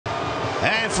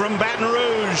And from Baton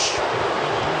Rouge,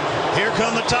 here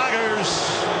come the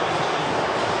Tigers.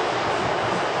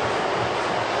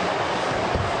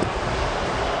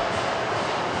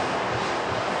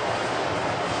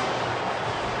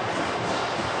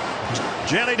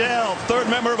 Jenny Dell, third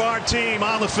member of our team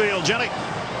on the field. Jenny.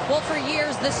 Well, for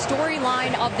years, the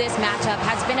storyline of this matchup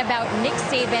has been about Nick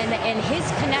Saban and his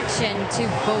connection to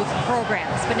both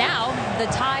programs. But now the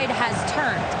tide has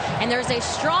turned, and there's a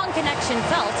strong connection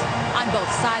felt on both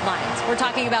sidelines. We're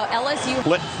talking about LSU.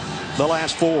 Split the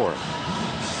last four.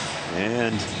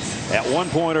 And at one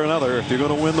point or another, if you're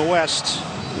going to win the West,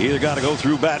 you either got to go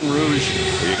through Baton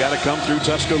Rouge or you got to come through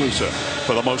Tuscaloosa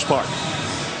for the most part.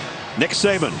 Nick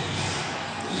Saban,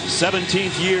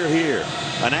 17th year here,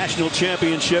 a national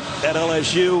championship at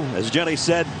LSU, as Jenny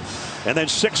said, and then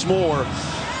 6 more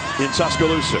in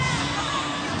Tuscaloosa.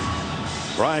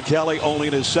 Brian Kelly only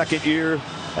in his 2nd year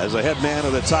as a head man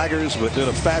of the Tigers, but did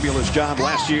a fabulous job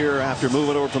last year after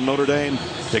moving over from Notre Dame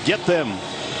to get them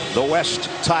the West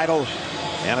title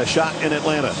and a shot in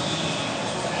Atlanta.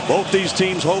 Both these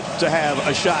teams hope to have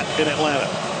a shot in Atlanta.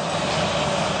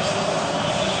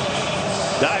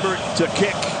 Dibert to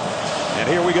kick. And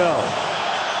here we go.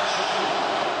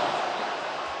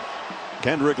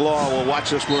 Kendrick Law will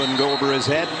watch this one go over his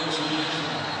head.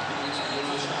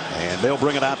 And they'll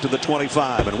bring it out to the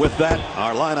 25. And with that,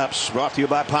 our lineups brought to you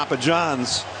by Papa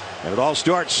John's. And it all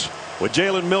starts with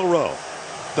Jalen Milroe.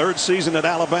 3rd season at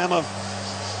Alabama.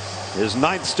 His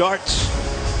 9th start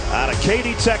out of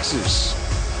Katy, Texas.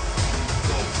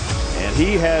 And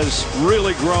he has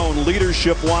really grown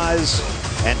leadership-wise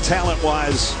and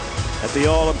talent-wise at the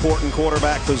all-important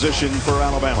quarterback position for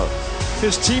Alabama.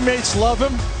 His teammates love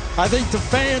him. I think the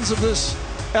fans of this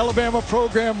Alabama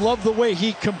program love the way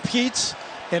he competes,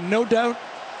 and no doubt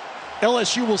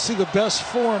LSU will see the best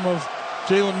form of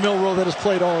Jalen Milroe that has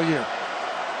played all year.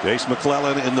 Jace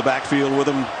McClellan in the backfield with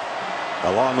him,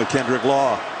 along with Kendrick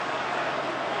Law.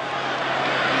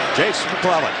 Jace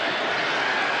McClellan.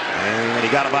 And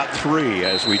he got about 3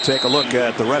 as we take a look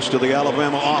at the rest of the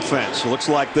Alabama offense. It looks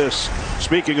like this.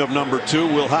 Speaking of number 2,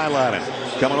 we'll highlight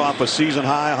him. Coming off a season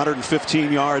high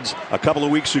 115 yards a couple of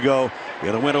weeks ago in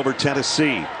a win over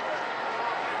Tennessee.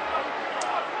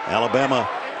 Alabama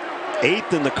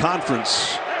 8th in the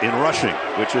conference in rushing,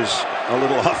 which is a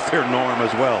little off their norm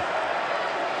as well.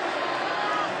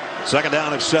 2nd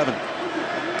down and 7.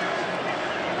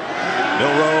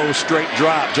 Milroe straight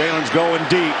drop. Jalen's going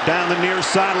deep down the near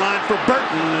sideline for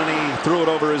Burton, and he threw it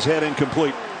over his head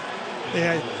incomplete.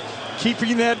 Yeah,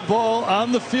 keeping that ball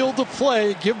on the field to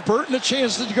play. Give Burton a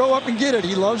chance to go up and get it.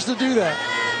 He loves to do that.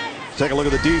 Take a look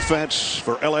at the defense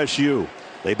for LSU.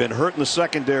 They've been hurt in the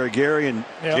secondary, Gary, and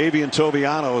Javian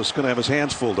Toviano is going to have his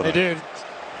hands full tonight. They did.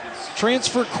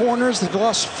 Transfer corners, they've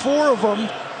lost 4 of them.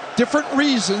 Different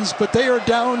reasons, but they are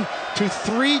down to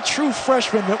 3 true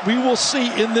freshmen that we will see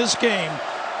in this game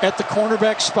at the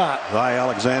cornerback spot. Zy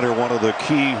Alexander, one of the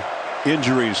key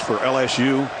injuries for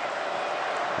LSU,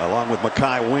 along with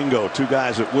Mekhi Wingo, 2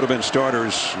 guys that would have been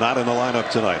starters, not in the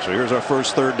lineup tonight. So here's our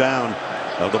first 3rd down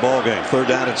of the ball game. 3rd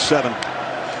down at 7,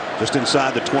 just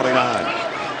inside the 29.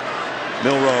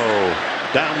 Milroe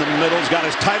down the middle. He's got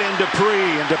his tight end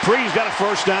Dupree, and Dupree's got a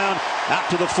 1st down out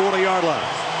to the 40-yard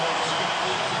line.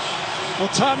 Well,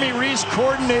 Tommy Rees,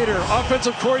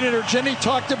 offensive coordinator, Jenny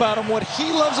talked about him. What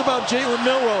he loves about Jalen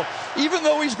Milroe, even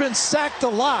though he's been sacked a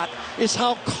lot, is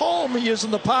how calm he is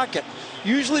in the pocket.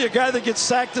 Usually a guy that gets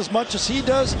sacked as much as he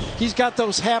does, he's got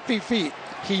those happy feet.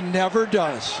 He never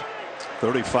does.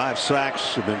 35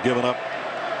 sacks have been given up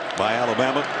by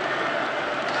Alabama.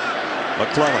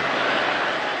 McClellan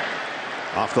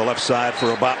off the left side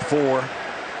for about 4.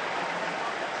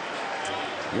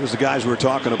 Here's the guys we're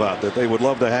talking about that they would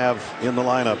love to have in the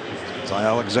lineup. Zy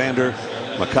Alexander,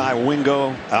 Mekhi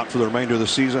Wingo out for the remainder of the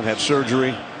season, had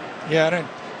surgery. Yeah, and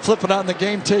flipping on the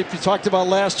game tape, you talked about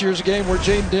last year's game where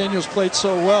Jaden Daniels played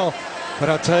so well. But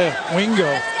I'll tell you,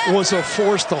 Wingo was a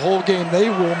force the whole game. They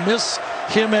will miss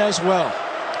him as well.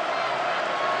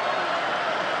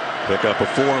 Pick up a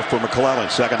 4 for McClellan.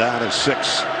 2nd down and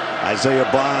 6. Isaiah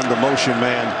Bond, the motion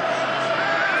man.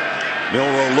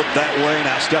 Milroe looked that way,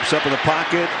 now steps up in the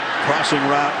pocket, crossing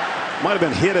route. Might have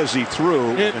been hit as he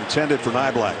threw, intended for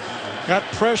Niblack. Got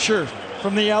pressure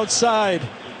from the outside.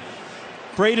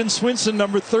 Braden Swinson,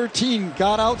 number 13,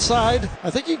 got outside. I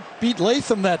think he beat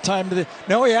Latham that time.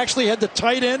 No, he actually had the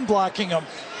tight end blocking him.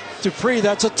 Dupree,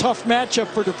 that's a tough matchup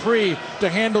for Dupree to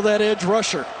handle that edge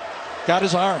rusher. Got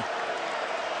his arm.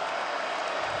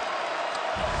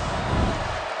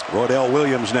 Rodell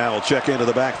Williams now will check into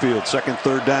the backfield. 2nd,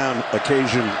 3rd down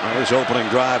occasion on his opening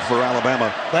drive for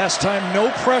Alabama. Last time, no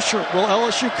pressure. Will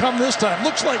LSU come this time?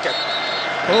 Looks like it.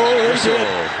 Oh, they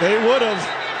did. They would have.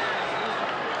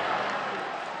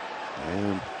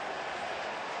 And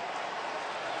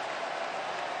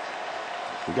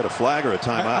we got a flag or a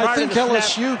timeout? I think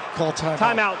LSU called timeout.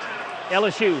 Timeout.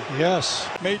 LSU. Yes.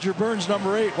 Major Burns,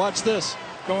 number 8. Watch this.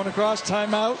 Going across.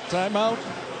 Timeout. Timeout.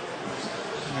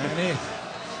 And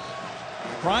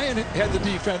Brian had the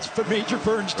defense, but Major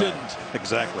Burns didn't.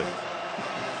 Exactly.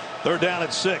 Third down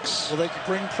at 6. Well, they could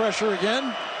bring pressure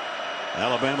again.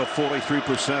 Alabama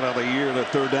 43% on the year. The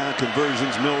third down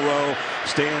conversions. Milroe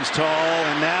stands tall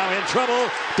and now in trouble.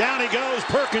 Down he goes.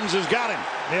 Perkins has got him.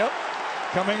 Yep.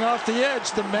 Coming off the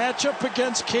edge, the matchup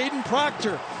against Caden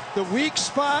Proctor. The weak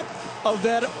spot of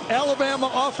that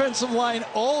Alabama offensive line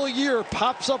all year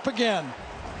pops up again.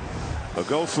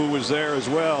 Ogofu was there as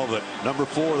well. But number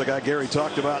 4, the guy Gary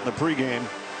talked about in the pregame.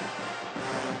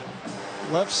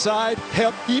 Left side,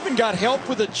 help, even got help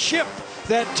with a chip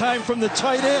that time from the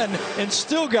tight end and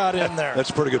still got in there. That's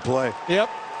a pretty good play. Yep.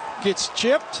 Gets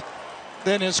chipped.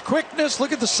 Then his quickness,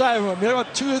 look at the side of him. You know,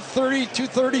 about 230,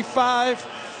 235.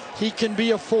 He can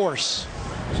be a force.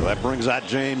 So that brings out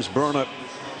James Burnett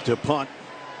to punt.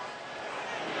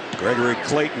 Gregory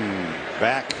Clayton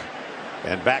back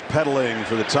and backpedaling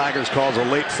for the Tigers, calls a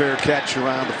late fair catch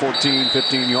around the 14,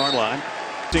 15-yard line.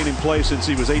 Seen him play since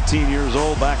he was 18 years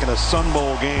old back in a Sun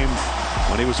Bowl game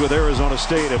when he was with Arizona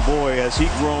State. And boy, has he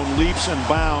grown leaps and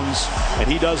bounds,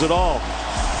 and he does it all.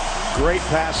 Great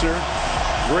passer,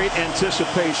 great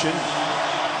anticipation.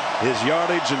 His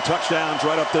yardage and touchdowns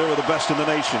right up there with the best in the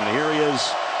nation. And here he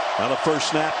is on the first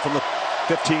snap from the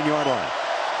 15-yard line.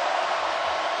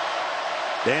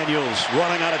 Daniels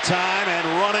running out of time and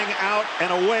running out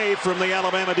and away from the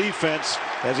Alabama defense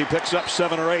as he picks up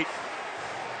 7 or 8.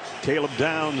 Caleb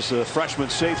Downs, the freshman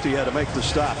safety, had to make the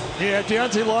stop. Yeah,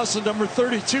 Deontay Lawson, number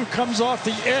 32, comes off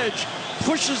the edge,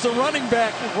 pushes the running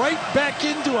back right back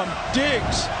into him,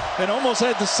 digs, and almost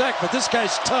had the sack, but this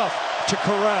guy's tough to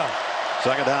corral.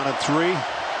 Second down and 3.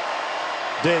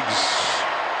 Diggs,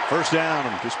 first down,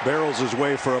 and just barrels his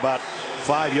way for about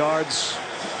 5 yards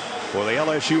for the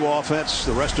LSU offense.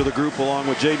 The rest of the group, along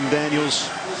with Jaden Daniels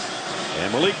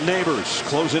and Malik Neighbors,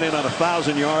 closing in on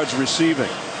 1,000 yards receiving.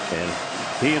 And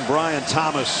he and Brian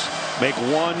Thomas make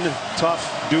one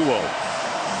tough duo.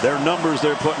 Their numbers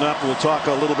they're putting up, we'll talk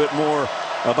a little bit more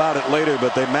about it later,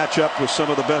 but they match up with some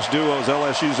of the best duos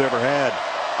LSU's ever had.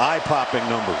 Eye-popping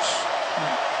numbers.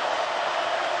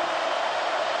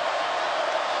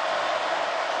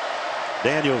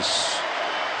 Daniels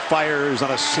fires on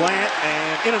a slant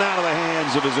and in and out of the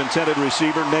hands of his intended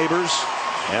receiver, Neighbors,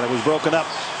 and it was broken up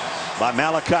by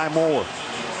Malachi Moore.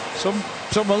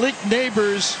 So Malik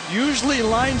Neighbors usually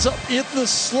lines up in the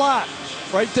slot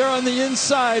right there on the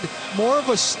inside, more of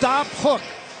a stop hook.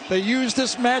 They used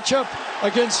this matchup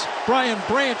against Brian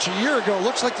Branch a year ago.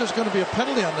 Looks like there's going to be a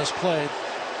penalty on this play,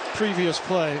 previous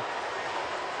play.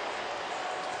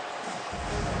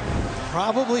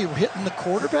 Probably hitting the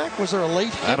quarterback. Was there a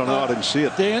late hit? I don't know. I didn't see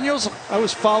it. Daniels, I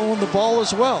was following the ball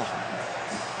as well.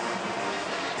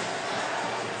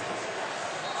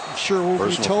 I'm sure we'll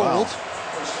be told. Foul.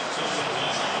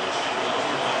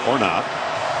 Or not.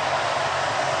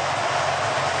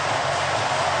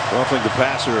 Roughing the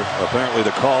passer, apparently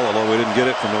the call, although we didn't get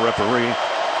it from the referee.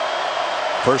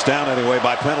 First down anyway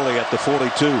by penalty at the 42.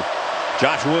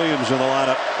 Josh Williams in the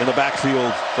lineup in the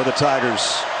backfield for the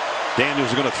Tigers. Daniels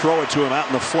is going to throw it to him out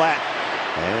in the flat.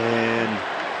 And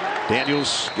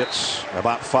Daniels gets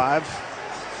about 5.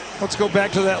 Let's go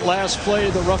back to that last play,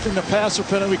 the roughing the passer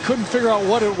penalty. We couldn't figure out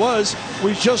what it was.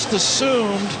 We just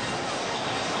assumed.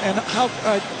 And how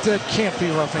that can't be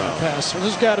roughing the passer.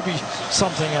 There's got to be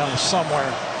something else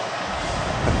somewhere.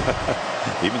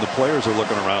 Even the players are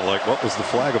looking around like, what was the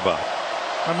flag about?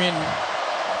 I mean,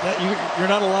 you're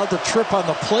not allowed to trip on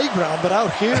the playground, but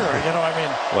out here, you know, I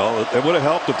mean. Well, it would have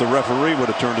helped if the referee would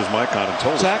have turned his mic on and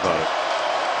told us about it.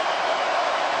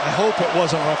 I hope it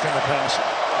wasn't roughing the passer.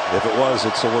 If it was,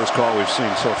 it's the worst call we've seen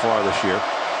so far this year.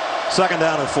 Second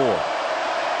down and 4.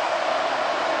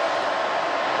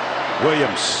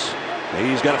 Williams,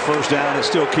 he's got a first down and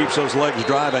still keeps those legs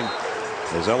driving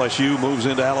as LSU moves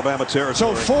into Alabama territory.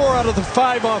 So 4 out of the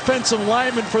 5 offensive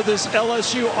linemen for this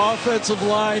LSU offensive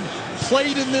line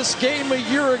played in this game a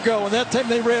year ago, and that time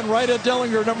they ran right at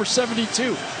Dellinger, number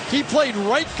 72. He played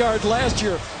right guard last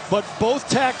year, but both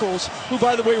tackles, who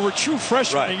by the way were true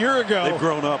freshmen a year ago, they've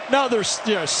grown up. Now they're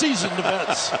seasoned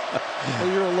vets a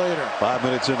year later. 5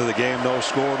 minutes into the game, no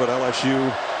score, but LSU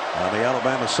on the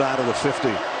Alabama side of the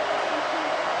 50.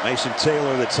 Mason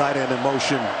Taylor, the tight end, in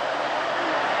motion.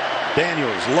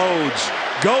 Daniels loads,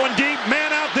 going deep,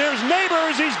 man out, there's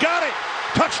Neighbors, he's got it.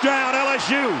 Touchdown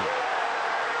LSU.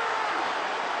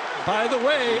 By the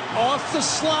way, off the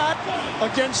slot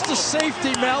against the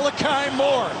safety, Malachi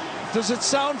Moore. Does it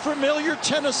sound familiar?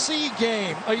 Tennessee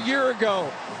game a year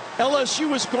ago.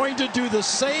 LSU is going to do the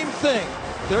same thing.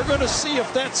 They're going to see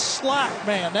if that slot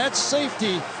man, that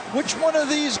safety, which one of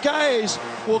these guys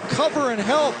will cover and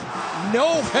help.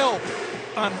 No help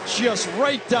on just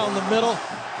right down the middle.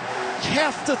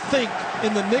 Have to think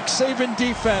in the Nick Saban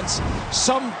defense,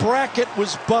 some bracket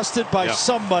was busted by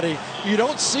somebody. You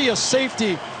don't see a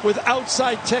safety with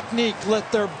outside technique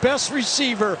let their best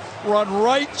receiver run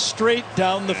right straight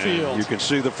down the field. You can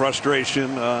see the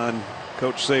frustration on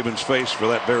Coach Saban's face for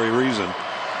that very reason.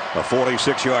 A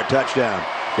 46-yard touchdown.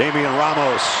 Damian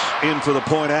Ramos in for the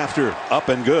point after. Up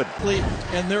and good.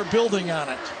 And they're building on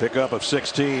it. Pickup of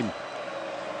 16.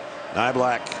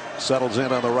 Nyblack settles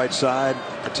in on the right side.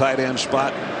 A tight end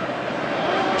spot.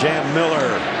 Jam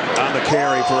Miller on the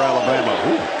carry for Alabama.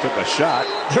 Ooh, took a shot.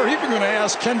 They're even going to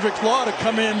ask Kendrick Law to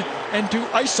come in and do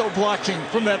ISO blocking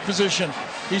from that position.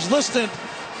 He's listed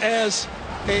as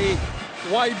a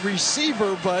wide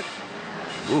receiver, but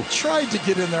tried to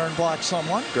get in there and block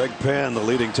someone. Greg Penn, the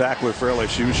leading tackler for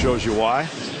LSU, shows you why.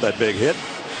 That big hit.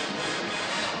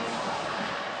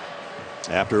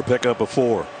 After a pickup of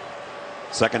 4.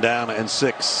 2nd down and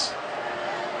 6.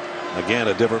 Again,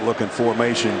 a different looking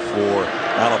formation for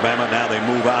Alabama. Now they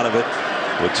move out of it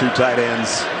with 2 tight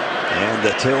ends and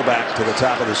the tailback to the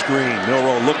top of the screen.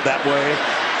 Milroe looked that way,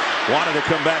 wanted to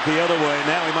come back the other way.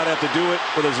 Now he might have to do it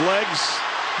with his legs,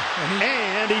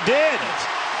 and he did.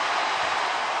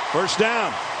 First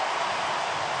down.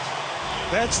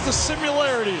 That's the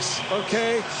similarities,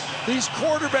 okay? These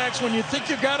quarterbacks, when you think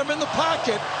you've got them in the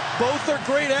pocket, both are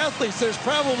great athletes. There's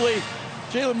probably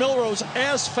Jalen Milroe's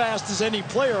as fast as any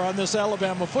player on this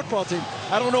Alabama football team.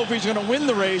 I don't know if he's going to win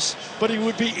the race, but he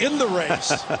would be in the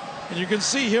race. And you can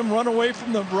see him run away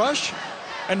from the rush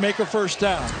and make a first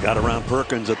down. Got around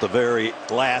Perkins at the very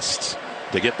last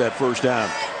to get that first down.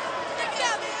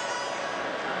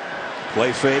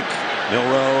 Play fake.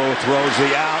 Milroe throws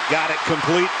the out. Got it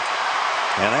complete.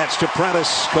 And that's to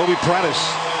Prentice. Kobe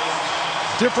Prentice.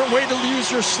 Different way to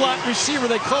use your slot receiver.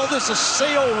 They call this a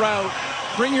sail route.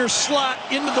 Bring your slot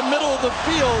into the middle of the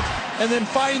field and then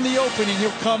find the opening.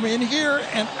 He'll come in here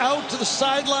and out to the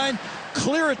sideline,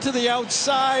 clear it to the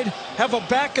outside, have a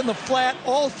back in the flat.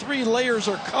 All 3 layers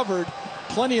are covered.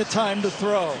 Plenty of time to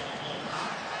throw.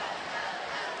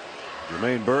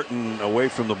 Jermaine Burton away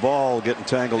from the ball, getting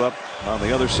tangled up on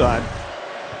the other side.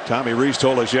 Tommy Rees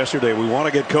told us yesterday we want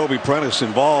to get Kobe Prentice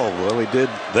involved. Well, he did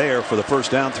there for the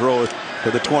first down throw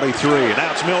to the 23. And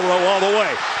now it's Milroe all the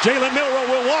way. Jalen Milroe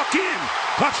will walk in.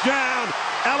 Touchdown,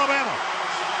 Alabama.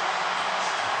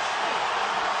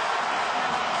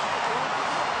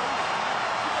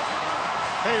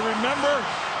 Hey, remember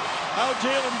how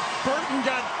Jalen Burton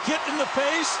got hit in the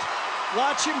face?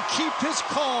 Watch him keep his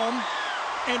calm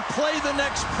and play the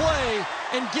next play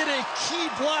and get a key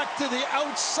block to the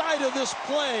outside of this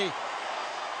play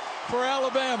for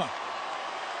Alabama.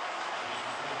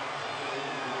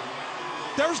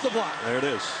 There's the block. There it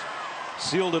is.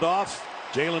 Sealed it off.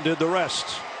 Jalen did the rest.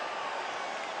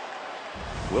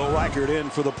 Will Reichert in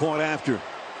for the point after.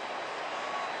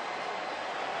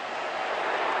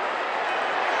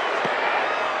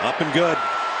 Up and good.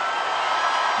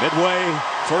 Midway,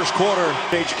 first quarter.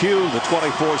 HQ, the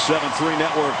 24/7-3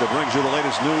 network that brings you the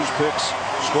latest news, picks,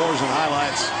 scores, and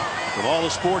highlights from all the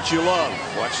sports you love.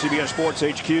 Watch CBS Sports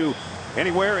HQ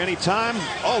anywhere, anytime,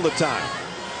 all the time.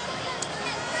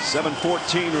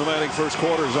 7:14 remaining first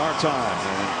quarter is our time.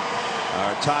 And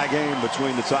our tie game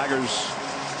between the Tigers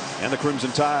and the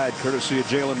Crimson Tide, courtesy of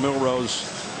Jalen Milroe's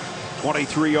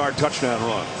 23-yard touchdown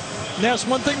run. And that's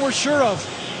one thing we're sure of.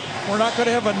 We're not going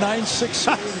to have a 9-6.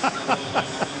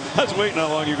 I was waiting how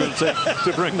long you're going to take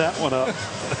to bring that one up.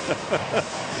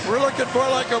 We're looking more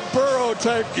like a Burrow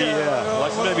type guy. Yeah,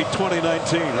 like maybe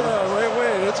 2019. Yeah,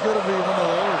 wait. It's going to be one of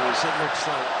those, it looks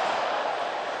like.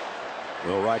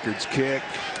 Will Reichert's kick.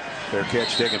 Fair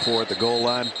catch taken for at the goal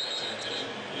line.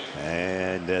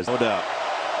 And there's no doubt,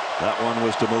 that one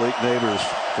was to Malik Neighbors,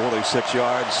 46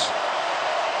 yards.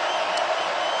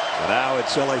 And now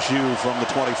it's LSU from the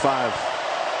 25.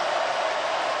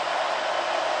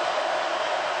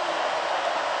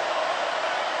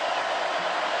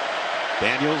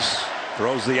 Daniels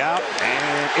throws the out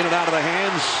and in and out of the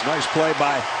hands. Nice play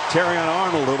by Terrion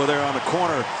Arnold over there on the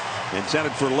corner,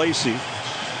 intended for Lacey.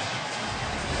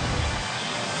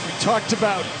 We talked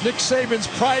about Nick Saban's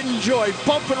pride and joy.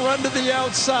 Bump and run to the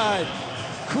outside.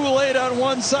 Kool-Aid on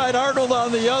one side, Arnold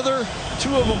on the other.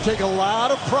 2 of them take a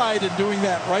lot of pride in doing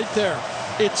that right there.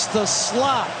 It's the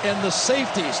slot and the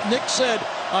safeties. Nick said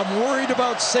I'm worried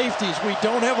about safeties. We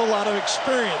don't have a lot of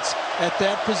experience at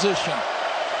that position.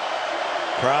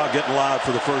 Crowd getting loud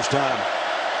for the first time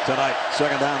tonight.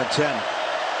 2nd down and 10.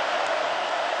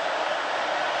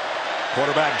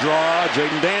 Quarterback draw.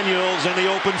 Jaden Daniels in the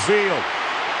open field.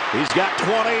 He's got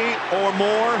 20 or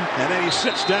more, and then he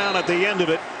sits down at the end of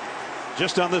it,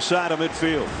 just on this side of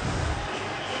midfield.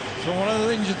 So one of the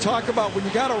things you talk about when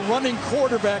you got a running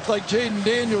quarterback like Jaden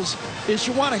Daniels is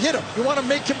you want to hit him. You want to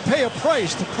make him pay a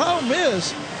price. The problem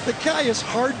is the guy is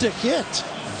hard to hit.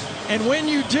 And when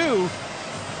you do,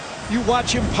 you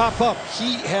watch him pop up.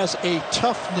 He has a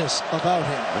toughness about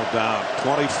him. No doubt.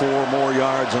 24 more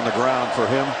yards on the ground for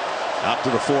him, out to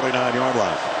the 49-yard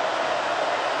line.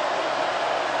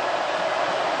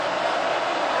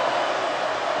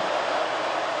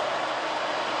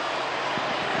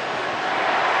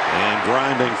 And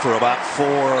grinding for about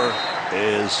 4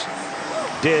 is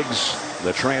Diggs,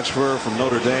 the transfer from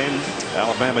Notre Dame.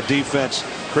 Alabama defense.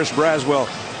 Chris Braswell.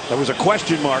 There was a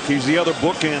question mark. He's the other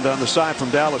bookend on the side from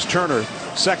Dallas Turner,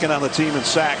 2nd on the team in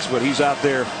sacks, but he's out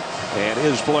there and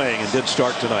is playing and did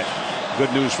start tonight.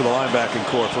 Good news for the linebacking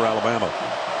corps for Alabama.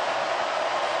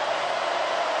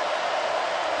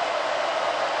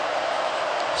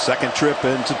 Second trip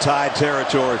into Tide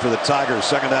territory for the Tigers.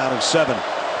 2nd down and 7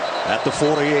 at the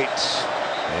 48.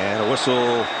 And a whistle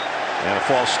and a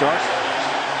false start.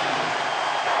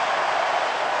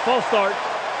 False start.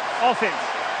 Offense.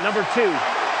 Number 2.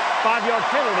 5-yard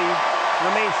penalty,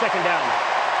 remains 2nd down.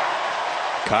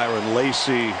 Kyron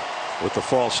Lacey with the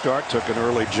false start, took an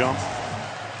early jump.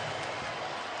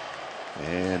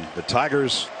 And the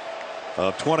Tigers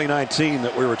of 2019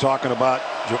 that we were talking about,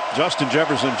 Justin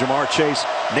Jefferson, Jamar Chase,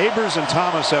 Neighbors and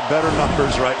Thomas have better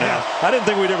numbers right now. I didn't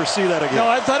think we'd ever see that again. No,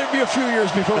 I thought it'd be a few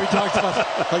years before we talked about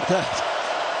it like that.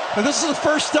 And this is the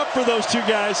first step for those two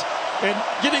guys. And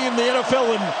getting in the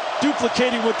NFL and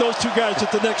duplicating with those two guys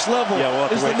at the next level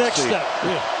is the next step.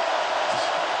 Yeah.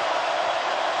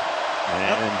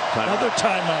 And another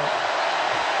timeout.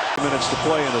 Minutes to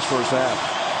play in this first half.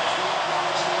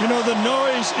 You know, the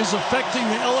noise is affecting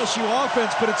the LSU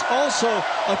offense, but it's also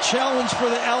a challenge for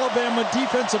the Alabama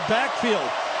defensive backfield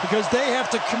because they have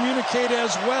to communicate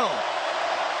as well.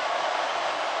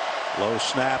 Low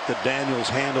snap that Daniels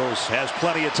handles, has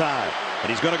plenty of time. And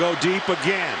he's going to go deep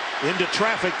again. Into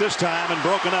traffic this time and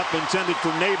broken up, intended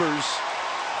for Neighbors.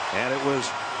 And it was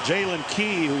Jalen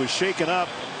Key who was shaken up,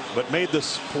 but made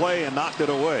this play and knocked it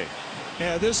away.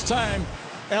 Yeah, this time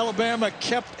Alabama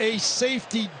kept a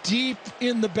safety deep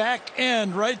in the back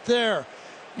end right there.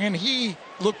 And he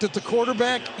looked at the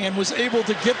quarterback and was able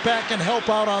to get back and help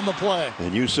out on the play.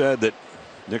 And you said that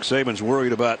Nick Saban's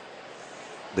worried about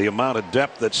the amount of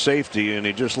depth at safety, and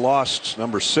he just lost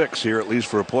number 6 here, at least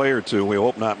for a play or two. We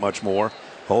hope not much more.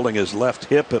 Holding his left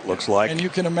hip, it looks like. And you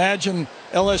can imagine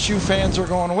LSU fans are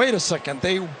going, wait a second.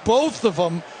 Both of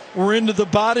them were into the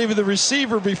body of the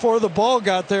receiver before the ball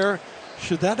got there.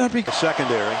 Should that not be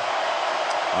secondary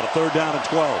on a 3rd down and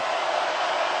 12?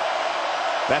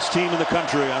 Best team in the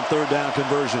country on 3rd down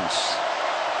conversions.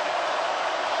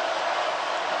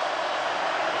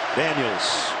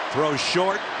 Daniels throws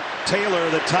short. Taylor,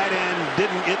 the tight end,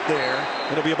 didn't get there.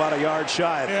 It'll be about a yard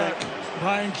shy, I think.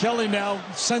 Brian Kelly now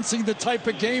sensing the type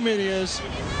of game it is.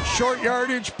 Short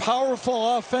yardage,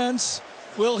 powerful offense.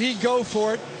 Will he go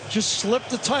for it? Just slip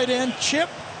the tight end, chip,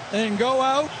 and go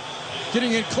out,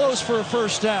 getting it close for a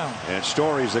 1st down. And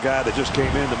Story's the guy that just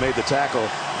came in to make the tackle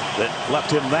that left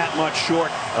him that much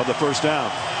short of the 1st down.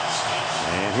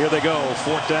 And here they go,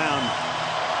 4th down.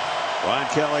 Brian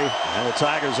Kelly and the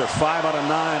Tigers are 5 out of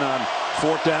 9 on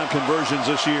 4th down conversions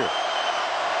this year.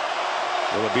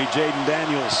 Will it be Jaden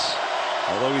Daniels?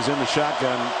 Although he's in the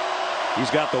shotgun,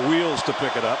 he's got the wheels to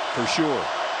pick it up for sure.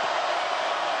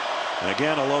 And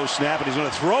again, a low snap, and he's going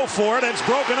to throw for it. It's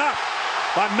broken up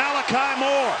by Malachi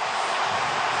Moore.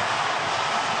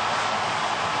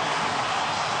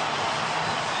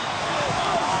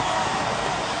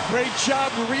 Great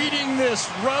job reading this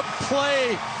rub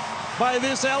play by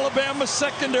this Alabama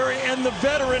secondary and the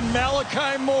veteran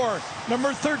Malachi Moore.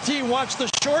 Number 13, watch the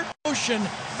short motion,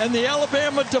 and the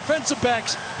Alabama defensive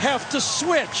backs have to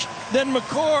switch. Then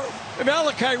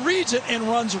Malachi reads it and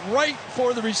runs right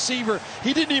for the receiver.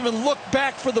 He didn't even look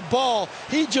back for the ball.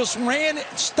 He just ran,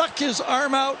 stuck his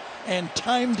arm out, and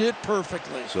timed it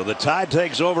perfectly. So the Tide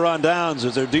takes over on downs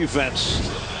as their defense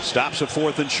stops at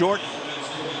 4th and short.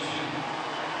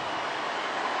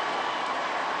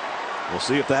 We'll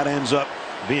see if that ends up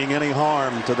being any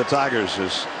harm to the Tigers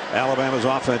as Alabama's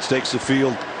offense takes the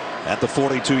field at the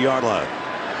 42-yard line.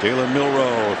 Jalen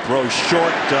Milroe throws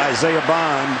short to Isaiah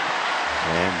Bond,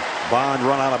 and Bond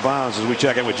run out of bounds as we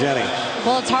check in with Jenny.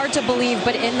 Well, it's hard to believe,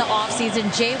 but in the offseason,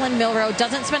 Jalen Milroe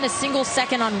doesn't spend a single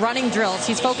second on running drills.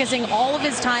 He's focusing all of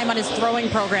his time on his throwing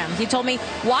program. He told me,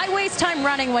 why waste time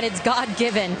running when it's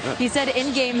God-given? He said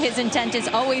in-game his intent is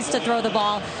always to throw the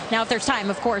ball. Now, if there's time,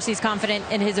 of course, he's confident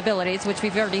in his abilities, which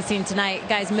we've already seen tonight.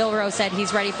 Guys, Milroe said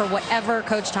he's ready for whatever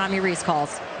Coach Tommy Rees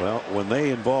calls. Well, when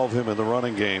they involve him in the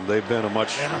running game, they've been a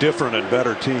much different and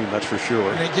better team, that's for sure.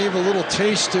 And they gave a little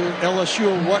taste to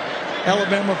LSU of what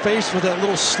Alabama faced with that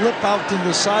little slip out to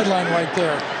the sideline right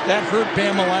there. That hurt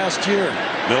Bama last year.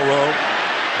 Milroe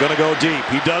going to go deep.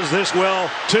 He does this well,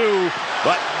 too,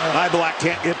 but Niblack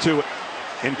can't get to it.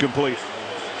 Incomplete.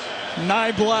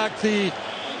 Niblack, the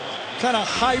kind of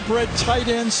hybrid tight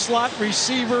end slot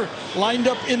receiver, lined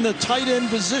up in the tight end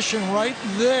position right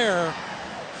there.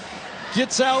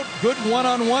 Gets out, good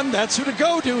one-on-one. That's who to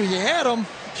go to. He had him,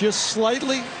 just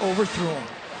slightly overthrew him.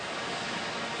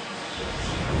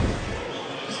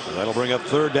 That'll bring up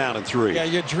 3rd down and 3. Yeah,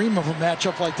 you dream of a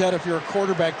matchup like that if you're a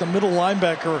quarterback, the middle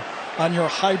linebacker on your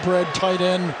hybrid tight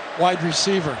end wide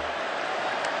receiver.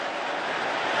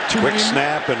 Quick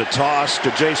snap and a toss to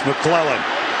Jace McClellan.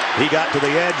 He got to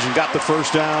the edge and got the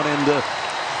 1st down into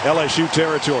LSU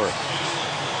territory.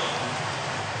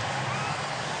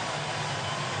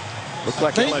 Looked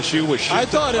like LSU was shifting. I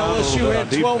thought LSU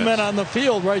had 12 men on the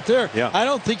field right there. Yeah. I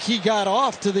don't think he got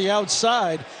off to the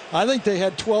outside. I think they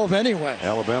had 12 anyway.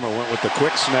 Alabama went with the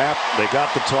quick snap. They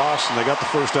got the toss and they got the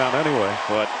 1st down anyway.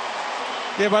 But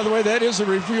yeah, by the way, that is a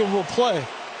reviewable play.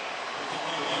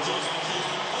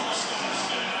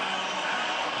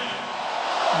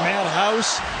 Matt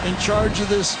House in charge of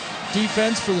this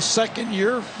defense for the 2nd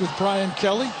year with Brian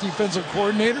Kelly, defensive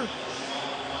coordinator.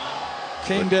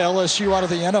 Came to LSU out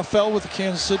of the NFL with the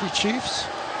Kansas City Chiefs.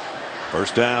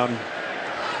 1st down,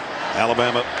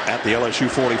 Alabama at the LSU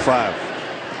 45.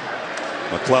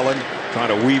 McClellan trying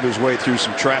to weave his way through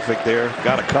some traffic there.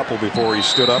 Got a couple before he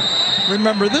stood up.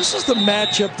 Remember, this is the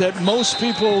matchup that most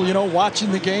people,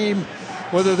 watching the game,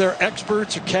 whether they're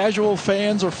experts or casual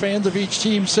fans or fans of each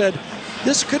team, said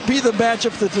this could be the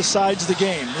matchup that decides the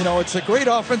game. It's the great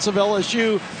offense of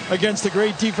LSU against the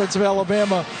great defense of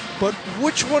Alabama, but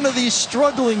which one of these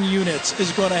struggling units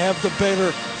is going to have the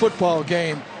better football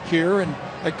game here, and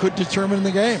that could determine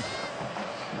the game.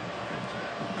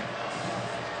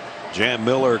 Jam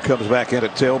Miller comes back in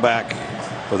at tailback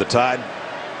for the Tide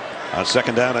on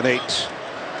 2nd down and 8.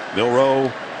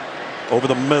 Milroe over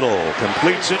the middle,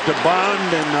 completes it to Bond,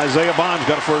 and Isaiah Bond's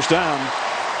got a 1st down.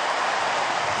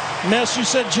 Ness, you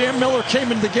said Jam Miller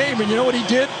came into the game, and you know what he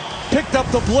did? Picked up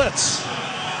the blitz.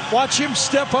 Watch him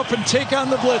step up and take on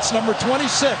the blitz, number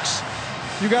 26.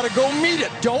 You got to go meet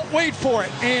it. Don't wait for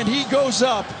it. And he goes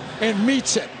up and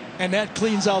meets it, and that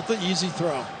cleans out the easy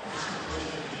throw.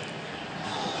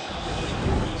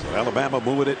 So Alabama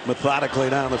moving it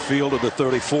methodically down the field to the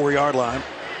 34-yard line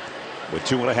with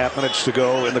 2.5 minutes to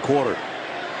go in the quarter.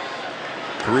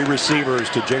 3 receivers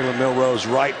to Jalen Milroe's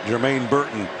right. Jermaine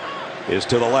Burton is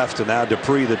to the left, and now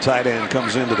Dupree, the tight end,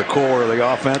 comes into the core of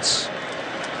the offense.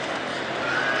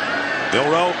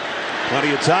 Milroe,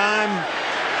 plenty of time.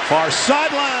 Far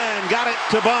sideline, got it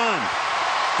to Bond.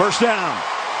 1st down.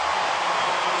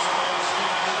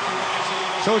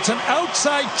 So it's an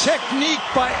outside technique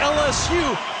by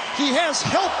LSU. He has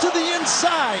help to the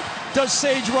inside, does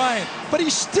Sage Ryan, but he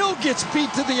still gets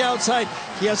beat to the outside.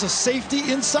 He has a safety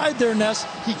inside there, Ness.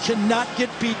 He cannot get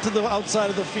beat to the outside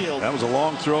of the field. That was a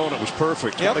long throw, and it was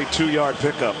perfect. 22-yard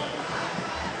pickup.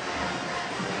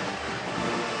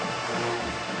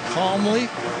 Calmly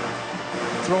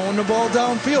throwing the ball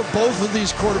downfield. Both of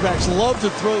these quarterbacks love to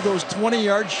throw those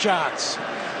 20-yard shots.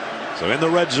 So in the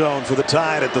red zone for the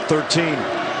Tide at the 13.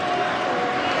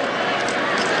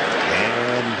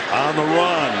 On the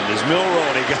run is Milroe,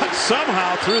 and he got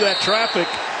somehow through that traffic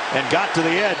and got to the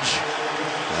edge.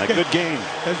 A good game.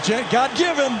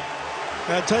 God-given.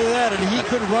 I'll tell you that. And he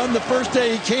could run the first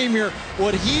day he came here.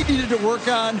 What he needed to work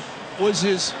on was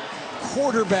his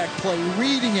quarterback play,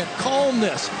 reading it,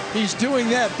 calmness. He's doing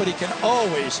that, but he can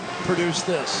always produce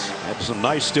this. Had some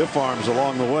nice stiff arms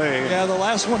along the way. Yeah, the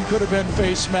last one could have been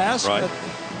face mask. Right. But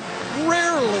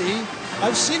rarely,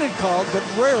 I've seen it called, but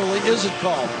rarely is it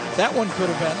called. That one could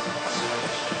have been.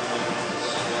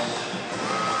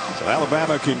 So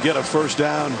Alabama can get a 1st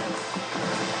down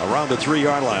around the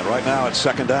 3-yard line. Right now it's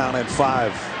 2nd down and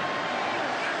 5.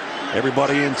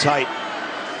 Everybody in tight.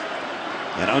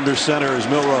 And under center is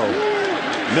Milroe.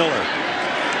 Miller.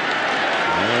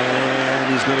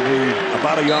 And he's going to be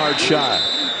about a yard shy.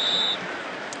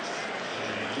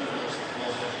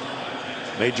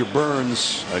 Major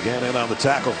Burns again in on the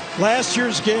tackle. Last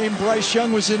year's game, Bryce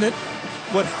Young was in it.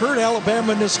 what hurt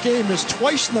Alabama in this game is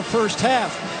twice in the first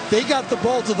half, they got the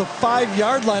ball to the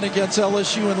 5-yard line against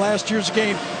LSU in last year's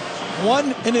game.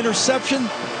 One, an interception,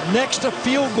 next a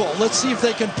field goal. Let's see if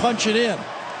they can punch it in.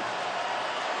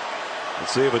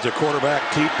 Let's see if it's a quarterback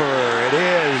keeper. It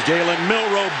is. Jalen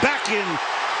Milroe back in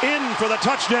for the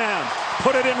touchdown.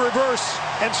 Put it in reverse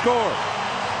and score.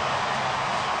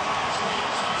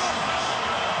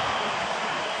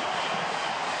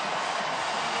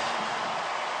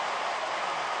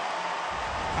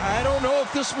 I don't know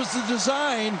if this was the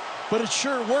design, but it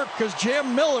sure worked because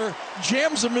Jam Miller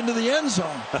jams him into the end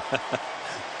zone.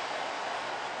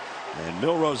 And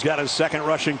Milroe's got his second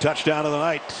rushing touchdown of the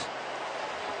night.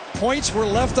 Points were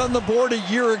left on the board a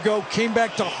year ago, came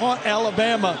back to haunt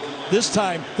Alabama. This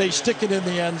time, they stick it in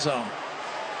the end zone.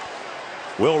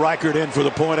 Will Reichert in for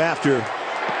the point after.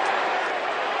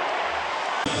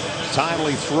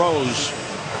 Timely throws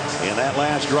in that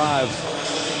last drive.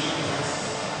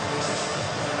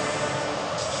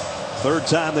 Third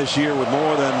time this year with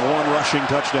more than one rushing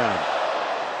touchdown.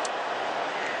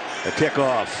 The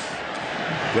kickoff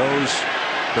goes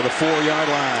to the 4-yard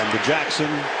line to Jackson.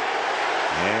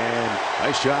 And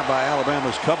nice job by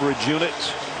Alabama's coverage unit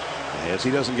as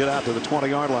he doesn't get out to the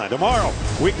 20-yard line. Tomorrow,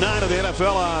 week 9 of the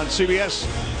NFL on CBS.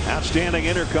 Outstanding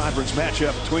interconference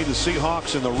matchup between the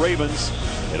Seahawks and the Ravens.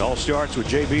 It all starts with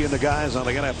JB and the guys on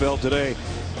the NFL Today.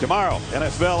 Tomorrow,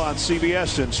 NFL on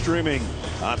CBS and streaming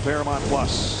on Paramount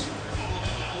Plus.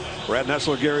 Brad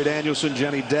Nessler, Gary Danielson,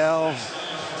 Jenny Dell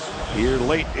here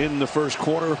late in the first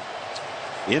quarter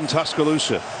in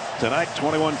Tuscaloosa. Tonight,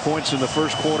 21 points in the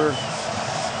first quarter.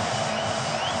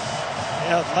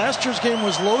 Yeah, last year's game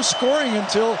was low scoring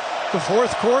until the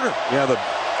fourth quarter. Yeah, the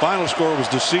final score was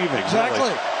deceiving. Exactly.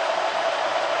 Really.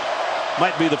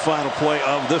 Might be the final play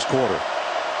of this quarter.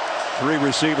 3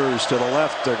 receivers to the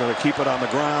left. They're going to keep it on the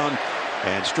ground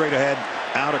and straight ahead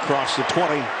out across the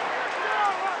 20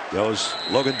 goes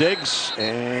Logan Diggs,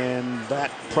 and that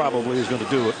probably is going to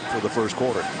do it for the first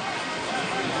quarter.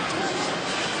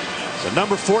 So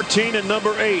number 14 and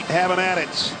number 8 having at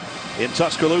it in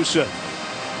Tuscaloosa.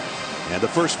 And the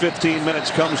first 15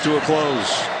 minutes comes to a close.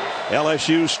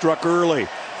 LSU struck early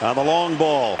on the long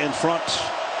ball in front.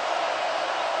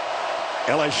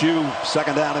 LSU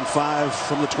second down and 5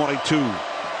 from the 22.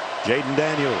 Jaden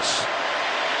Daniels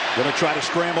going to try to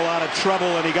scramble out of trouble,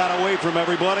 and he got away from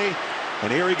everybody.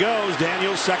 And here he goes.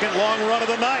 Daniels' second long run of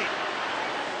the night.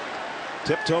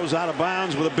 Tiptoes out of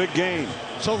bounds with a big gain.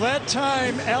 So that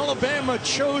time, Alabama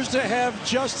chose to have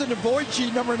Justin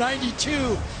Eboigbe, number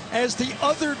 92, as the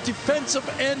other defensive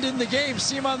end in the game.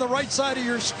 See him on the right side of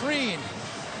your screen.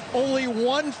 Only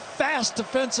one fast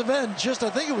defensive end. I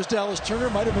think it was Dallas Turner,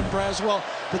 might have been Braswell,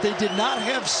 but they did not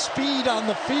have speed on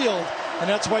the field, and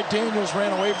that's why Daniels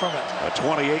ran away from it. A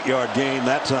 28-yard gain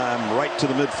that time, right to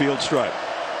the midfield stripe.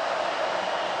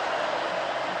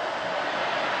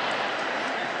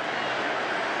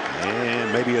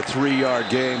 And maybe a 3-yard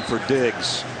gain for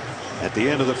Diggs. At the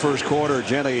end of the first quarter,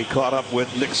 Jenny caught up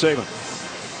with Nick Saban.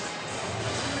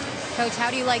 Coach, how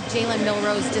do you like Jalen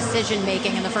Milroe's decision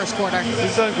making in the first quarter?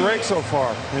 He's done great so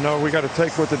far. You know, we got to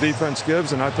take what the defense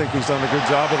gives, and I think he's done a good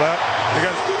job of that. We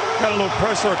got a little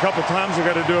pressure a couple times. We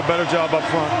got to do a better job up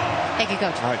front. Thank you,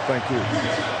 Coach. All right, thank you.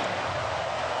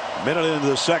 Minute into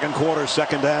the second quarter,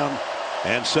 second down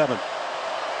and 7.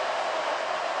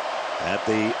 At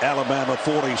the Alabama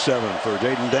 47 for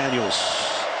Jaden Daniels.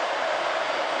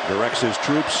 Directs his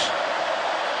troops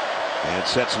and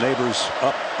sets Neighbors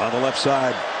up on the left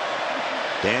side.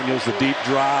 Daniels the deep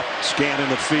drop, scanning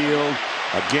the field.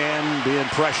 Again being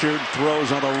pressured,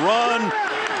 throws on the run.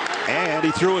 And he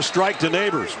threw a strike to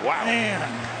Neighbors. Wow. Man,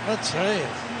 I'll tell you.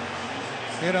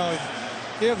 You know,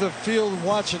 you have the field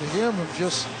watching him of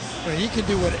just, he can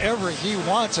do whatever he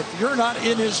wants. If you're not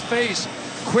in his face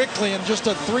quickly, and just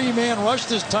a 3-man rush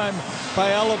this time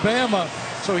by Alabama.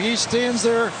 So he stands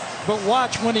there, but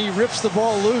watch when he rips the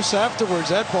ball loose afterwards.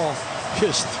 That ball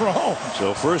is thrown.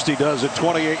 So first he does it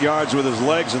 28 yards with his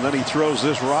legs, and then he throws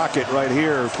this rocket right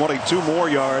here, 22 more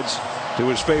yards to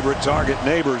his favorite target,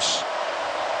 Neighbors.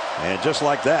 And just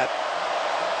like that,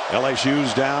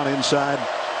 LSU's down inside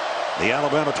the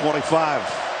Alabama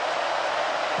 25.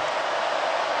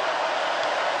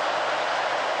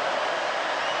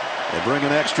 They bring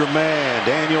an extra man.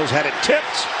 Daniels had it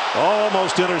tipped.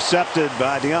 Almost intercepted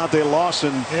by Deontay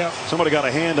Lawson. Yep. Somebody got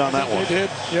a hand on that one. They did.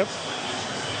 Yep.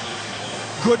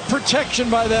 Good protection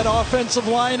by that offensive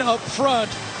line up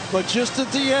front. But just at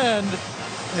the end,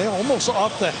 they almost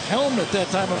off the helmet that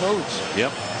time of Oates.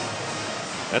 Yep.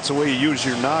 That's the way you use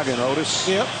your noggin, Otis.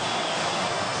 Yep.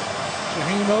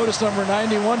 Shaheem Oatis, number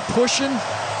 91, pushing.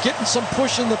 getting some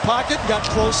push in the pocket, got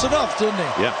close enough, didn't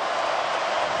he? Yeah.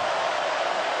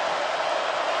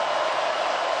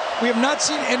 We have not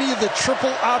seen any of the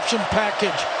triple option package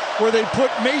where they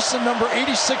put Mason, number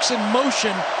 86, in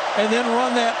motion and then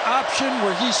run that option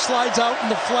where he slides out in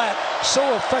the flat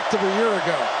so effective a year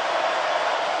ago.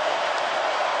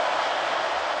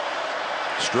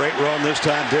 Straight run this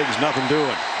time. Diggs, nothing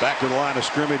doing. Back to the line of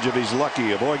scrimmage if he's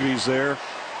lucky. Boygby's there.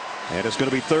 And it's going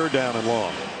to be 3rd down and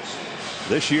long.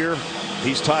 This year,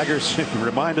 these Tigers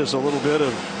remind us a little bit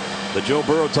of the Joe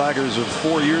Burrow Tigers of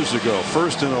 4 years ago.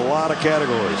 First in a lot of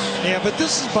categories. Yeah, but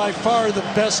this is by far the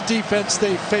best defense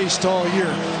they've faced all year.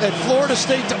 At Florida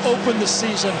State to open the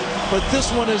season, but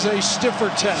this one is a stiffer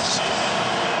test.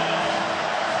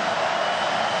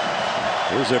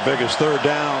 Here's their biggest 3rd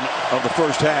down of the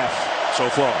first half so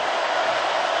far.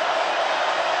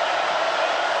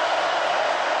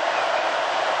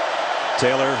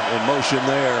 Taylor in motion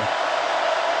there.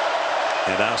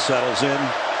 And now settles in.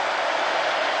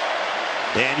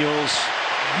 Daniels.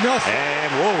 Nothing.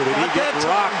 And whoa, did he get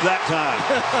rocked that time?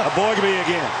 A Boygby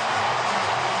again.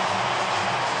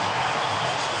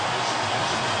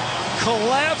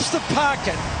 Collapse the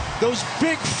pocket. Those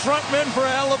big front men for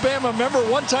Alabama. Remember,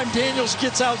 one time Daniels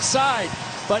gets outside,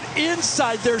 but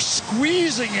inside they're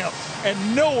squeezing him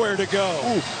and nowhere to go.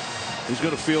 Ooh. He's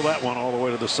going to feel that one all the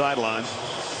way to the sideline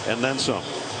and then some.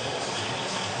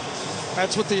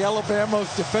 That's what the Alabama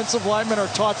defensive linemen are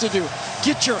taught to do.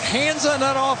 Get your hands on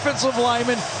that offensive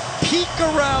lineman, peek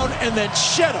around, and then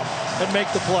shed him and make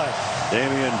the play.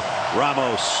 Damian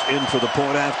Ramos in for the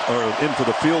point after, or in for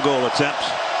the field goal attempt.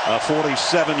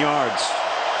 47 yards.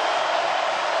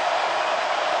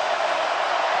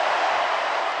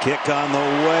 Kick on the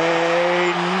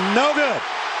way, no good.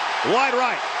 Wide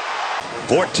right.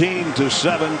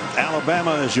 14-7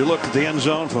 Alabama as you look at the end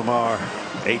zone from our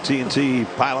AT&T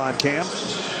pylon cam.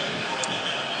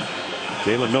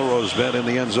 Jalen Milroe's been in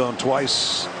the end zone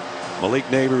twice. Malik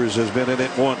Neighbors has been in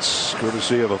it once,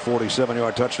 courtesy of a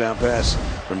 47-yard touchdown pass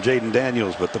from Jaden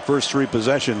Daniels. But the first 3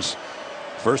 possessions,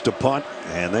 first a punt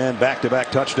and then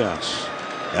back-to-back touchdowns.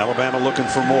 Alabama looking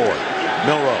for more.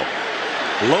 Milroe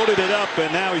loaded it up,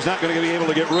 and now he's not going to be able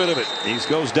to get rid of it. He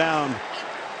goes down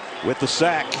with the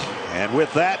sack, and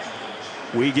with that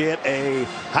we get a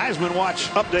Heisman Watch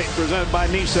update presented by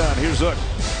Nissan. Here's Zook.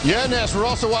 Yeah, Ness, we're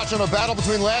also watching a battle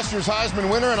between last year's Heisman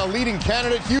winner and a leading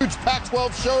candidate. Huge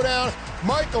Pac-12 showdown.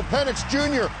 Michael Penix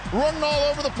Jr. running all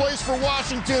over the place for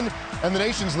Washington, and the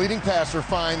nation's leading passer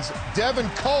finds Devin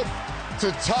Culp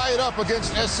to tie it up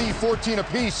against SC 14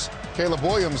 apiece. Caleb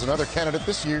Williams, another candidate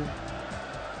this year.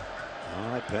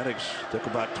 All right, Penix took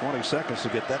about 20 seconds to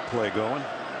get that play going.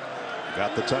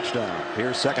 Got the touchdown.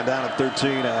 Here's 2nd down and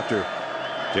 13 after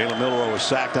Jalen Milroe was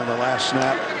sacked on the last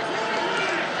snap.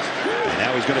 And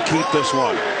now he's going to keep this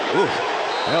one. Ooh.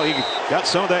 Well, he got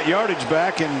some of that yardage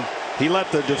back, and he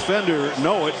let the defender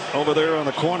know it over there on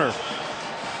the corner.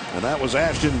 And that was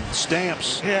Ashton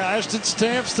Stamps. Yeah, Ashton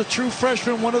Stamps, the true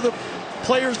freshman, one of the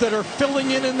players that are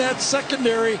filling in that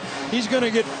secondary. He's going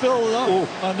to get filled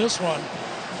up on this one.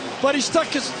 But he stuck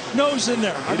his nose in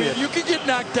there. I mean, you can get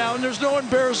knocked down. There's no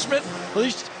embarrassment. At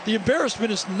least the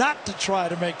embarrassment is not to try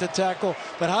to make the tackle.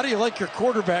 But how do you like your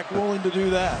quarterback willing to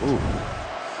do that? Ooh.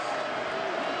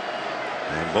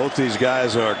 And both these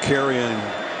guys are carrying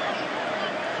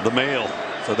the mail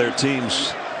for their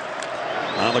teams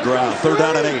on the ground. 3rd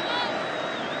down and 8.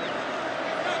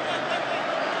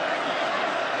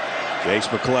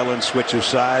 Jace McClellan switches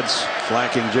sides,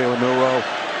 flanking Jalen Milroe.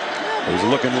 He's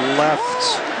looking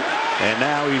left. And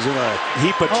now he's in a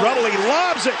heap of trouble. He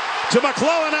lobs it to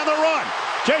McClellan on the run.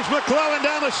 Chase McClellan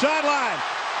down the sideline.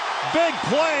 Big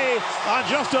play on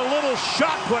just a little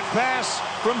shot put pass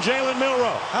from Jalen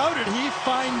Milroe. How did he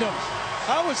find him?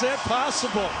 How was that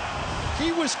possible?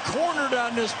 He was cornered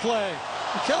on this play.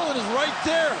 McClellan is right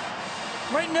there,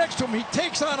 right next to him. He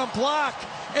takes on a block,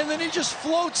 and then he just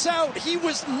floats out. He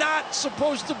was not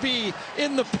supposed to be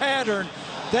in the pattern.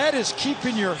 That is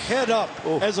keeping your head up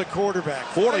as a quarterback.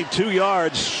 42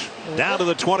 yards down to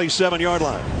the 27-yard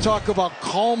line. Talk about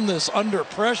calmness under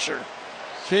pressure.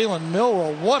 Jalen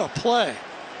Milroe, what a play.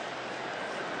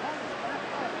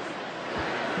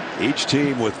 Each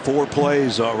team with 4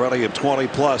 plays already of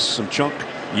 20-plus, some chunk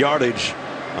yardage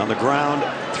on the ground,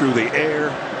 through the air.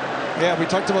 Yeah, we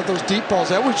talked about those deep balls.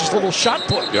 That was just a little shot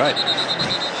put. Right.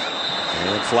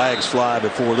 And flags fly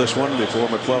before this one, before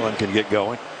McClellan can get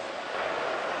going.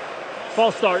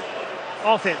 False start.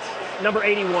 Offense, number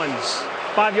 81's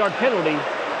 5-yard penalty,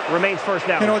 remains 1st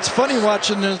down. You know, it's funny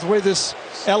watching the way this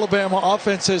Alabama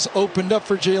offense has opened up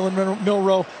for Jalen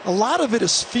Milroe. A lot of it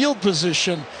is field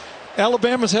position.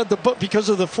 Alabama's had because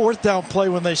of the fourth down play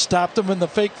when they stopped them in the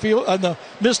the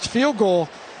missed field goal.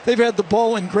 They've had the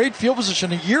ball in great field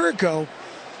position. A year ago,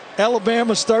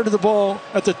 Alabama started the ball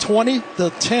at the 20, the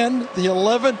 10, the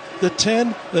 11, the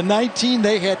 10, the 19.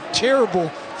 They had terrible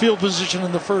field position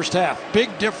in the first half.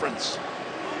 Big difference.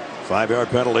 5-yard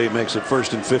penalty makes it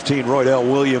 1st and 15. Roydell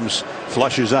Williams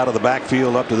flushes out of the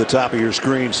backfield up to the top of your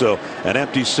screen. So an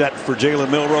empty set for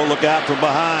Jalen Milroe. Look out from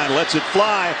behind. Lets it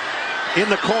fly in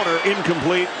the corner.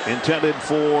 Incomplete. Intended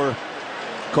for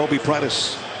Kobe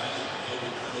Prentice.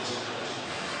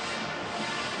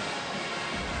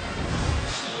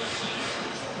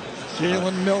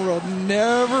 Jalen Milroe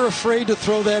never afraid to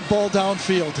throw that ball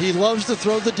downfield. He loves to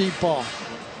throw the deep ball.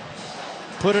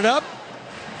 Put it up.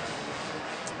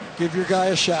 Give your guy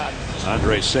a shot.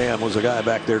 Andre Sam was the guy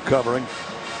back there covering.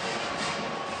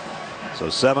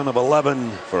 So 7 of 11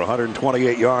 for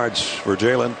 128 yards for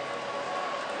Jalen.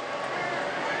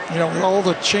 You know, with all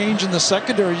the change in the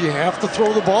secondary, you have to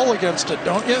throw the ball against it,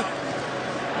 don't you?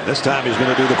 This time he's going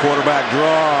to do the quarterback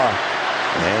draw.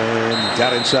 And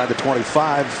got inside the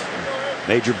 25.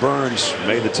 Major Burns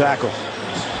made the tackle.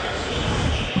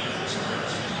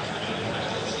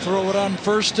 Throw it on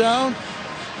first down.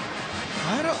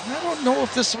 I don't know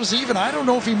if this was even. I don't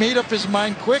know if he made up his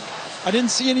mind quick. I didn't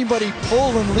see anybody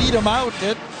pull and lead him out.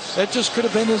 That just could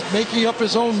have been his making up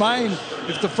his own mind.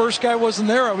 If the first guy wasn't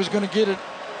there, I was going to get it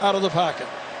out of the pocket.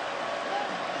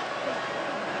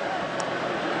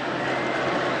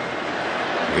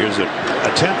 Here's an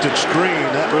attempted screen.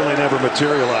 That really never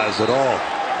materialized at all.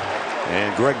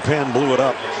 And Greg Penn blew it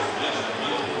up.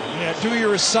 Yeah, do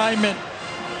your assignment.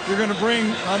 You're going to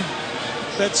bring on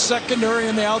that secondary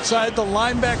on the outside. The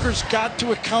linebackers got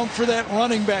to account for that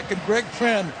running back. And Greg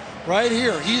Penn right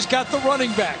here, he's got the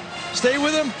running back. Stay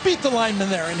with him, beat the lineman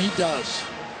there, and he does.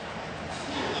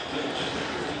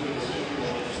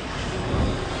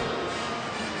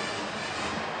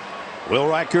 Will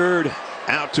Reichard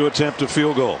out to attempt a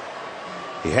field goal.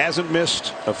 He hasn't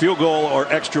missed a field goal or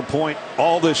extra point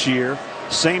all this year.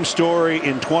 Same story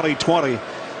in 2020.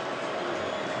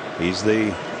 He's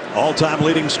the all-time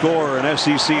leading scorer in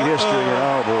SEC history.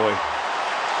 Oh boy,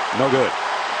 no good.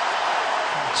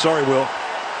 Sorry, Will.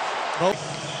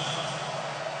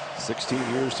 16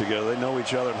 years together. They know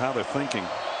each other and how they're thinking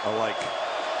alike.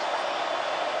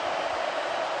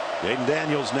 Jaden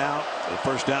Daniels now the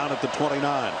first down at the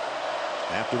 29.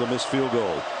 After the missed field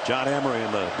goal. John Emery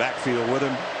in the backfield with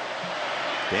him.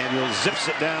 Daniels zips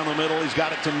it down the middle. He's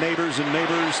got it to Neighbors, and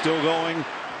Neighbors still going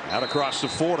out across the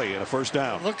 40 and a first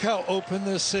down. Look how open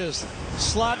this is.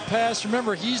 Slot pass.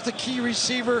 Remember, he's the key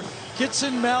receiver. Gets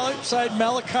inside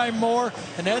Malachi Moore,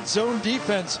 and that zone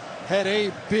defense had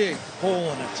a big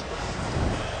hole in it.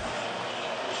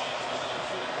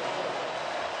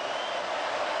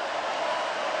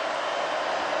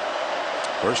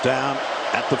 First down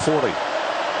at the 40.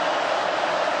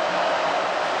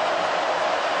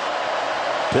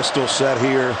 Pistol set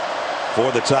here for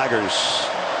the Tigers.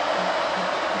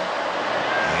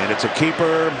 And it's a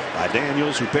keeper by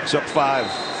Daniels, who picks up 5.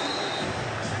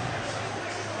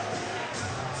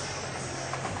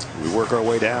 We work our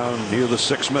way down near the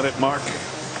 6-minute mark.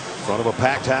 In front of a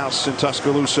packed house in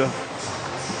Tuscaloosa.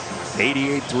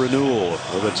 88th renewal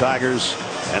of the Tigers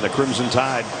and the Crimson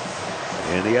Tide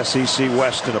in the SEC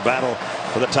West in a battle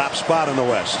for the top spot in the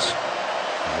West.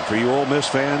 And for you Ole Miss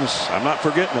fans, I'm not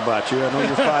forgetting about you. I know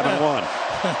you're 5-1.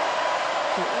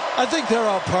 I think they're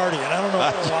out partying. I don't know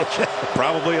if they're watching.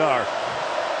 Probably are.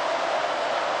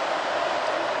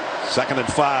 2nd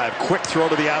and 5. Quick throw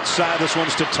to the outside. This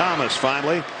one's to Thomas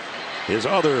finally. His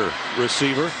other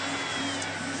receiver.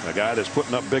 A guy that's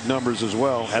putting up big numbers as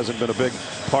well. Hasn't been a big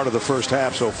part of the first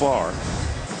half so far.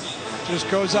 Just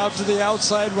goes out to the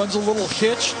outside, runs a little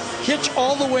hitch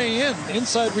all the way in.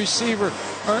 Inside receiver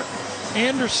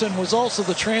Anderson was also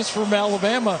the transfer from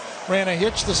Alabama. Ran a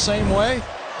hitch the same way.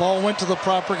 Ball went to the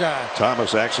proper guy.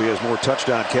 Thomas actually has more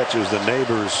touchdown catches than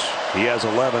Neighbors. He has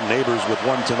 11. Neighbors with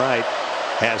 1 tonight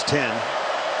has 10.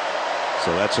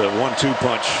 So that's a 1-2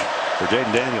 punch for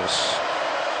Jaden Daniels,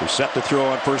 who set to throw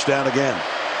on first down again.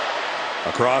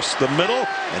 Across the middle,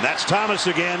 and that's Thomas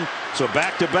again. So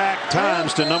back-to-back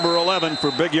times to number 11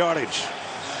 for big yardage.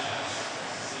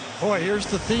 Boy, here's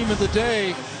the theme of the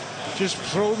day. Just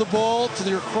throw the ball to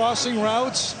your crossing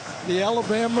routes. The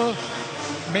Alabama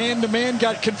man-to-man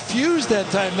got confused that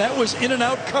time. That was in and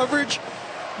out coverage.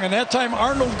 And that time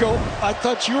Arnold I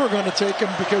thought you were going to take him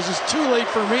because it's too late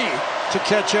for me to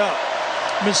catch up.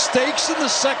 Mistakes in the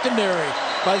secondary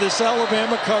by this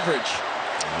Alabama coverage.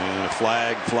 And a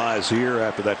flag flies here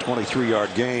after that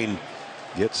 23-yard gain.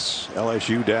 Gets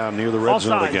LSU down near the red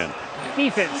zone again.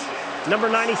 Defense. number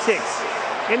 96.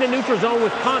 In the neutral zone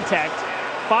with contact.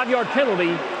 5-yard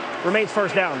penalty, remains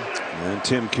first down. And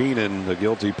Tim Keenan, the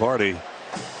guilty party.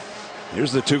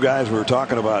 Here's the two guys we were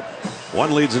talking about.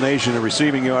 One leads the nation in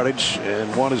receiving yardage,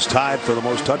 and one is tied for the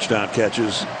most touchdown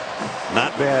catches.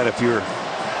 Not bad if you're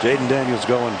Jaden Daniels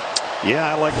going, yeah,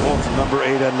 I like both number 8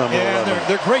 and number 11.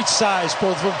 They're great size,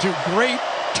 both of them, too. Great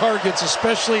targets,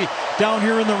 especially down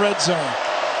here in the red zone.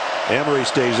 Emery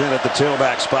stays in at the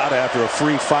tailback spot after a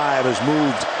free 5 has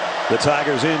moved the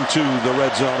Tigers into the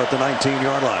red zone at the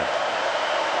 19-yard line.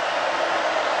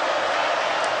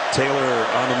 Taylor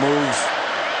on the move.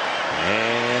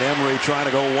 And Emery trying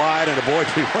to go wide, and boy,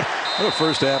 what a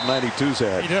first half 92's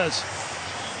had. He does.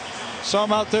 Saw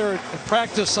him out there at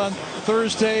practice on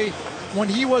Thursday. When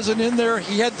he wasn't in there,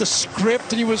 he had the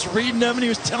script and he was reading them and he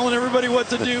was telling everybody what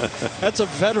to do. That's a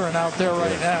veteran out there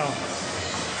right now.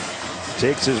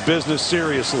 Takes his business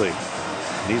seriously.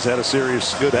 He's had a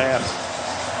serious good half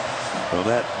from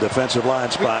that defensive line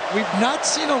spot. We've not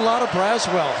seen a lot of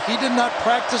Braswell. He did not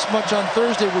practice much on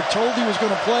Thursday. We're told he was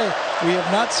going to play. We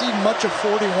have not seen much of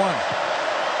 41.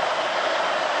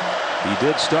 He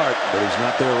did start, but he's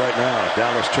not there right now.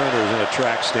 Dallas Turner is in a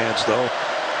track stance, though,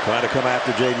 trying to come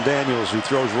after Jaden Daniels, who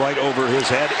throws right over his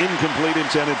head. Incomplete,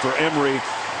 intended for Emery.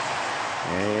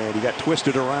 And he got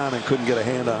twisted around and couldn't get a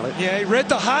hand on it. Yeah, he read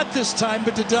the hot this time,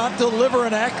 but did not deliver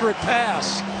an accurate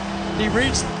pass. He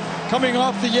reads coming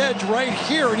off the edge right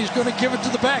here, and he's going to give it to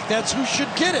the back. That's who should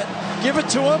get it. Give it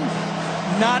to him.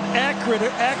 Not accurate.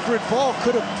 An accurate ball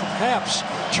could have perhaps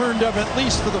turned up at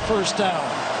least for the first down.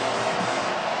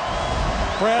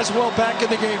 Braswell back in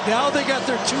the game. Now they got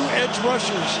their 2 edge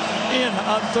rushers in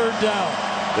on 3rd down.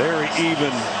 Very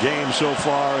even game so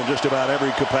far in just about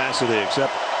every capacity,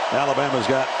 except Alabama's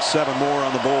got 7 more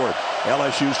on the board.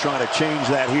 LSU's trying to change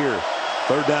that here.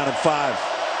 3rd down and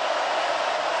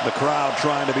 5. The crowd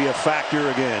trying to be a factor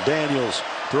again. Daniels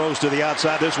throws to the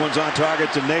outside. This one's on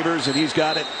target to Neighbors, and he's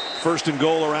got it. 1st and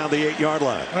goal around the 8-yard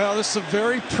line. Well, this is a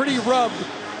very pretty rub.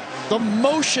 The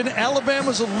motion,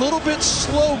 Alabama's a little bit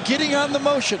slow getting on the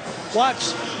motion.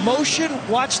 Watch motion,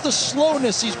 watch the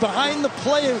slowness. He's behind the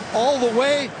play all the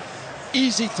way.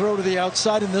 Easy throw to the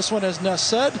outside, and this one, as Ness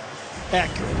said,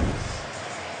 accurate.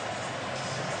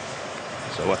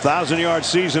 So a 1,000-yard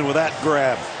season with that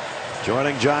grab.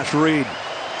 Joining Josh Reed,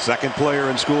 2nd player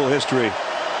in school history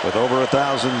with over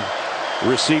 1,000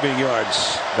 receiving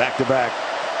yards back-to-back.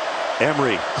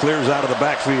 Emery clears out of the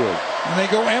backfield. When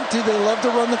they go empty, they love to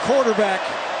run the quarterback.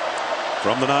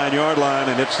 From the 9-yard line,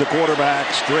 and it's the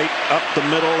quarterback straight up the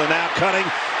middle, and now cutting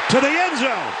to the end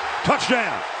zone.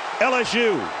 Touchdown,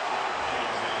 LSU.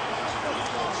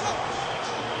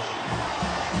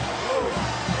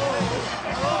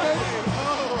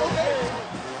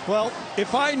 Well,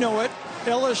 if I know it,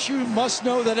 LSU must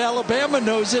know that Alabama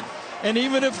knows it, and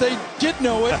even if they did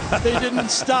know it, they didn't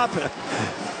stop it.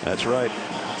 That's right.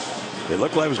 It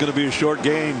looked like it was going to be a short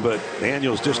game, but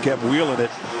Daniels just kept wheeling it.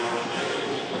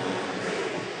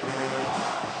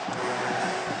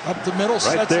 Up the middle, right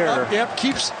sets there. It up.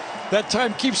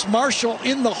 Yep, keeps Marshall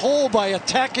in the hole by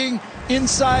attacking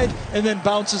inside, and then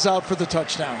bounces out for the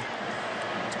touchdown.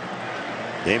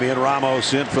 Damian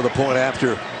Ramos in for the point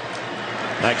after.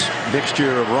 Nice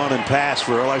mixture of run and pass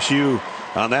for LSU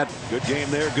on that. Good game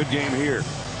there, good game here.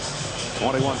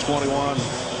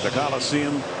 21-21, the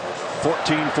Coliseum.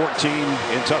 14-14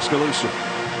 in Tuscaloosa.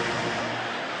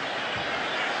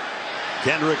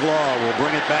 Kendrick Law will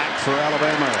bring it back for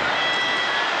Alabama.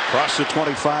 Across the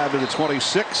 25 to the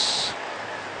 26.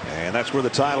 And that's where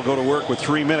the Tide will go to work with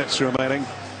 3 minutes remaining.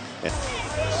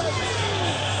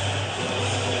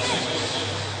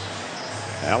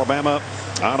 Alabama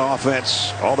on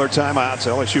offense. All their timeouts.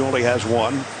 LSU only has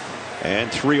 1.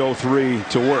 And 3:03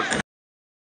 to work.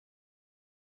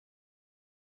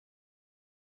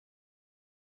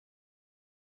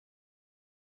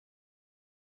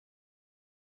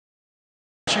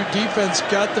 Defense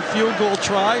got the field goal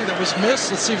try that was missed.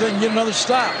 Let's see if they can get another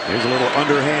stop. Here's a little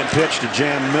underhand pitch to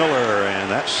Jan Miller, and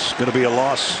that's going to be a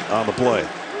loss on the play.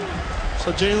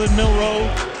 So Jalen Milroe,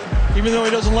 even though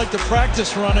he doesn't like to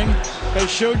practice running,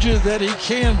 has showed you that he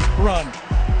can run.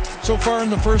 So far in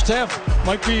the first half,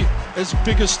 might be as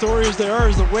big a story as they are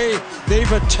is the way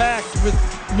they've attacked with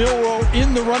Milroe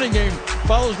in the running game.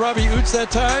 Follows Robbie Oots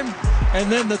that time,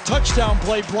 and then the touchdown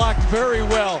play blocked very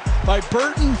well by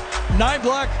Burton. 9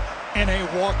 block and a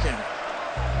walk-in.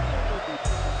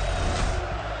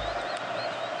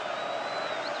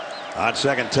 On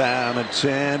 2nd down and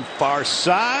 10, far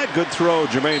side. Good throw,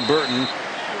 Jermaine Burton.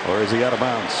 Or is he out of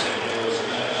bounds?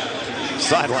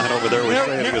 Sideline over there was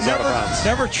saying he was out of bounds.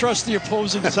 Never trust the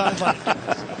opposing sideline.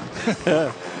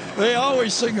 They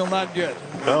always signal not good.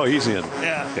 Oh, he's in.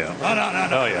 Yeah. Yeah.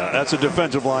 No. Oh, yeah. That's a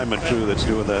defensive lineman, too, that's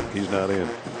doing that. He's not in.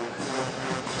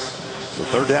 So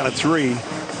 3rd down and 3.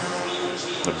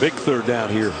 A big 3rd down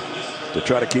here to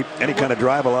try to keep any kind of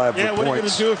drive alive for points. Yeah, what are you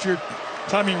going to do if you're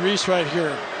Tommy Rees right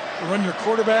here? Run your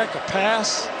quarterback, a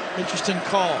pass? Interesting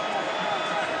call.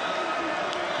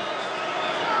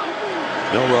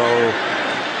 Milroe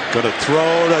going to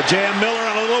throw to Jam Miller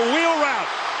on a little wheel route.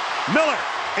 Miller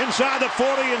inside the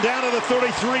 40 and down to the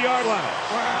 33-yard line.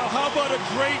 Wow, how about a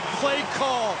great play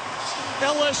call?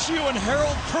 LSU and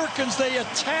Harold Perkins, they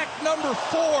attack number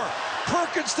 4.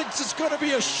 Perkins thinks it's going to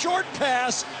be a short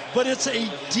pass, but it's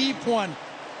a deep one.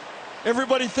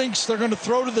 Everybody thinks they're going to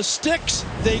throw to the sticks.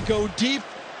 They go deep.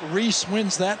 Reese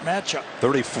wins that matchup.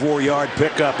 34-yard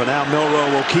pickup, and now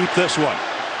Milroe will keep this one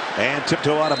and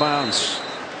tiptoe out of bounds.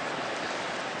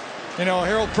 You know,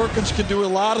 Harold Perkins can do a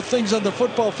lot of things on the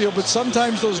football field, but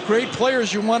sometimes those great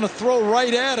players, you want to throw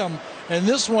right at them. And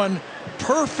this one,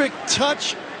 perfect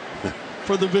touch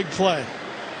for the big play.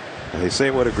 They say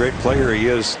what a great player he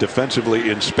is defensively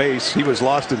in space. He was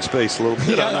lost in space a little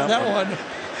bit. Yeah, on that one.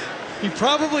 He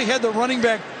probably had the running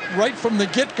back right from the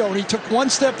get-go, and he took one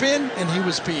step in, and he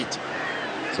was beat.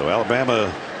 So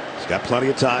Alabama's got plenty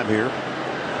of time here.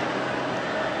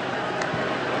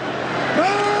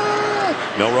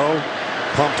 Milroe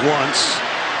pumped once.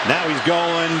 Now he's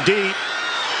going deep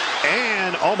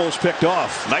and almost picked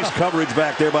off. Nice coverage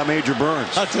back there by Major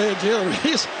Burns. I'll tell you, Taylor,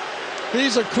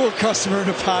 he's a cool customer in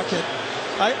the pocket.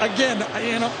 I've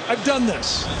done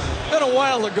this. Been a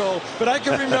while ago, but I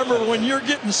can remember when you're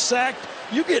getting sacked,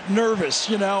 you get nervous,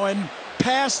 you know, and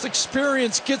past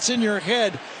experience gets in your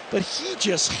head. But he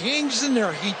just hangs in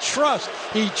there. He trusts,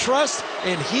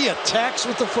 and he attacks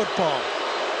with the football.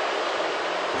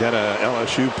 Got a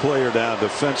LSU player down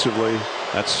defensively.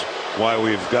 That's why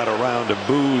we've got a round of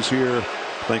boos here,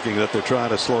 thinking that they're trying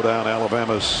to slow down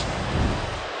Alabama's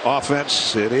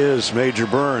offense. It is Major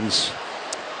Burns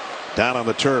down on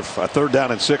the turf. A 3rd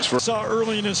down and 6 for. Saw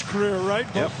early in his career, right?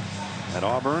 Yep. At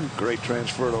Auburn, great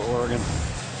transfer to Oregon.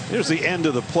 Here's the end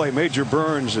of the play. Major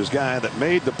Burns is guy that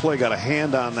made the play, got a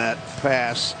hand on that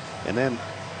pass, and then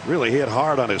really hit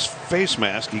hard on his face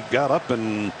mask. He got up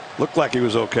and looked like he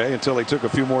was okay until he took a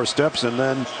few more steps, and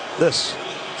then this.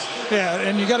 Yeah,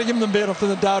 and you got to give him the benefit of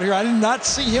the doubt here. I did not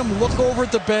see him look over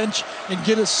at the bench and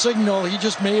get a signal. He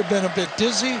just may have been a bit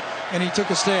dizzy, and he took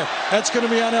a stand. That's going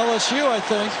to be on LSU, I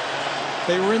think.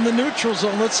 They were in the neutral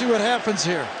zone. Let's see what happens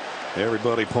here.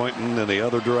 Everybody pointing in the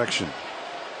other direction.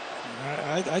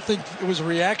 I think it was a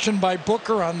reaction by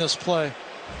Booker on this play.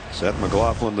 Seth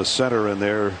McLaughlin, the center, in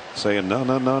there saying,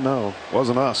 no,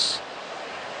 wasn't us.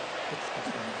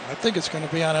 I think it's going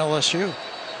to be on LSU.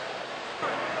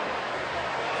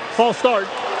 False start.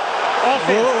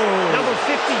 Offense, number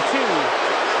 52.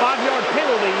 5-yard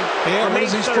penalty. Yeah, what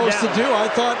is he supposed to do? I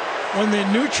thought when the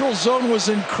neutral zone was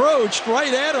encroached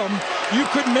right at him, you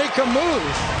could make a move.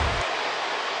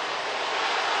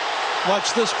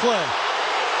 Watch this play.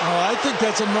 Oh, I think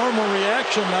that's a normal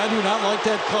reaction. I do not like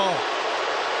that call.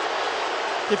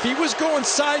 If he was going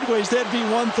sideways, that'd be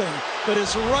one thing, but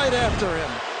it's right after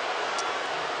him.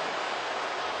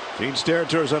 Gene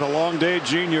Steratore had a long day.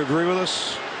 Gene, you agree with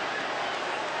us?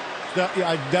 Yeah,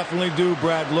 I definitely do,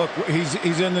 Brad. Look,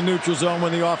 he's in the neutral zone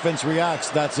when the offense reacts.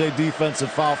 That's a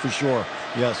defensive foul for sure.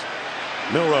 Yes.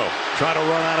 Milroe trying to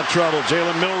run out of trouble.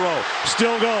 Jalen Milroe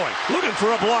still going, looking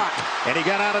for a block, and he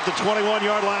got out at the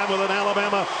 21-yard line with an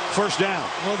Alabama 1st down.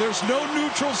 Well, there's no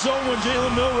neutral zone when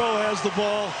Jalen Milroe has the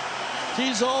ball.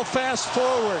 He's all fast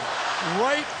forward,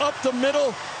 right up the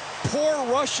middle, poor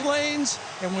rush lanes,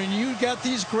 and when you got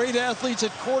these great athletes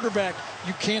at quarterback,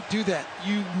 you can't do that.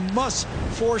 You must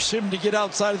force him to get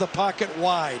outside of the pocket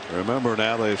wide. Remember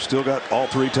now, they've still got all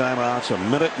 3 timeouts,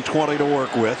 1:20 to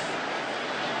work with.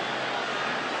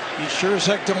 You sure as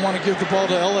heck don't want to give the ball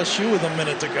to LSU with a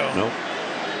minute to go. Nope.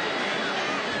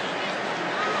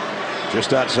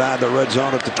 Just outside the red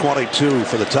zone at the 22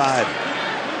 for the Tide.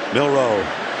 Milroe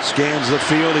scans the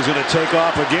field. He's going to take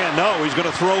off again. No, he's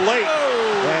going to throw late.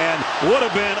 And would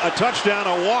have been a touchdown,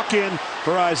 a walk-in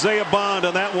for Isaiah Bond,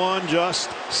 and that one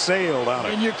just sailed out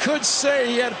of it. And you could say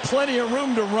he had plenty of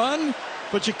room to run,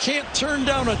 but you can't turn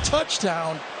down a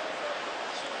touchdown.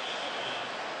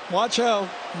 Watch out.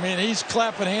 I mean, he's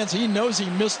clapping hands. He knows he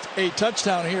missed a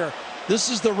touchdown here. This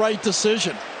is the right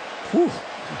decision. Whew.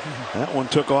 That one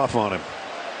took off on him.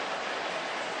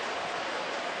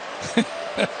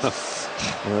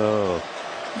 Oh.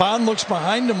 Bond looks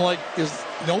behind him like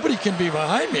nobody can be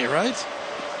behind me, right?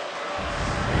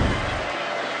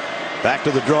 Back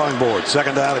to the drawing board.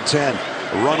 2nd down and 10.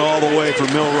 Run all the way for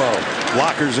Milroe.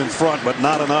 Blockers in front, but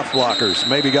not enough blockers.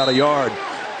 Maybe got a yard.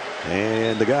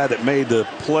 And the guy that made the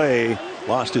play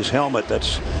lost his helmet.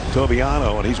 That's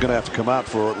Toviano, and he's going to have to come out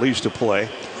for at least a play.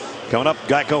 Coming up,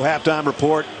 Geico halftime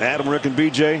report. Adam, Rick, and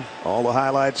BJ. All the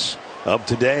highlights of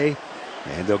today.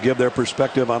 And they'll give their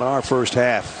perspective on our first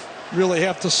half. Really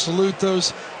have to salute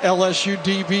those LSU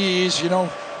DBs. You know,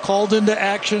 called into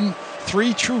action.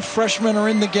 3 true freshmen are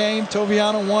in the game.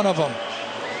 Toviano, one of them.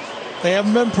 They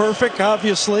haven't been perfect,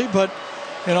 obviously, but,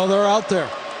 you know, they're out there.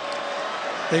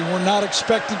 They were not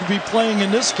expected to be playing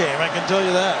in this game, I can tell you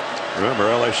that. Remember,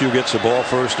 LSU gets the ball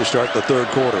first to start the third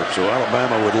quarter, so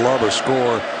Alabama would love a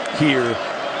score here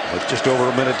with just over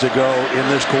a minute to go in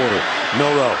this quarter.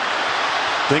 Milroe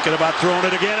thinking about throwing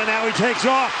it again, and now he takes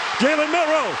off. Jalen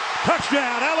Milroe,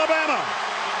 touchdown, Alabama.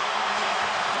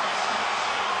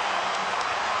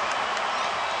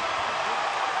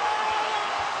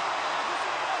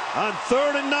 On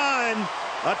 3rd and 9,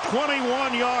 a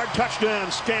 21-yard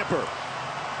touchdown scamper.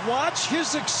 Watch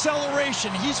his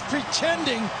acceleration. He's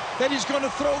pretending that he's going to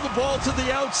throw the ball to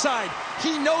the outside.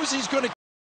 He knows he's going to.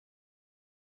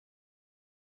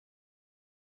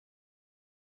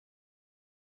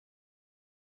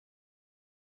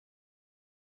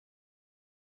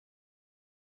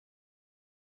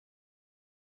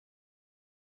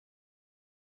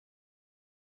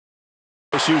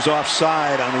 LSU's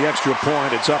offside on the extra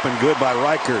point. It's up and good by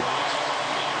Reichert.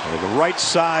 The right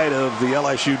side of the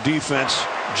LSU defense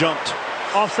jumped.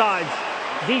 Offsides.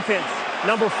 Defense,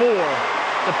 number 4.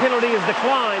 The penalty is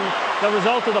declined. The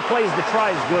result of the play is the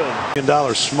try is good. $1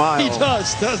 million smile. He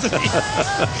does, doesn't he?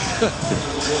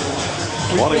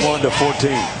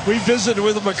 21-14. We visited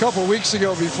with him a couple weeks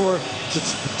ago before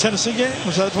the Tennessee game.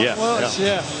 Was that what it was?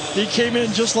 Yeah. He came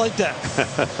in just like that.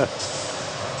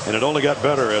 And it only got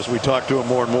better as we talked to him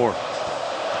more and more.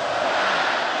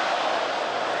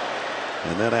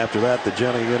 And then after that, the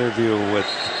Jenny interview with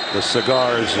the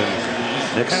cigars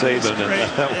and Nick Saban,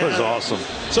 and that was awesome.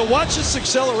 So watch this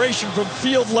acceleration from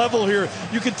field level here.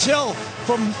 You can tell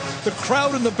from the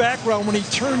crowd in the background when he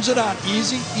turns it on.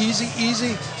 Easy, easy,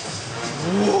 easy.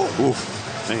 Whoa.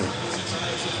 Oof, man.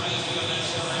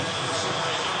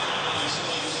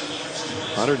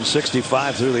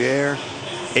 165 through the air.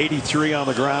 83 on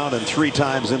the ground and 3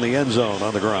 times in the end zone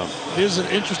on the ground. Isn't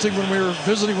it interesting, when we were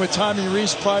visiting with Tommy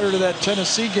Reese prior to that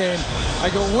Tennessee game, I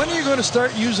go, when are you going to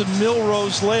start using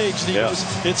Milroe's legs? And he goes,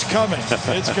 it's coming.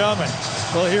 It's coming.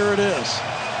 Well, here it is.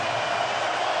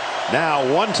 Now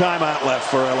 1 timeout left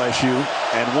for LSU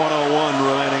and 1:01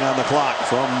 remaining on the clock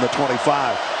from the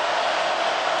 25.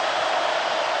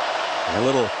 A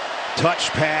little touch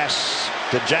pass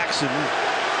to Jackson,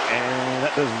 and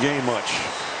that doesn't gain much.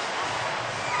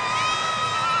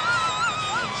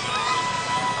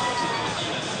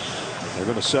 They're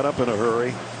going to set up in a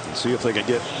hurry and see if they can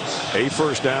get a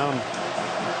first down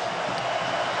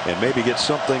and maybe get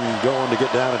something going to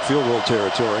get down in field goal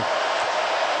territory.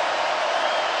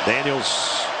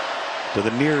 Daniels to the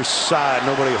near side,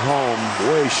 nobody home,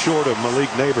 way short of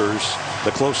Malik Neighbors,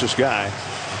 the closest guy.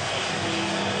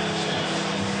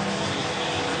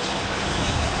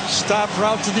 Stop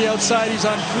route to the outside. He's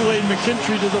on Kool-Aid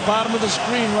McKintry to the bottom of the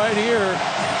screen right here.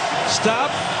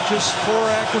 Stop, just poor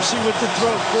accuracy with the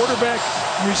throw. Quarterback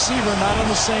and receiver not on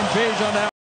the same page on that.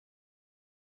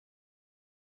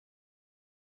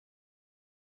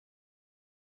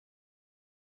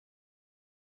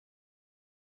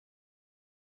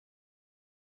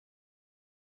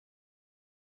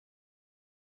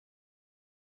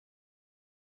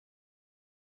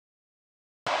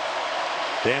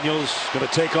 Daniels going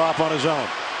to take off on his own.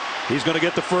 He's going to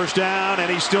get the first down, and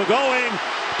he's still going.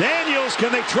 Daniels,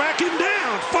 can they track him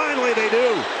down? Finally they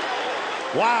do.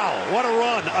 Wow, what a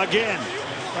run again.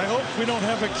 I hope we don't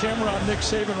have a camera on Nick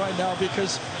Saban right now,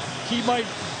 because he might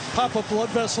pop a blood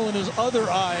vessel in his other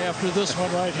eye after this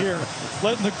one right here.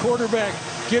 Letting the quarterback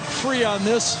get free on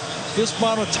this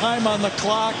amount of time on the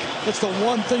clock. It's the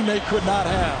one thing they could not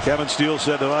have. Kevin Steele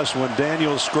said to us, when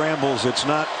Daniels scrambles, it's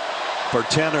not for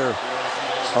 10 or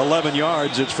 11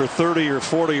 yards, it's for 30 or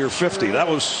 40 or 50. That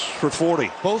was for 40.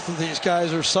 Both of these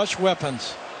guys are such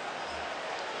weapons.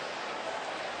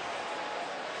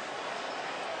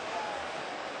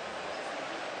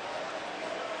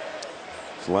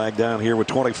 Flag down here with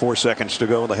 24 seconds to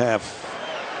go in the half.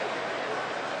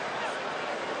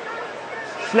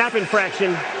 Snap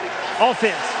infraction.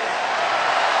 Offense.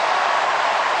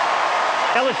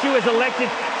 LSU has elected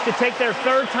to take their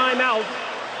 3rd timeout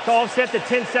to offset the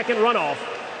 10-second runoff.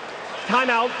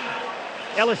 Timeout,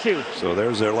 LSU. So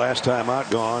there's their last timeout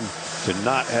gone to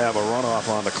not have a runoff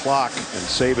on the clock and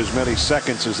save as many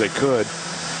seconds as they could.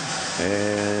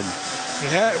 And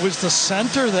Yeah, it was the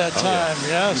center that time.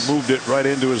 Yes. He moved it right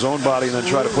into his own body and then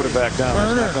tried to put it back down.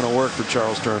 Turner. It's not going to work for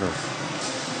Charles Turner.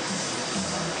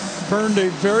 Burned a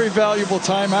very valuable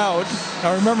timeout.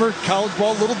 Now remember, college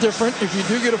ball a little different. If you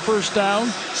do get a first down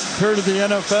compared to the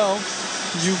NFL,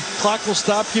 clock will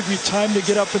stop, give you time to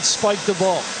get up and spike the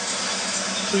ball.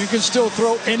 So you can still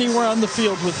throw anywhere on the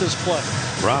field with this play.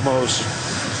 Ramos,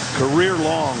 career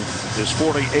long, is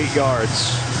 48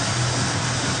 yards.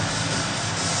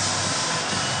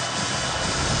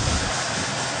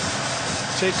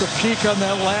 Take a peek on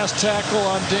that last tackle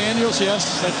on Daniels.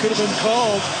 Yes, that could have been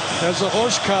called as a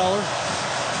horse collar.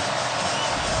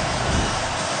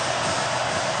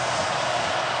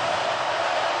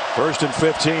 First and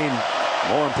 15.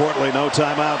 More importantly, no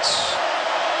timeouts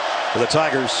for the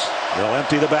Tigers. They'll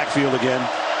empty the backfield again.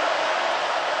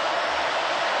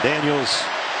 Daniels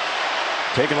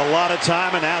taking a lot of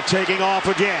time and now taking off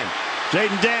again.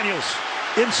 Jaden Daniels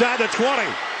inside the 20.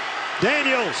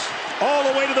 Daniels all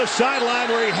the way to the sideline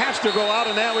where he has to go out,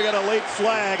 and now we got a late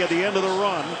flag at the end of the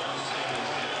run.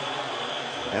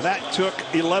 And that took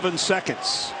 11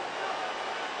 seconds.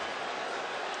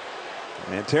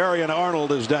 And Terrion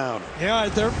Arnold is down. Yeah,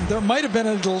 there might have been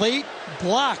a late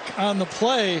block on the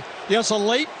play. Yes, a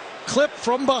late clip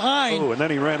from behind. Oh, and then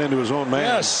he ran into his own man.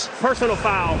 Yes. Personal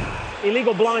foul,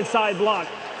 illegal blindside block.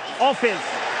 Offense,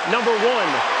 number 1.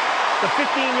 The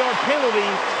 15-yard penalty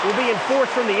will be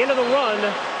enforced from the end of the run.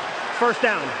 First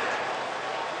down.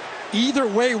 Either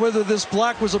way, whether this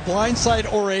block was a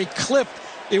blindside or a clip,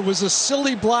 it was a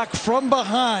silly block from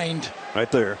behind.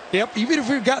 Right there. Yep, even if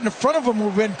we'd gotten in front of him, it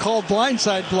would have been called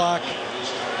blindside block.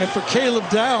 And for Caleb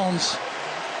Downs.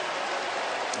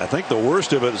 I think the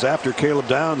worst of it is after Caleb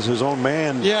Downs, his own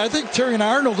man. Yeah, I think Terrion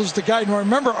Arnold is the guy. Now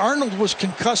remember, Arnold was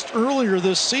concussed earlier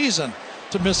this season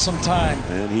to miss some time.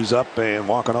 And he's up and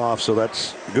walking off, so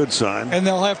that's a good sign. And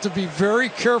they'll have to be very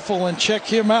careful and check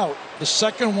him out. The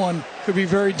second one could be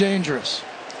very dangerous.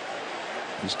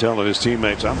 He's telling his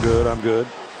teammates, I'm good, I'm good.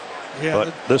 Yeah,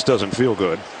 but this doesn't feel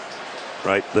good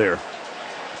right there.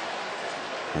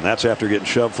 And that's after getting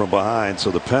shoved from behind,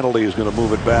 so the penalty is going to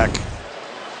move it back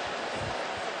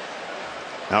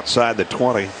outside the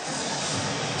 20.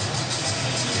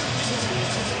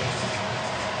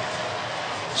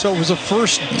 So it was a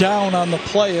first down on the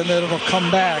play, and then it'll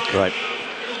come back. Right.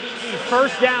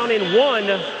 First down and 1.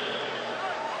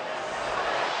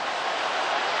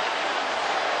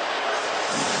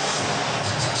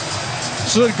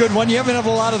 This is a good one. You haven't had a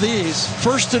lot of these.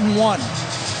 First and 1.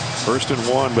 First and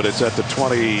 1, but it's at the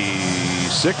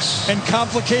 26. And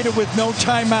complicated with no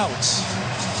timeouts.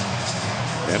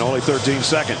 And only 13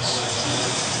 seconds.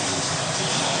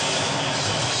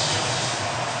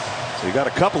 So you got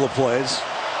a couple of plays.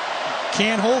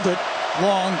 Can't hold it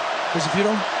long, because if you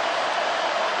don't.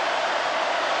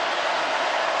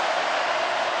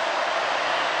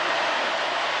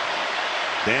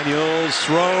 Daniels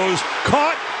throws,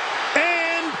 caught,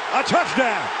 and a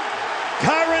touchdown.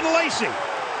 Kyron Lacey.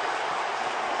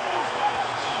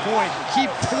 Boy, he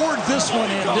poured this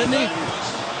one in, didn't he?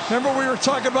 Remember we were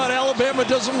talking about Alabama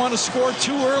doesn't want to score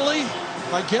too early?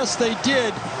 I guess they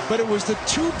did, but it was the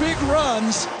 2 big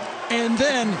runs, and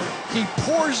then he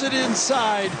pours it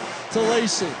inside to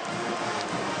Lacey.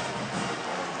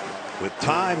 With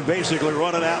time basically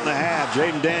running out in the half,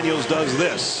 Jaden Daniels does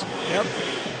this. Yep.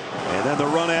 And then the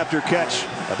run after catch,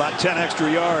 about 10 extra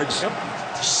yards. Yep.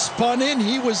 Spun in,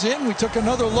 he was in. We took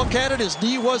another look at it. His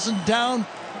knee wasn't down.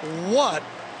 What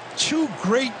 2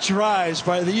 great drives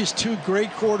by these 2 great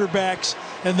quarterbacks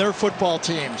and their football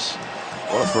teams.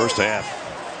 What a first half.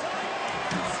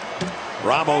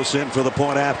 Ramos in for the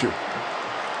point after.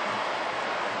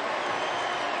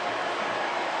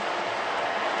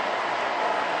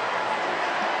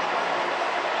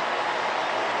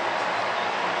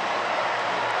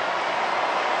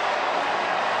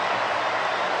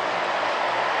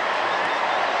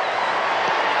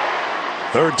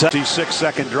 Third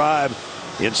 6-second drive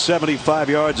in 75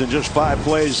 yards in just 5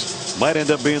 plays might end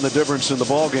up being the difference in the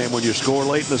ball game when you score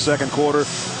late in the second quarter,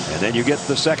 and then you get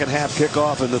the second half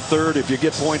kickoff in the third. If you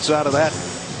get points out of that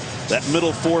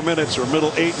middle 4 minutes or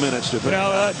middle 8 minutes.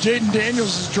 Now, Jaden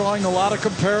Daniels is drawing a lot of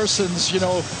comparisons,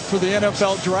 for the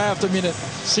NFL draft. I mean, it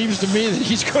seems to me that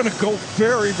he's going to go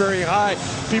very, very high.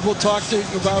 People talk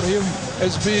about him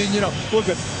as being, look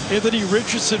at Anthony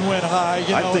Richardson went high.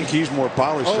 I think he's more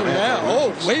polished than Anthony.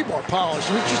 Oh, way more polished.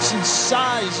 Richardson's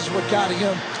size is what got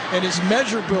him, and his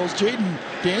measurables. Jaden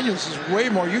Daniels is way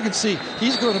more. You can see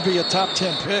he's going to be a top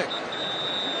 10 pick.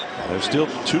 There's still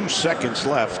 2 seconds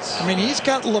left. I mean, he's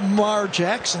got Lamar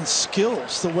Jackson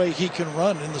skills, the way he can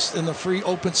run in the free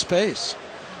open space.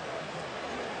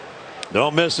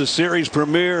 Don't miss the series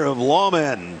premiere of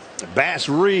Lawmen, Bass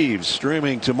Reeves,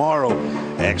 streaming tomorrow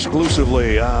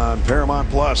exclusively on Paramount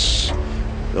Plus.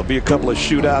 There'll be a couple of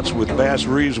shootouts with Bass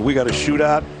Reeves. We got a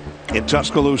shootout in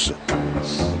Tuscaloosa.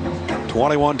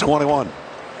 21-21.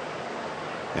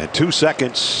 And 2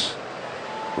 seconds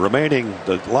remaining.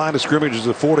 The line of scrimmage is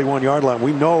the 41-yard line.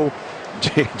 We know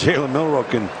Jalen Milroe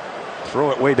can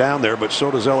throw it way down there, but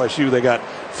so does LSU. They got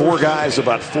 4 guys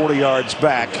about 40 yards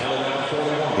back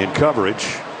in coverage.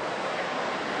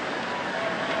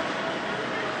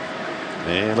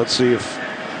 And let's see if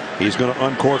he's going to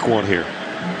uncork one here.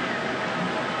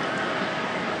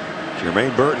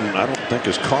 Jermaine Burton, I don't think,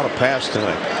 has caught a pass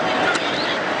tonight.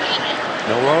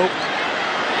 Milroe.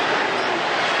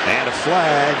 And a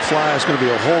flag flies. Going to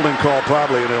be a holding call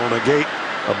probably, and it'll negate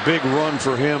a big run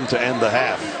for him to end the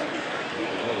half.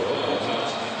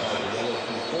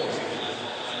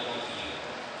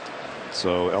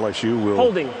 So LSU will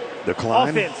holding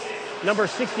decline. Offense number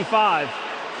 65.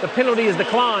 The penalty is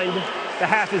declined. The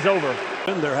half is over.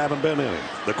 And there haven't been any.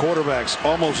 The quarterback's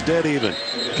almost dead even.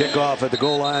 Kickoff at the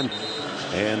goal line.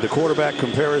 And the quarterback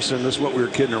comparison, this is what we were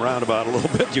kidding around about a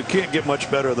little bit. You can't get much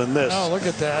better than this. Oh, look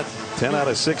at that. 10 out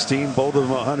of 16, both of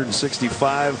them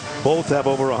 165. Both have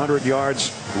over 100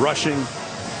 yards rushing.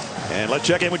 And let's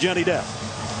check in with Jenny Depp.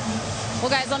 Well,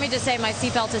 guys, let me just say my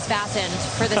seatbelt is fastened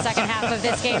for the second half of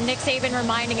this game. Nick Saban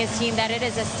reminding his team that it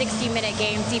is a 60-minute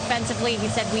game. Defensively, he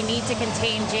said we need to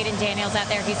contain Jaden Daniels out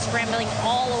there. He's scrambling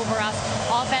all over us.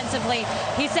 Offensively,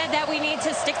 he said that we need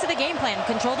to stick to the game plan,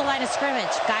 control the line of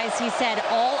scrimmage. Guys, he said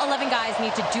all 11 guys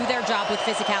need to do their job with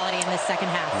physicality in this second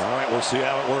half. All right, we'll see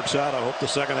how it works out. I hope the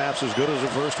second half's as good as the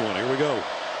first one. Here we go.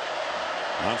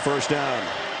 On first down,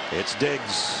 it's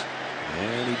Diggs.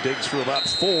 And he digs for about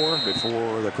 4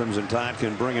 before the Crimson Tide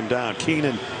can bring him down.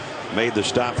 Keenan made the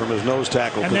stop from his nose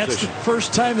tackle position. And that's the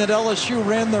first time that LSU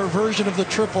ran their version of the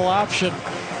triple option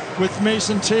with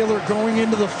Mason Taylor going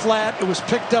into the flat. It was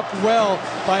picked up well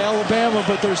by Alabama,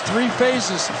 but there's 3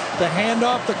 phases: the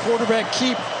handoff, the quarterback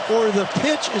keep, or the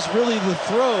pitch is really the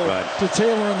throw to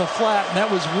Taylor in the flat, and that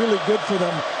was really good for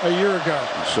them a year ago.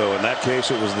 So in that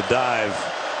case, it was the dive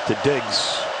to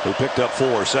Diggs, who picked up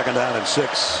 4. Second down and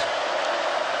 6.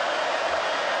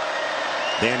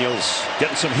 Daniels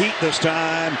getting some heat this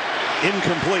time.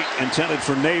 Incomplete, intended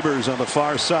for Neighbors on the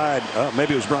far side.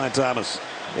 Maybe it was Brian Thomas.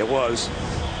 It was.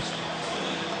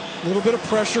 A little bit of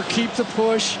pressure, keep the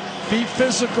push, be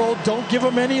physical, don't give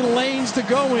them any lanes to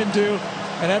go into,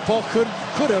 and that ball could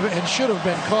have and should have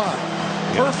been caught.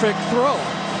 Perfect throw.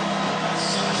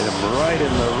 Hit him right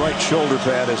in the right shoulder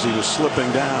pad as he was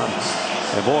slipping down.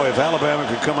 And boy, if Alabama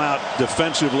could come out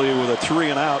defensively with a 3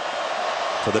 and out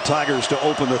for the Tigers to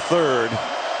open the third,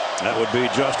 that would be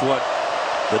just what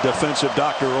the defensive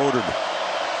doctor ordered.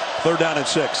 Third down and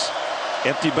 6.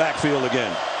 Empty backfield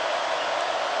again.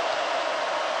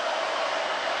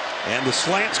 And the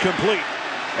slant's complete.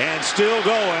 And still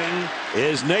going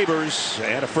is Neighbors,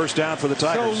 and a first down for the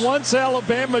Tigers. So once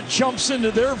Alabama jumps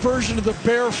into their version of the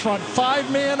bear front,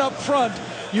 5-man up front,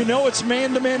 you know it's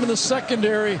man-to-man in the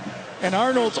secondary. And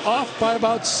Arnold's off by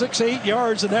about 6-8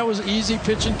 yards, and that was easy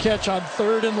pitch and catch on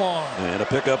 3rd and long. And a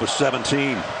pickup of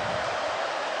 17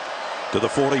 to the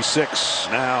 46.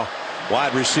 Now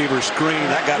wide receiver screen.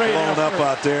 That got blown up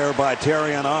out there by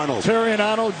Terrion Arnold. Terrion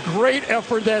Arnold, great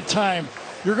effort that time.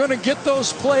 You're going to get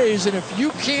those plays, and if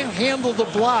you can't handle the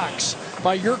blocks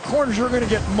by your corners, you're going to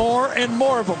get more and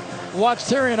more of them. Watch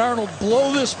Terrion Arnold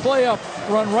blow this play up,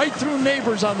 run right through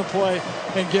Neighbors on the play,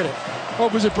 and get it. Oh,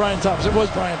 was it Brian Thomas? It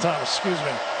was Brian Thomas, excuse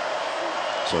me.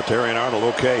 So Terrion Arnold,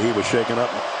 okay, he was shaken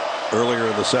up earlier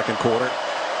in the second quarter.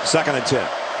 2nd and 10.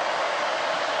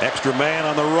 Extra man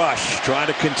on the rush, trying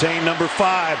to contain number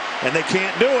 5, and they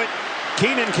can't do it.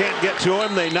 Keenan can't get to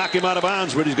him. They knock him out of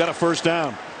bounds, but he's got a first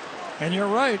down. And you're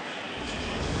right.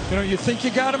 You know, you think you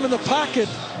got him in the pocket,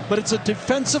 but it's a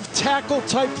defensive tackle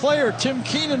type player. Tim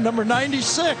Keenan, number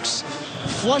 96,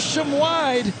 flushed him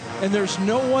wide, and there's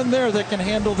no one there that can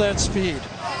handle that speed.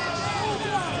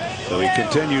 So he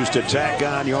continues to tack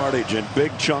on yardage in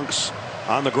big chunks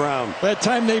on the ground. That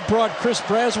time they brought Chris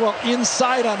Braswell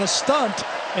inside on a stunt,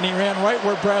 and he ran right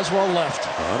where Braswell left.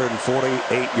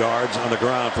 148 yards on the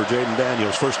ground for Jaden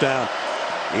Daniels. First down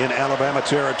in Alabama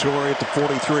territory at the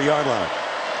 43-yard line.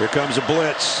 Here comes a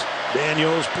blitz.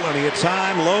 Daniels, plenty of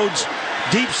time, loads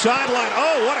deep sideline.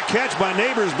 Oh, what a catch by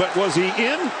Neighbors, but was he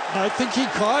in? I think he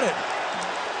caught it.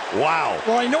 Wow.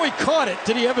 Well, I know he caught it.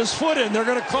 Did he have his foot in? They're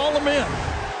going to call him in.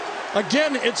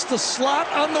 Again, it's the slot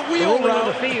on the wheel route. On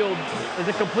the field is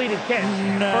a completed catch.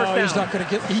 No, he's not going to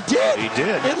get. He did. He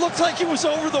did. It looked like he was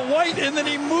over the white, and then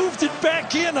he moved it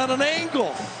back in on an angle.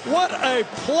 What a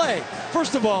play!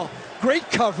 First of all, Great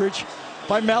coverage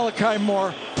by Malachi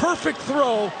Moore. Perfect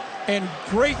throw and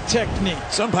great technique.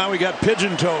 Somehow he got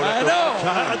pigeon-toed. I know.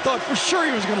 I thought for sure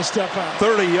he was going to step out.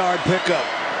 30-yard pickup.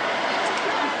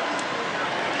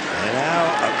 And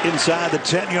now inside the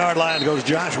 10-yard line goes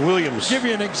Josh Williams. Give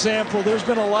you an example. There's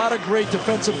been a lot of great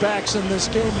defensive backs in this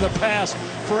game in the past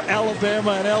for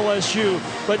Alabama and LSU,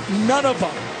 but none of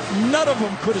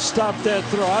them could have stopped that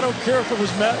throw. I don't care if it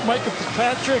was Micah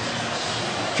Fitzpatrick,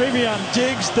 Travion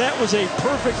Diggs. That was a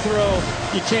perfect throw.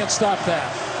 You can't stop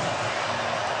that.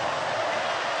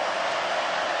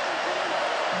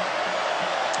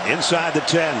 Inside the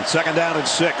 10, second down and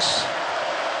 6.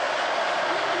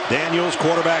 Daniels,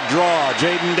 quarterback draw.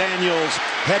 Jaden Daniels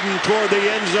heading toward the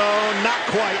end zone. Not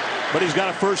quite, but he's got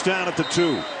a first down at the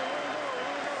 2.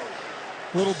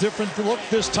 A little different look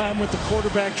this time with the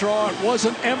quarterback draw. It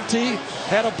wasn't empty.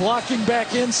 Had a blocking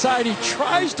back inside. He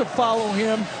tries to follow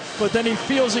him, but then he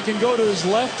feels he can go to his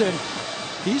left, and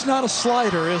he's not a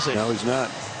slider, is he? No, he's not.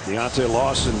 Deontay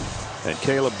Lawson and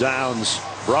Caleb Downs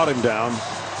brought him down,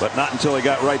 but not until he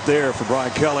got right there for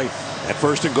Brian Kelly at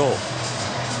 1st and goal.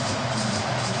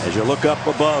 As you look up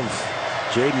above,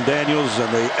 Jaden Daniels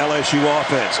and the LSU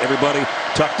offense. Everybody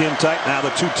tucked in tight. Now the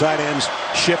 2 tight ends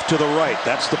shift to the right.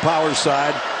 That's the power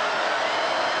side.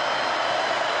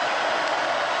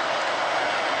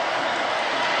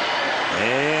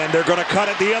 And they're going to cut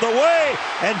it the other way.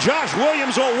 And Josh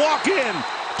Williams will walk in.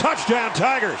 Touchdown,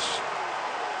 Tigers.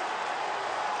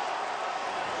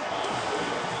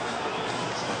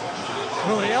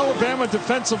 Well, the Alabama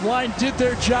defensive line did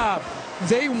their job.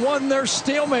 They won their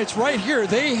stalemates right here.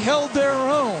 They held their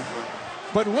own.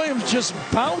 But Williams just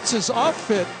bounces off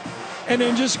it and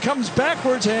then just comes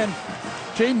backwards, and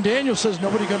Jaden Daniels says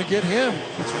nobody going to get him.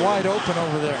 It's wide open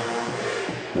over there.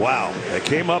 Wow. They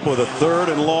came up with a 3rd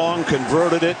and long,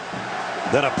 converted it.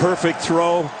 Then a perfect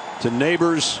throw to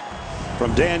Neighbors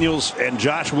from Daniels, and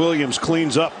Josh Williams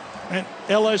cleans up. And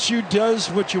LSU does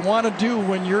what you want to do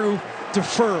when you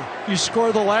defer. You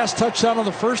score the last touchdown of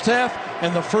the first half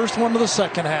and the first one of the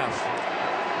second half.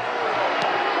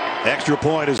 Extra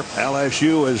point as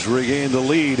LSU has regained the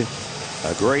lead.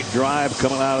 A great drive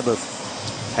coming out of the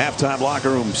halftime locker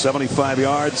room. 75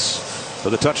 yards for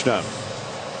the touchdown.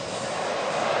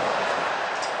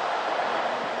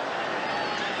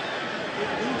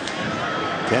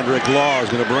 Kendrick Law is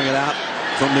going to bring it out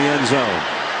from the end zone.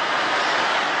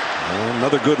 And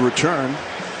another good return.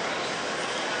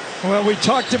 Well, we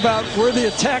talked about where the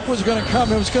attack was going to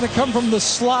come. It was going to come from the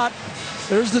slot.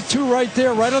 There's the 2 right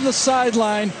there, right on the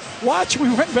sideline. Watch,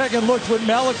 we went back and looked what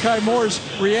Malachi Moore's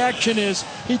reaction is.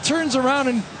 He turns around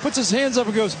and puts his hands up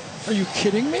and goes, "Are you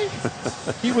kidding me?"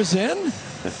 He was in.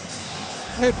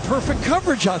 They had perfect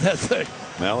coverage on that thing.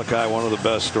 Malachi, one of the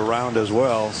best around as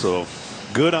well. So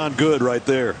good on good right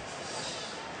there.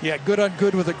 Yeah, good on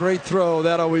good with a great throw.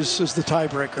 That always is the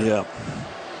tiebreaker. Yeah.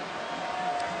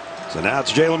 So now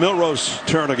it's Jalen Milroe's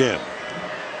turn again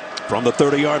from the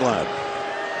 30-yard line.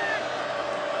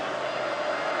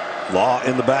 Law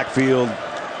in the backfield.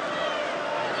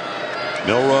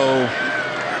 Milroe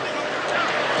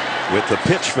with the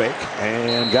pitch fake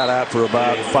and got out for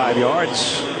about 5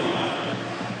 yards.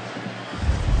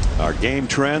 Our game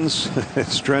trends,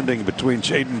 it's trending between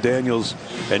Jaden Daniels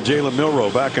and Jalen Milroe.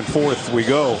 Back and forth we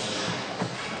go.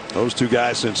 Those 2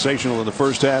 guys sensational in the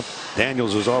first half.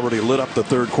 Daniels has already lit up the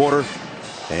 3rd quarter,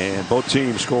 and both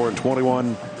teams scoring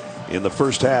 21 in the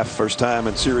first half. First time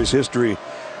in series history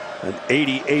in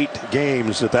 88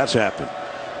 games that's happened.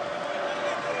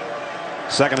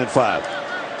 2nd and 5.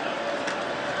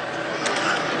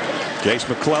 Jace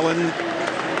McClellan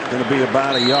going to be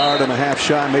about 1.5 yards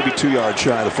shy, maybe 2 yards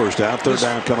shy of the first down. 3rd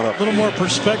down coming up. A little more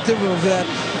perspective of that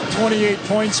 28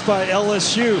 points by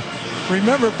LSU.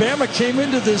 Remember, Bama came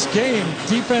into this game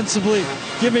defensively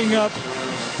giving up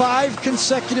 5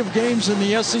 consecutive games in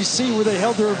the SEC where they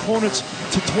held their opponents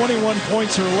to 21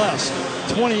 points or less.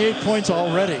 28 points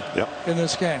already in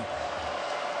this game.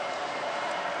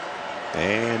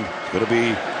 And it's going to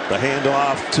be the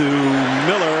handoff to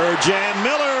Miller. Jam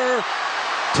Miller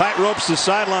tight ropes the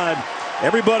sideline.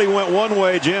 Everybody went one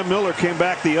way. Jam Miller came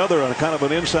back the other on kind of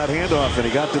an inside handoff, and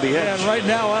he got to the edge. And right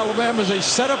now, Alabama's a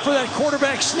setup for that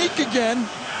quarterback sneak again,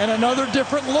 and another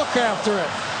different look after it.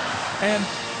 And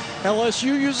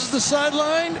LSU uses the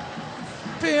sideline.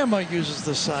 Bama uses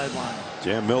the sideline.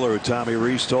 Jam Miller, who Tommy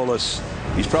Reese told us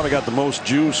he's probably got the most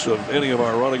juice of any of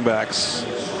our running backs.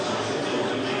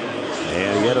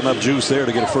 And he had enough juice there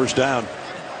to get a first down.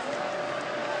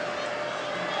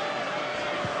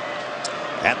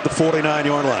 At the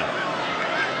 49-yard line.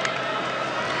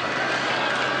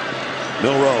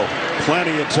 Milroe,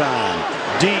 plenty of time.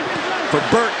 Deep for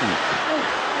Burton.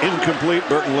 incomplete.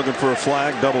 Burton looking for a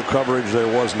flag. Double coverage. There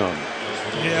was none.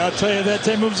 Yeah, I'll tell you, that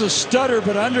time it was a stutter,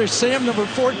 but Andre Sam, number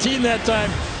 14 that time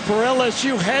for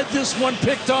LSU, had this one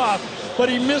picked off, but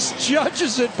he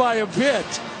misjudges it by a bit,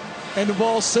 and the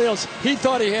ball sails. He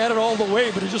thought he had it all the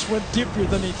way, but it just went deeper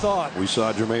than he thought. We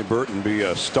saw Jermaine Burton be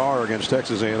a star against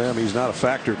Texas A&M. He's not a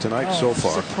factor tonight so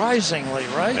far. Surprisingly,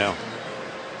 right? Yeah.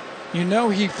 You know,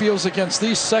 he feels against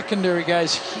these secondary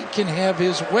guys he can have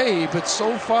his way, but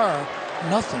so far,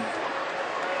 nothing.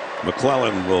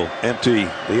 McClellan will empty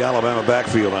the Alabama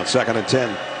backfield on 2nd and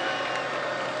 10.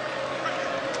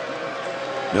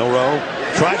 Milroe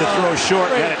tried to throw short,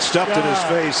 and it stuffed in his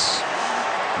face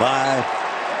by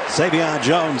Savion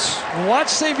Jones. Watch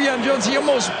Savion Jones. He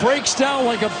almost breaks down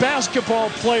like a basketball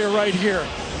player right here.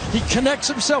 He connects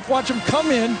himself. Watch him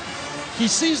come in. He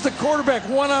sees the quarterback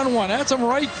one-on-one. That's him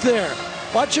right there.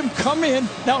 Watch him come in.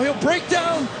 Now he'll break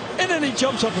down, and then he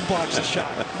jumps up and blocks the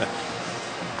shot.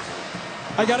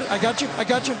 I got it. I got you. I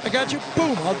got you. I got you.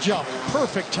 Boom. I'll jump.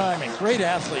 Perfect timing. Great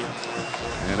athlete.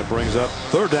 And it brings up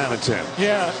 3rd down and 10.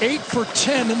 Yeah, 8 for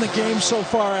 10 in the game so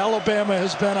far. Alabama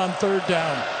has been on 3rd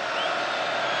down.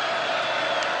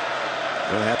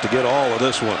 Going to have to get all of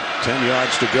this one. 10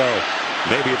 yards to go.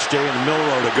 Maybe it's Jalen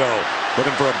Milroe to go.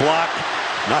 Looking for a block.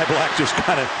 Nyblack just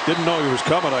kind of didn't know he was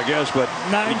coming, I guess, but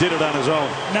he did it on his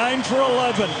own. 9 for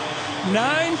 11.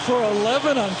 9 for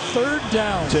 11 on 3rd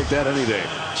down. Take that any day.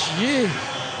 Gee.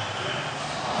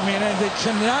 I mean, and they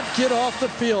cannot get off the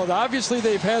field. Obviously,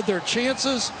 they've had their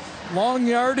chances, long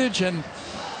yardage, and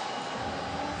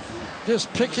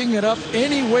just picking it up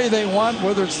any way they want,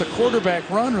 whether it's the quarterback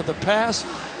run or the pass.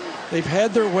 They've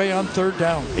had their way on 3rd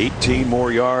down. 18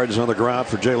 more yards on the ground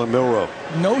for Jalen Milroe.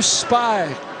 No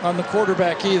spy on the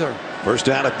quarterback either. 1st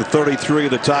down at the 33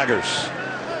 of the Tigers.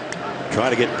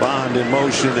 Trying to get Bond in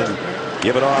motion and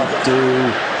give it off to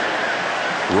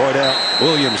Roydell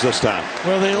Williams this time.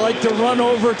 Well, they like to run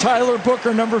over Tyler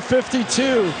Booker, number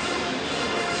 52.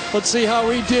 Let's see how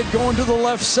he did going to the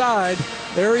left side.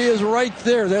 There he is right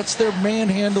there. That's their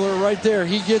manhandler right there.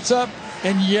 He gets up,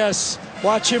 and yes,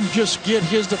 watch him just get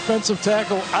his defensive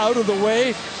tackle out of the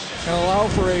way and allow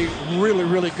for a really,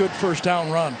 really good 1st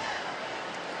down run.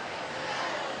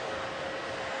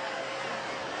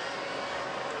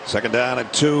 Second down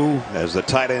and 2 as the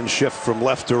tight end shift from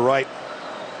left to right.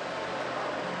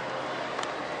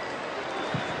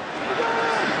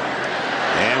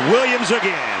 And Williams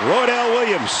again. Roydell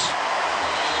Williams.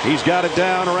 He's got it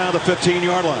down around the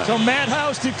 15-yard line. So Matt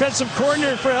House, defensive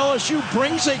coordinator for LSU,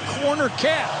 brings a corner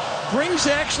cap. Brings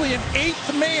actually an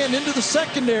 8th man into the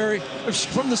secondary,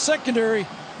 from the secondary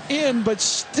in, but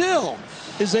still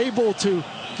is able to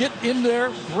get in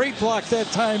there. Great block that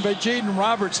time by Jaden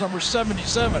Roberts, number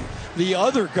 77, the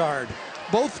other guard.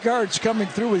 Both guards coming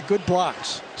through with good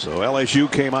blocks. So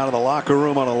LSU came out of the locker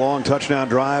room on a long touchdown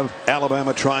drive.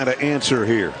 Alabama trying to answer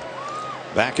here.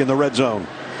 Back in the red zone.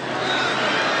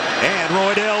 And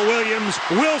Roydell Williams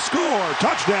will score.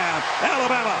 Touchdown,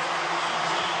 Alabama.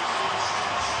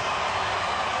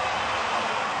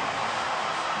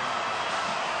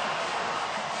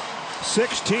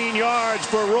 (16 yards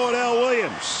for Roydell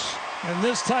Williams. And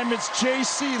this time it's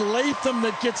J.C. Latham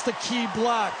that gets the key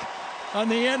block on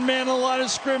the end man of the line of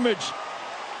scrimmage.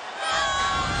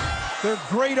 Their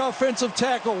great offensive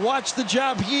tackle. Watch the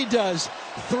job he does.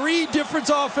 3 different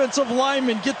offensive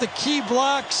linemen get the key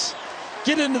blocks,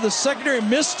 get into the secondary,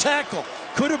 missed tackle.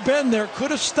 Could have been there,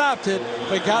 could have stopped it,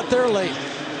 but got there late.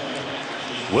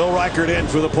 Will Reichert in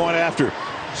for the point after.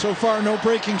 So far, no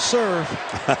breaking serve.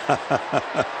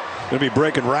 Going to be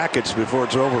breaking rackets before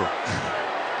it's over.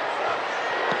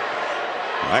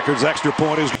 Reichert's extra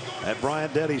point is at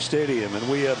Bryant-Denny Stadium, and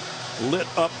we have lit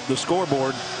up the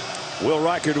scoreboard. Will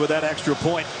Reichert with that extra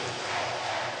point.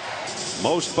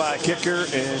 Most by a kicker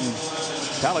in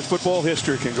college football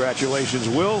history. Congratulations,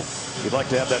 Will. You'd like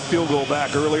to have that field goal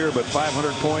back earlier, but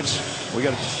 500 points. We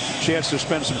got a chance to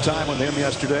spend some time with him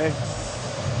yesterday,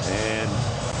 and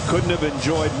couldn't have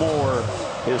enjoyed more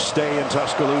his stay in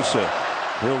Tuscaloosa.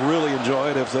 He'll really enjoy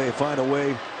it if they find a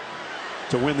way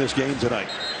to win this game tonight.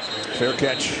 Fair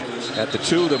catch at the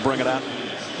 2 to bring it out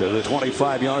to the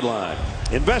 25-yard line.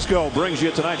 Invesco brings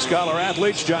you tonight's scholar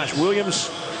athletes. Josh Williams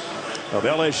of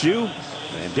LSU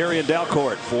and Darian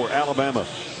Dalcourt for Alabama.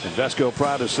 Invesco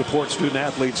proud to support student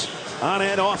athletes on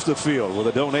and off the field with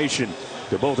a donation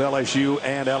to both LSU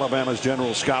and Alabama's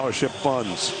general scholarship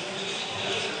funds.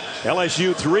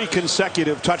 LSU 3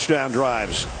 consecutive touchdown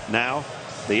drives now.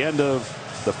 The end of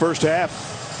the first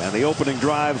half and the opening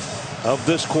drive of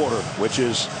this quarter, which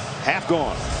is half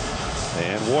gone.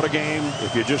 And what a game.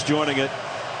 If you're just joining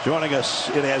us,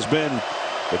 it has been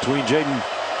between Jaden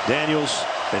Daniels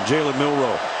and Jalen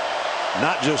Milroe.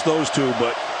 not just those two,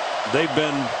 but they've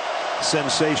been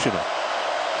sensational.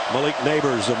 Malik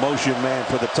Neighbors, a motion man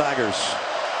for the Tigers,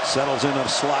 settles in a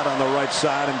slot on the right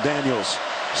side, and Daniels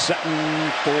setting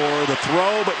for the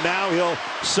throw, but now he'll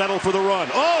settle for the run.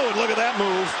 Oh, and look at that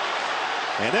move.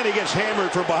 And then he gets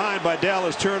hammered from behind by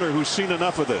Dallas Turner, who's seen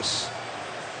enough of this.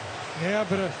 Yeah,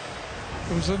 but it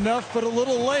was enough, but a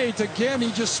little late. Again,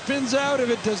 he just spins out of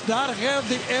it, does not have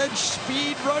the edge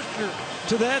speed rusher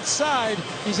to that side.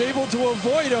 He's able to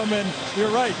avoid him, and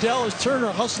you're right, Dallas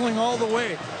Turner hustling all the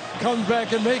way. Comes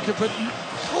back and make it, but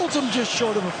holds him just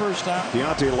short of a first down.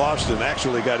 Deontay Lofton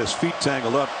actually got his feet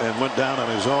tangled up and went down on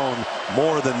his own,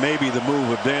 more than maybe the move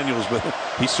of Daniels, but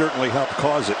he certainly helped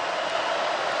cause it.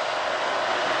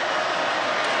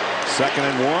 2nd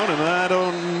and 1, and I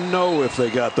don't know if they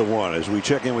got the one as we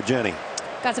check in with Jenny.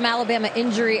 Got some Alabama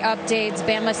injury updates.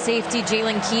 Bama safety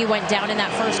Jalen Key went down in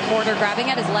that first quarter, grabbing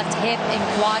at his left hip and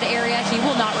quad area. He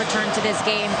will not return to this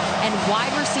game. And wide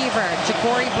receiver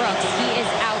Ja'Cory Brooks, he is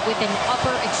out with an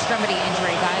upper extremity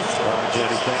injury, guys. All right,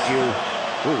 Jenny, thank you.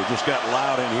 Ooh, it just got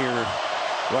loud in here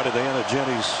right at the end of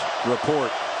Jenny's report.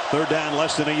 3rd down,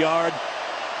 less than a yard.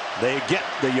 They get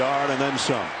the yard and then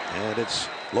some. And it's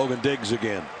Logan Diggs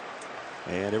again.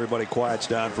 And everybody quiets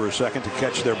down for a second to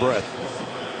catch their breath.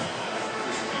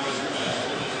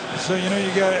 So, you know,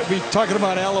 you got to be talking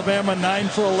about Alabama 9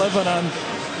 for 11 on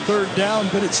 3rd down,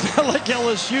 but it's not like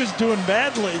LSU's doing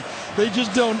badly. They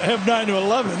just don't have 9 to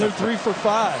 11. They're 3 for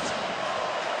 5.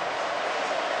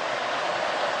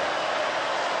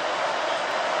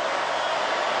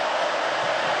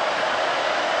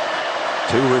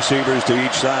 Two receivers to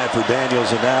each side for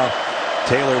Daniels, and now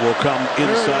Taylor will come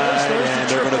inside, and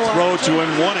they're going to throw to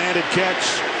him. One-handed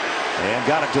catch, and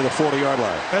got it to the 40-yard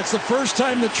line. That's the first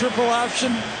time the triple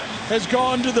option has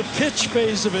gone to the pitch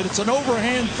phase of it. It's an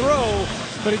overhand throw,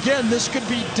 but again, this could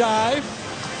be dive,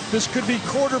 this could be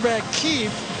quarterback keep,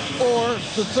 or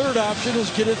the 3rd option is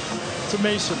get it to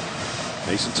Mason.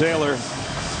 Mason Taylor,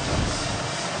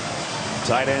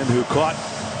 tight end who caught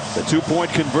the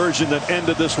 2-point conversion that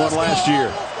ended this one last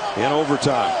year in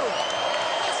overtime.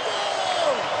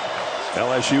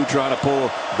 LSU trying to pull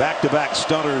back-to-back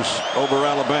stunners over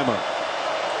Alabama.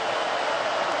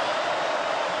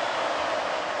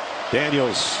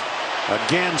 Daniels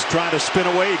again trying to spin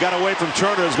away. He got away from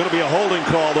Turner. It's going to be a holding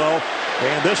call, though.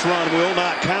 And this run will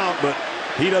not count, but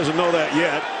he doesn't know that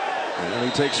yet. And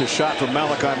he takes a shot from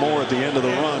Malachi Moore at the end of the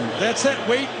run. That's that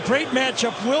great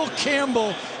matchup. Will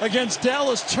Campbell against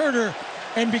Dallas Turner.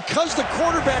 And because the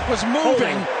quarterback was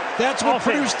moving, that's what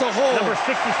produced the hold. Number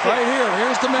 66. Right here.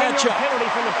 Here's the matchup. Penalty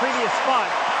from the previous spot.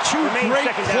 Two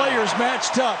great players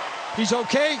matched up. He's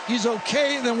okay. He's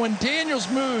okay. And then when Daniels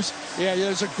moves, yeah,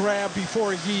 there's a grab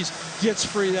before he gets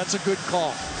free. That's a good call.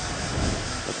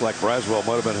 Looks like Braswell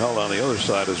might have been held on the other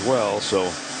side as well. So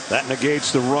that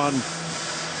negates the run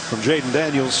from Jaden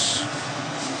Daniels.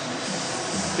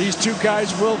 These two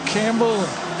guys, Will Campbell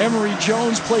and Emory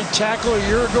Jones, played tackle a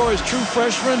year ago as true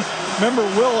freshmen. Remember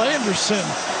Will Anderson,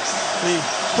 the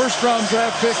 1st-round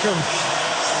draft pick of,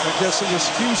 I guess it was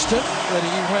Houston that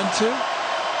he went to,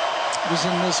 was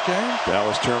in this game.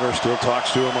 Dallas Turner still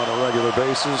talks to him on a regular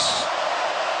basis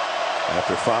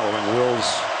after following Will's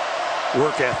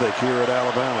work ethic here at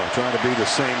Alabama, trying to be the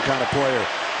same kind of player.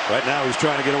 Right now he's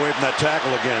trying to get away from that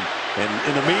tackle again. And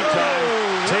in the meantime,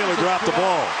 Taylor dropped the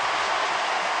ball.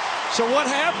 So what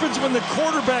happens when the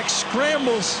quarterback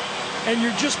scrambles and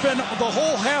you've just been the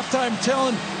whole halftime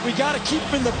telling we got to keep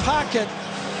him in the pocket?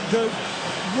 The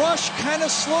rush kind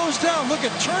of slows down. Look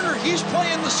at Turner. He's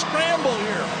playing the scramble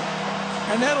here.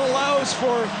 And that allows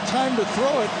for time to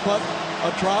throw it, but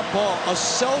a drop ball, a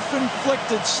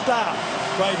self-inflicted stop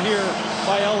right here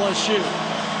by LSU.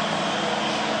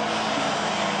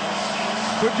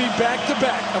 Could be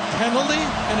back-to-back. A penalty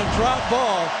and a drop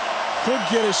ball could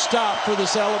get a stop for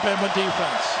this Alabama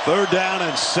defense. 3rd down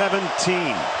and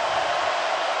 17.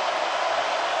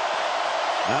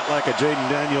 Not like a Jaden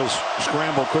Daniels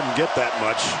scramble couldn't get that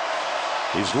much.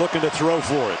 He's looking to throw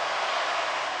for it.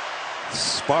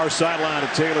 Far sideline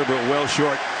of Taylor, but well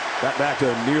short. Got back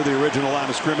to near the original line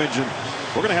of scrimmage, and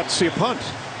we're going to have to see a punt,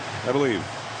 I believe.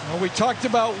 Well, we talked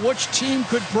about which team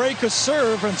could break a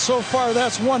serve, and so far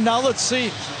that's one. Now let's see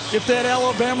if that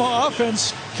Alabama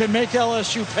offense can make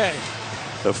LSU pay.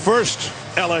 The first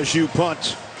LSU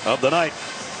punt of the night.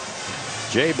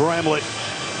 Jay Bramlett,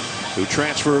 who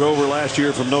transferred over last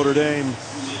year from Notre Dame,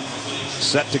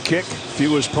 set to kick.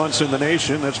 Fewest punts in the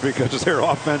nation. That's because their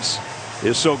offense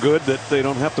is so good that they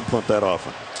don't have to punt that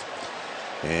often.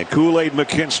 And Kool-Aid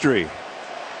McKinstry,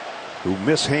 who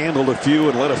mishandled a few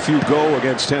and let a few go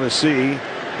against Tennessee.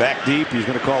 Back deep. He's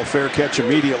going to call fair catch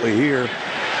immediately here.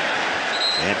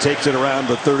 and takes it around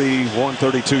the 31,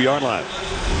 32-yard line.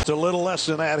 It's a little less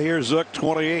than that here. Zook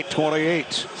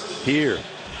 28-28 here.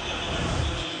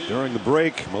 During the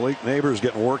break, Malik Neighbors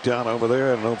getting worked out over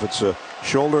there. I don't know if it's a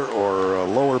shoulder or a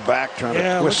lower back, trying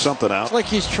to twist something out. It's like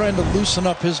he's trying to loosen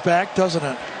up his back, doesn't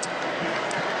it?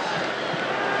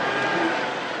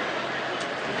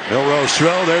 Milroe's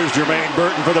throw. There's Jermaine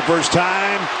Burton for the first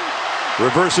time.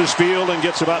 Reverses field and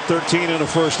gets about 13 and a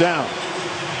first down.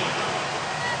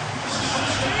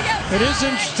 It is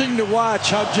interesting to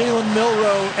watch how Jalen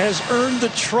Milroe has earned the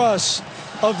trust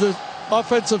of the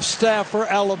offensive staff for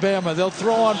Alabama. They'll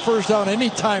throw on first down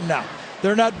anytime now.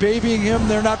 They're not babying him.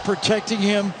 They're not protecting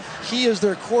him. He is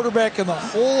their quarterback, and the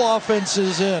whole offense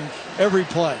is in every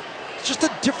play. It's just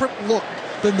a different look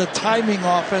than the timing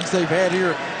offense they've had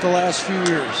here the last few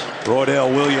years.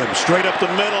 Roydell Williams straight up the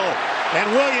middle,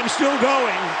 and Williams still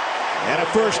going. And a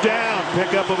first down,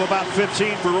 pickup of about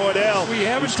 15 for Roydell. We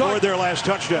haven't scored their last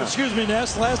touchdown. Excuse me,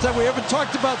 Ness. Last time we haven't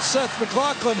talked about Seth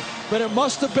McLaughlin, but it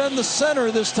must have been the center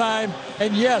this time.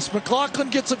 And yes, McLaughlin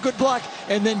gets a good block.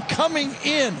 And then coming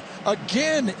in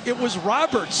again, it was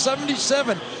Roberts,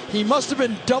 77. He must have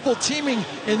been double teaming,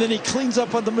 and then he cleans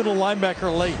up on the middle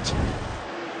linebacker late.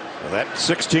 Well, that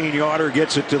 16-yarder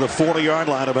gets it to the 40-yard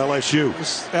line of LSU.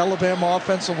 This Alabama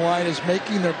offensive line is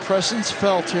making their presence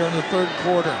felt here in the third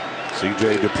quarter.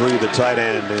 C.J. Dupree, the tight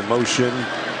end, in motion.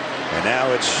 And now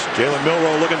it's Jalen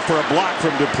Milroe looking for a block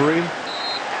from Dupree.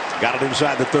 Got it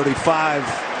inside the 35,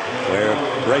 where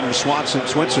Braden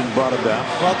Swinson brought him down.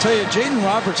 Well, I'll tell you, Jaden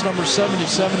Roberts, number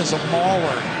 77, is a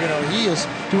mauler. You know, he is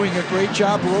doing a great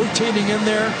job rotating in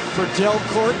there for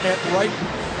Delcourt at right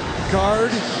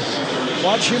guard.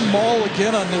 Watch him maul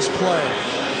again on this play.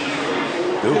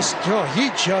 He is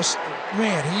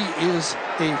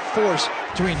a force.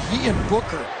 Between he and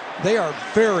Booker, they are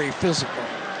very physical.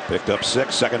 Picked up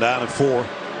 6, second down and 4.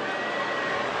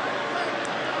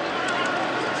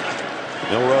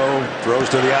 Milroe throws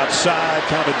to the outside,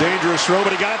 kind of a dangerous throw,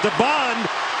 but he got it to Bond.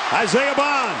 Isaiah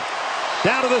Bond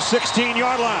down to the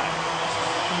 16-yard line.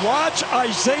 Watch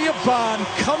Isaiah Bond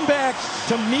come back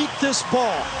to meet this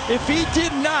ball. If he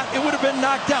did not, it would have been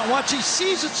knocked down. Watch, he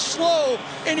sees it slow,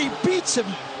 and he beats him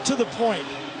to the point.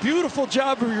 Beautiful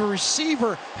job of your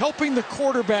receiver helping the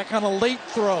quarterback on a late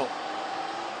throw.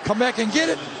 Come back and get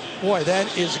it. Boy,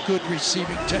 that is good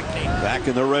receiving technique. Back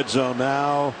in the red zone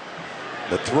now.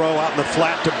 The throw out in the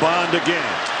flat to Bond again.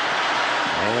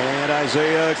 And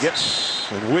Isaiah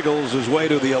gets and wiggles his way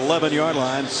to the 11-yard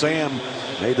line. Sam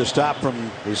made the stop from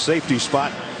his safety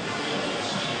spot.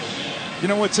 You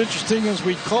know what's interesting is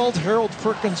we called Harold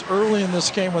Perkins early in this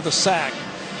game with a sack.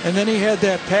 And then he had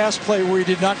that pass play where he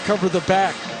did not cover the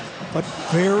back. But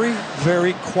very,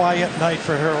 very quiet night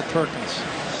for Harold Perkins.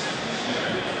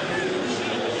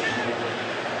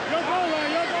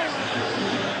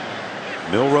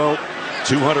 Milroe,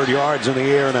 200 yards in the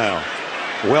air now.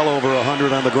 Well over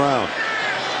 100 on the ground.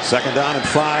 Second down and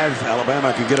 5.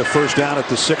 Alabama can get a first down at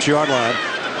the 6-yard line.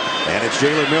 And it's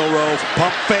Jalen Milroe.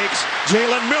 Pump fakes.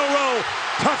 Jalen Milroe.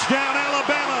 Touchdown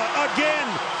Alabama again.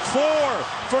 4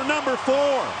 for number 4.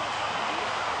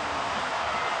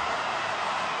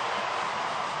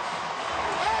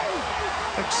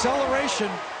 Acceleration.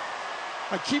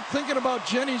 I keep thinking about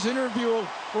Jenny's interview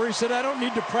where he said, I don't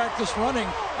need to practice running.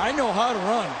 I know how to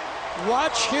run.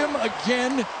 Watch him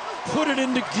again put it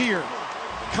into gear.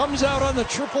 Comes out on the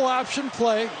triple option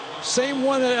play. Same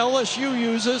one that LSU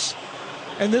uses.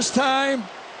 And this time,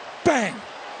 bang.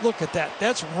 Look at that.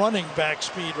 That's running back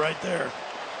speed right there.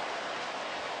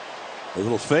 A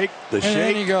little fake, the and shake,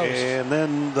 then he goes. And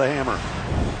then the hammer.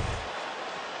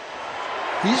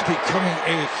 He's becoming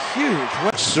a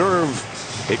huge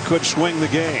serve. It could swing the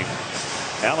game.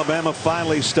 Alabama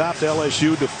finally stopped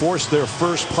LSU to force their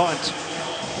first punt.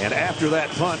 And after that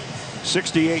punt,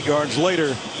 68 yards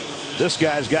later, this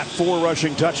guy's got 4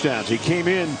 rushing touchdowns. He came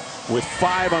in with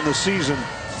 5 on the season,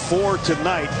 4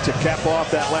 tonight to cap off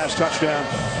that last touchdown.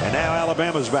 And now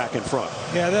Alabama's back in front.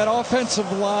 Yeah, that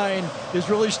offensive line is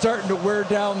really starting to wear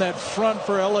down that front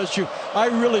for LSU. I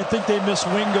really think they miss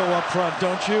Wingo up front,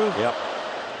 don't you? Yep.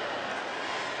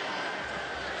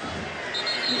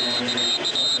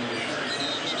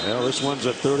 Well, this one's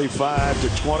at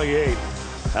 35-28.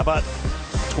 How about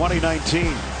 2019?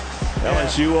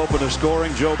 LSU opened a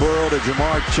scoring. Joe Burrow to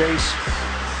Jamar Chase.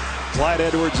 Clyde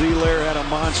Edwards-Helaire had a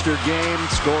monster game,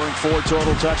 scoring 4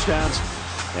 total touchdowns.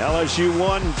 LSU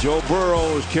won. Joe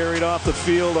Burrow was carried off the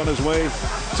field on his way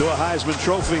to a Heisman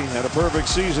Trophy and a perfect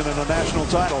season and a national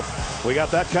title. We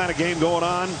got that kind of game going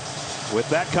on with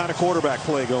that kind of quarterback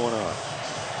play going on.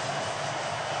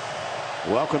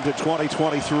 Welcome to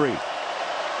 2023.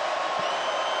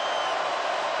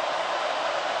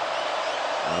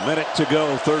 A minute to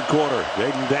go, third quarter.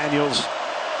 Jaden Daniels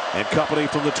and company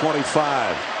from the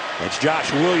 25. It's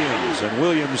Josh Williams, and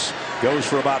Williams goes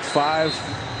for about 5.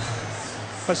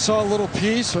 I saw a little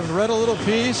piece or read a little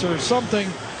piece or something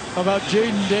about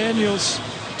Jaden Daniels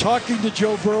talking to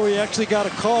Joe Burrow. He actually got a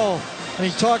call, and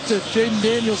he talked to Jaden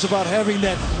Daniels about having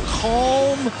that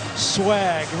calm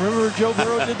swag. Remember Joe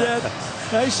Burrow did that?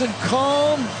 Nice and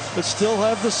calm, but still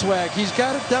have the swag. He's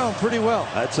got it down pretty well.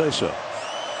 I'd say so.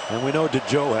 And we know that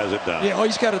Joe has it down. Yeah, oh,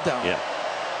 he's got it down. Yeah.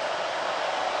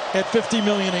 At $50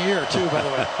 million a year, too, by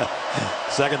the way.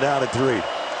 Second down at 3.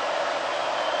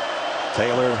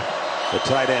 Taylor, the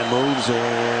tight end, moves,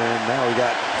 and now we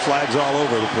got flags all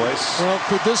over the place. Well,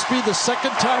 could this be the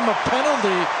second time a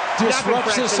penalty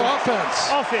disrupts this offense?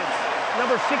 Offense,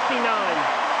 number 69.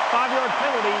 5-yard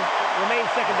penalty, remains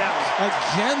second down.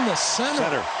 Again, the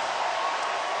center.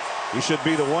 He should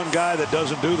be the one guy that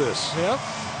doesn't do this. Yep.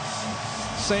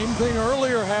 Same thing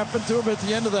earlier happened to him at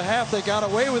the end of the half. They got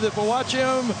away with it, but watch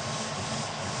him.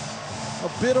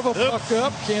 A bit of a buck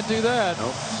up. Can't do that.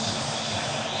 Nope.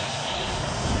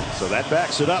 So that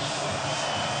backs it up.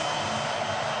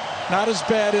 Not as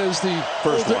bad as the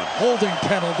holding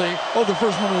penalty. Oh, the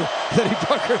first one that he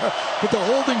puckered up. But the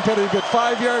holding penalty, but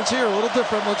 5 yards here, a little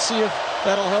different. Let's see if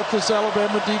that'll help this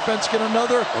Alabama defense get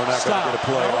another stop. We're not going to get a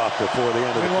play off before the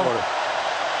end of the quarter.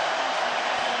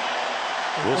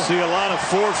 We'll see a lot of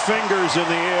 4 fingers in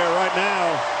the air right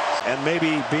now, and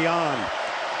maybe beyond.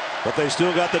 But they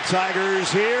still got the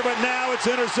Tigers here, but now it's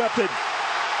intercepted.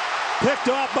 Picked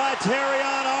off by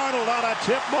Terrion Arnold on a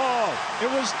tip ball. It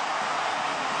was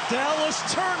Dallas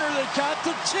Turner that got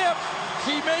the tip.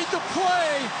 He made the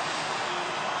play.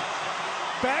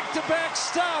 Back-to-back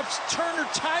stops. Turner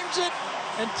times it,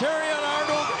 and Terrion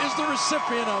Arnold is the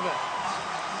recipient of it.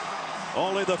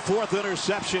 Only the 4th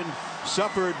interception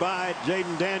suffered by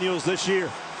Jaden Daniels this year.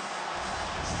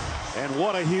 And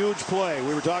what a huge play.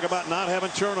 We were talking about not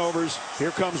having turnovers. Here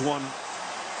comes one.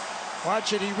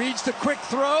 Watch it. He reads the quick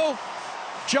throw,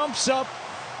 jumps up,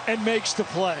 and makes the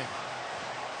play.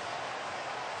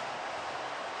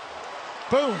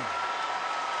 Boom.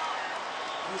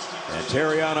 And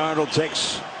Terrion Arnold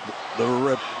takes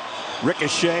the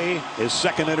ricochet, his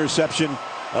 2nd interception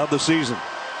of the season.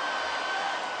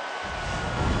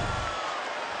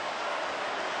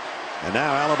 And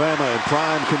now Alabama in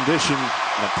prime condition,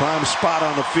 a prime spot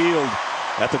on the field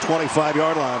at the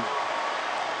 25-yard line.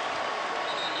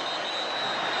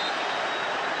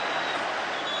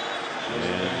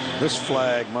 And this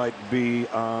flag might be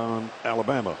on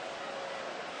Alabama.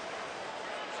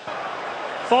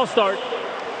 False start.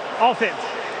 Offense,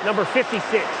 number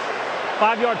 56.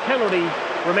 5-yard penalty,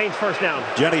 remains first down.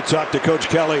 Jenny talked to Coach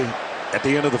Kelly at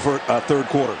the end of the third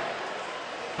quarter.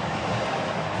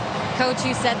 Coach,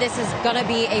 you said this is going to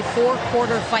be a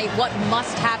 4-quarter fight. What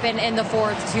must happen in the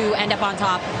 4th to end up on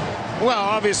top? Well,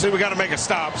 obviously we got to make a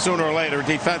stop sooner or later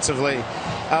defensively,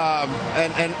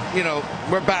 and you know,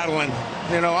 we're battling.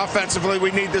 You know, offensively we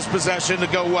need this possession to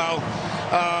go well,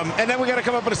 and then we got to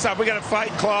come up with a stop. We got to fight,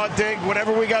 claw, dig,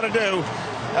 whatever we got to do.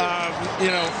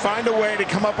 You know, find a way to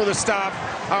come up with a stop.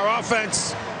 Our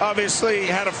offense obviously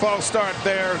had a false start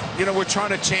there. You know, we're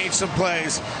trying to change some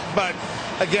plays, but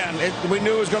again, we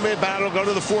knew it was going to be a battle. Go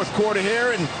to the 4th quarter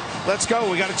here, and let's go.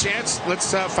 We got a chance.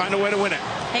 Let's find a way to win it.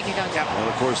 Thank you, Coach. Yeah. And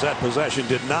of course, that possession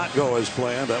did not go as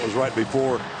planned. That was right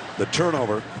before the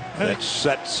turnover that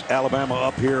sets Alabama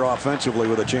up here offensively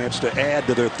with a chance to add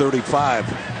to their 35.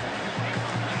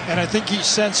 And I think he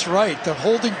sensed right. The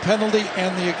holding penalty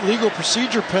and the illegal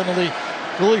procedure penalty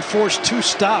really forced 2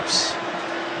 stops.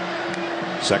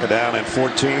 2nd down and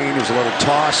 14. There's a little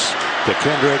toss to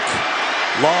Kendrick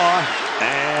Law.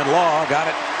 And Law got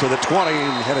it to the 20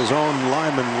 and had his own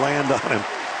lineman land on him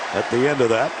at the end of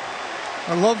that.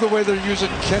 I love the way they're using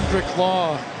Kendrick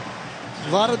Law.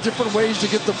 A lot of different ways to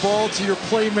get the ball to your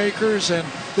playmakers, and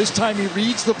this time he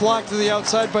reads the block to the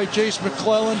outside by Jace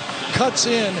McClellan, cuts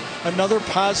in, another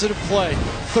positive play.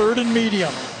 3rd and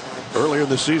medium. Earlier in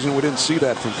the season, we didn't see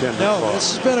that from Kendrick Law. No,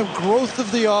 this has been a growth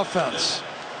of the offense.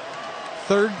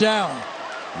 3rd down.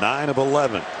 9 of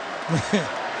 11.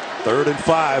 3rd and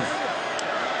 5.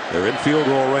 They're in field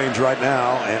goal range right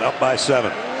now and up by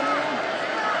 7.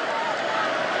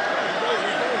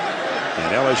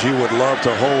 And LSU would love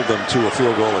to hold them to a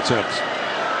field goal attempt.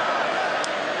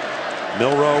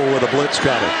 Milroe with a blitz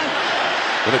coming.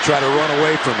 Going to try to run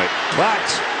away from it. But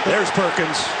there's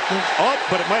Perkins. Oh,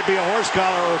 but it might be a horse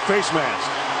collar or a face mask.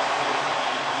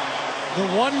 The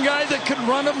one guy that can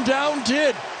run him down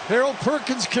did. Harold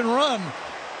Perkins can run.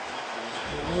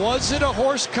 Was it a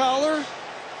horse collar?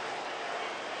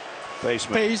 Face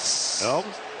mask. Face. No.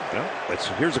 No.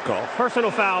 Here's a call.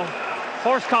 Personal foul.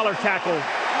 Horse collar tackle.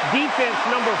 Defense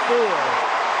number 4.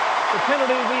 The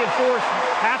penalty will be enforced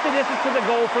half the distance to the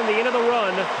goal from the end of the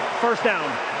run. First down.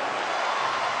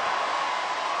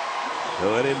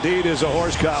 So it indeed is a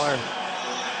horse collar.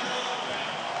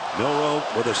 Milroe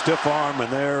with a stiff arm,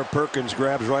 and there Perkins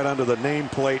grabs right under the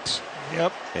nameplate.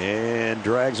 Yep. And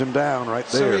drags him down right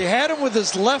there. So he had him with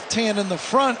his left hand in the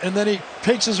front, and then he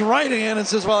takes his right hand and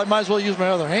says, well, I might as well use my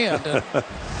other hand.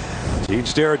 Gene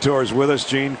Steratore with us.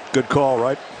 Gene, good call,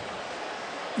 right?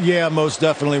 Yeah, most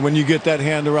definitely. When you get that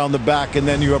hand around the back and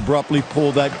then you abruptly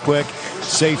pull that quick,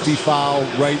 safety foul,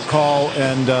 right call,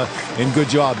 and good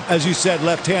job. As you said,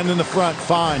 left hand in the front,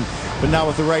 fine. But now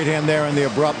with the right hand there and the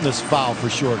abruptness, foul for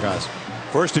sure, guys.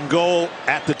 First and goal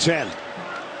at the 10.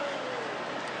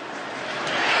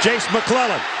 Jace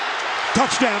McClellan.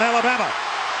 Touchdown, Alabama.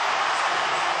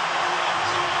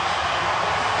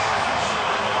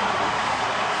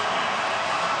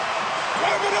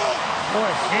 Boy,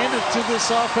 hand it to this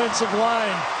offensive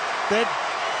line. That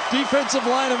defensive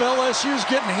line of LSU is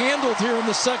getting handled here in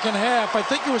the second half. I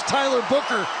think it was Tyler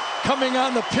Booker coming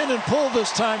on the pin and pull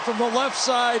this time from the left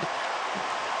side.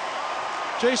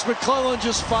 Jace McClellan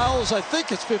just fouls. I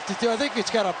think it's 52. I think it's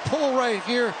got a pull right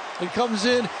here. It comes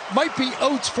in. Might be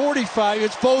Oates 45.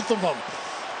 It's both of them.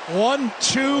 1,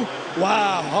 2.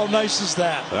 Wow, how nice is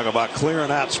that? Talk about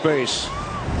clearing out space.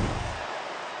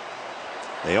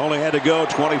 They only had to go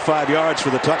 25 yards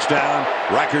for the touchdown.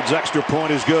 Reichard's extra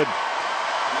point is good.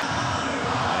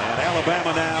 And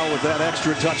Alabama now with that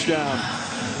extra touchdown.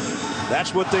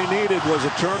 That's what they needed, was a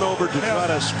turnover to try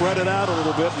to spread it out a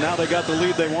little bit. Now they got the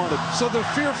lead they wanted. So the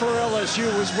fear for LSU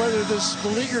was whether this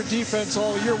beleaguered defense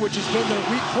all year, which has been their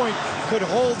weak point, could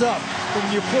hold up.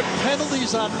 When you put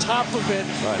penalties on top of it,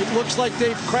 It looks like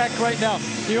they've cracked right now.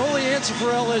 The only answer for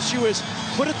LSU is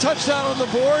put a touchdown on the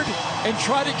board and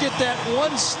try to get that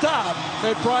one stop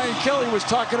that Brian Kelly was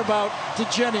talking about to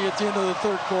Jenny at the end of the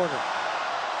third quarter.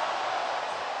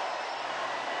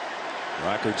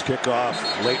 Reichard's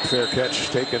kickoff, late fair catch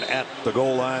taken at the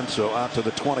goal line, so out to the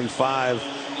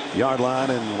 25-yard line.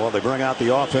 And while they bring out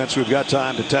the offense, we've got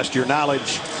time to test your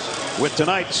knowledge with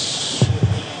tonight's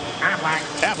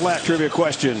Aflac trivia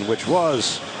question, which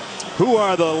was, who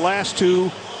are the last 2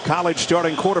 college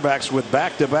starting quarterbacks with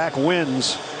back-to-back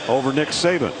wins over Nick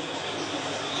Saban?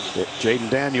 Jaden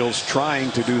Daniels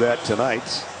trying to do that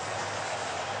tonight.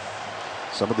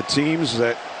 Some of the teams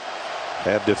that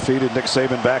have defeated Nick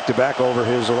Saban back-to-back over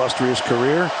his illustrious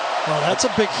career. Well, that's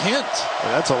a big hint.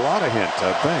 That's a lot of hint,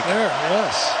 I think. There,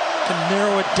 yes. Can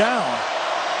narrow it down.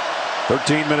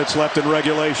 13 minutes left in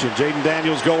regulation. Jaden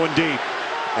Daniels going deep.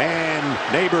 And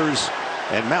Neighbors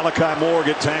and Malachi Moore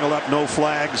get tangled up. No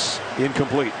flags.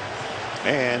 Incomplete.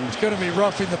 And it's going to be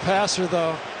roughing the passer,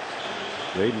 though.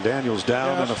 Jaden Daniels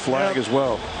down and a flag as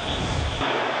well.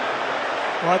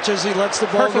 Watch as he lets the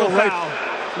ball go right.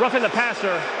 Foul. Roughing the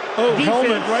passer. Oh, defense,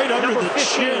 helmet right under the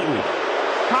 15. chin.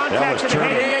 Contact to the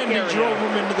head and he drove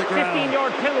him into the ground.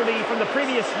 15-yard penalty from the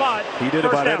previous spot. He did First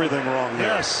about down. everything wrong there.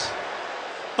 Yes.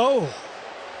 Oh,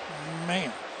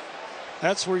 man.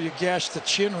 That's where you gashed the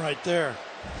chin right there.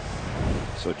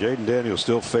 So Jaden Daniels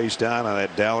still face down on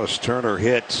that Dallas Turner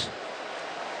hit.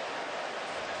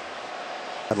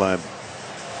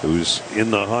 Who's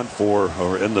in the hunt for,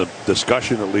 or in the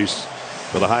discussion at least,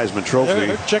 for the Heisman Trophy.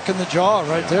 They're checking the jaw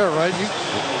right there, right? You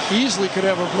easily could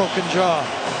have a broken jaw.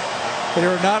 They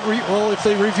are not, well, if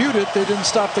they reviewed it, they didn't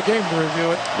stop the game to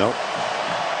review it. Nope.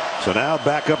 So now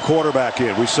backup quarterback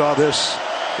in. We saw this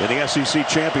in the SEC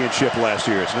championship last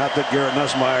year. It's not that Garrett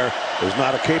Nussmeier is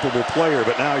not a capable player,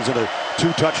 but now he's in a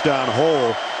 2-touchdown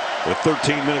hole with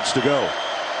 13 minutes to go.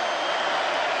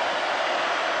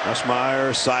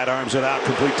 Nussmeier sidearms it out,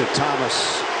 complete to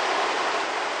Thomas.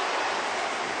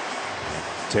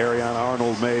 Terrion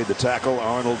Arnold made the tackle.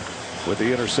 Arnold with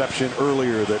the interception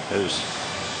earlier that has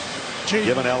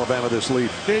given Alabama this lead.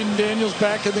 Jaden Daniels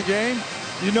back in the game.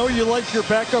 You know you like your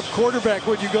backup quarterback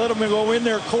when you let him go in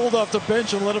there cold off the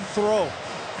bench and let him throw.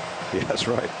 Yeah, that's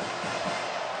right.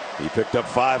 He picked up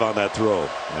 5 on that throw.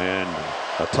 And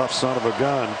a tough son of a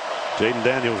gun. Jaden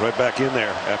Daniels right back in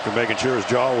there after making sure his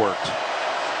jaw worked.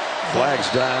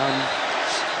 Flags down.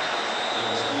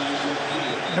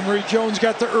 Emory Jones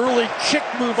got the early kick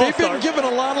move. They've been given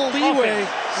a lot of leeway.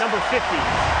 Offense, number 50.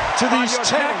 To these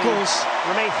tackles.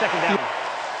 Remains second down.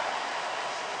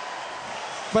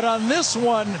 But on this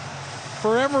one,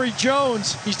 for Emory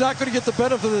Jones, he's not going to get the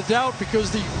benefit of the doubt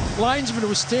because the linesman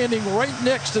was standing right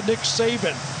next to Nick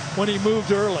Saban when he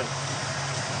moved early.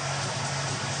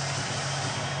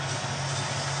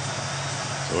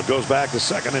 So it goes back to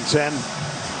 2nd and 10.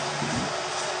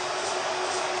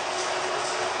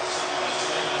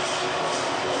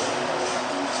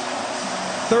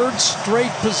 third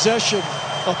straight possession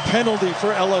of penalty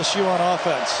for LSU on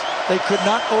offense. They could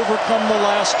not overcome the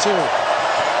last two.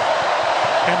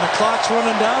 And the clock's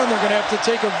running down, and they're going to have to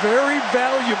take a very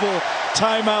valuable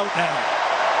timeout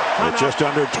now. With just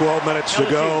under 12 minutes to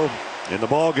go in the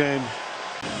ball game.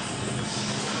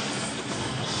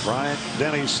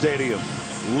 Bryant-Denny Stadium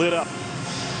lit up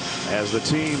as the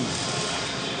team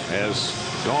has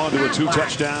gone to a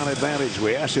 2-touchdown advantage.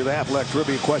 We asked you the Athletic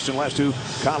Trivia question. Last two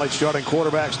college starting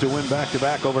quarterbacks to win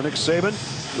back-to-back over Nick Saban.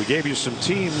 We gave you some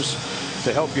teams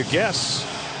to help you guess.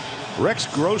 Rex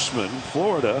Grossman,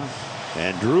 Florida,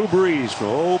 and Drew Brees from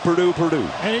old Purdue.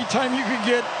 Anytime you can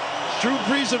get Drew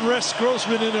Brees and Rex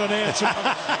Grossman into an answer,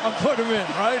 I'm putting them in,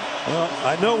 right? Well,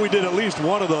 I know we did at least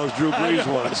one of those Drew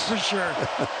Brees ones. For sure.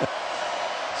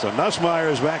 So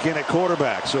Nussmeier is back in at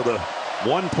quarterback. So the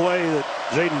one play that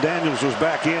Jaden Daniels was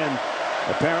back in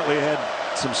apparently had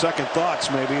some second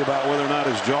thoughts maybe about whether or not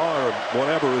his jaw or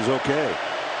whatever is okay.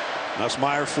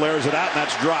 Nussmeier flares it out, and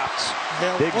that's dropped.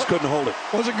 Yeah, Diggs couldn't hold it.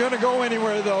 Wasn't going to go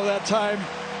anywhere, though, that time.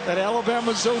 That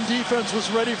Alabama zone defense was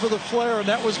ready for the flare, and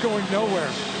that was going nowhere.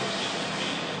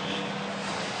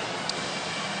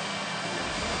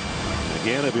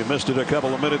 Again, if you missed it a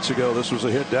couple of minutes ago, this was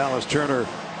a hit Dallas Turner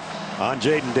on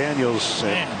Jaden Daniels.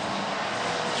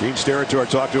 Gene Steratore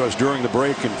talked to us during the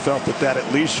break and felt that that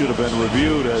at least should have been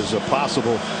reviewed as a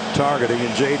possible targeting. And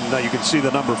Jaden, now you can see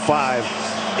the number 5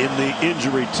 in the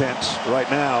injury tent right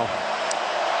now.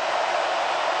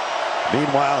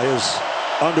 Meanwhile, his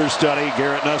understudy,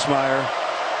 Garrett Nussmeier,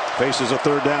 faces a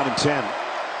 3rd down and 10.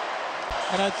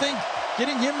 And I think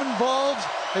getting him involved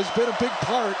has been a big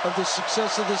part of the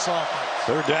success of this offense.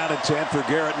 3rd down and 10 for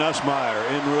Garrett Nussmeier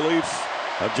in relief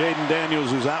of Jaden Daniels,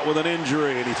 who's out with an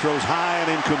injury, and he throws high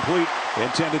and incomplete,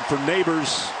 intended for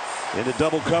Neighbors into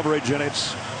double coverage, and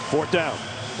it's 4th down.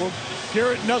 Well,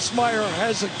 Garrett Nussmeier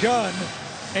has a gun,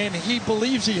 and he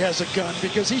believes he has a gun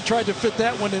because he tried to fit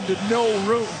that one into no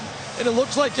room. And it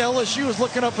looks like LSU is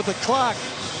looking up at the clock,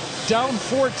 down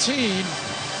 14.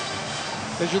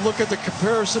 As you look at the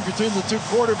comparison between the two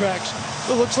quarterbacks,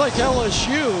 it looks like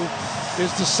LSU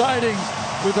is deciding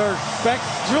with our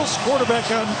drills quarterback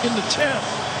in the 10,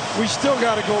 we still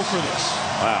got to go for this.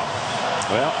 Wow.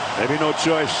 Well, maybe no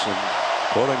choice, and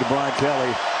according to Brian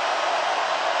Kelly.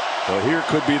 So here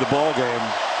could be the ball game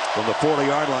from the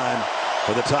 40-yard line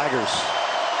for the Tigers.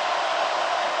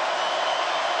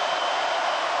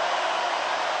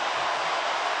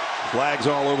 Flags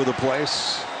all over the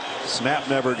place. Snap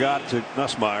never got to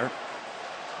Nussmeier.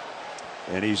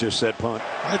 And he's just said punt.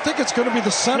 I think it's going to be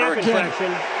the center Snap again.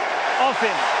 infraction.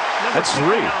 Offense. That's 3.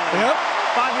 Yep.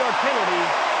 5-yard penalty.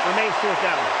 Remains 4th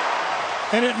down.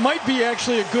 And it might be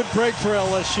actually a good break for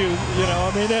LSU. You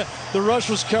know, I mean, the rush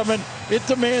was coming. It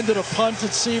demanded a punt,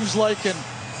 it seems like, and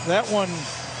that one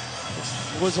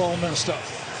was all messed up.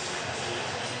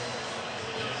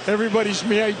 Everybody's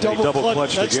double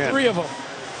clutch. That's again. 3 of them.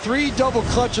 3 double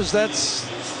clutches. That's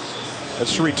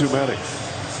 3 too many.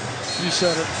 You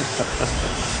said it.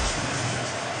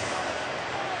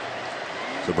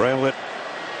 So Bramlett.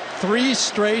 3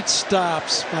 straight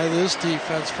stops by this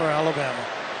defense for Alabama.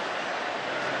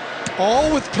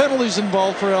 All with penalties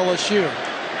involved for LSU.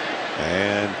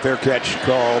 And fair catch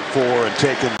called for and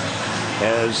taken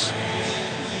has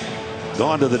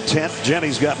gone to the tent.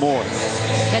 Jenny's got more.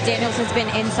 Yeah, Daniels has been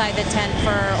inside the tent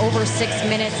for over 6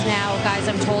 minutes now. Guys,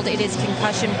 I'm told it is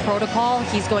concussion protocol.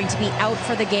 He's going to be out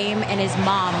for the game, and his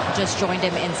mom just joined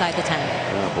him inside the tent.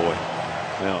 Oh, boy.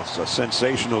 Well, it's a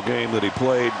sensational game that he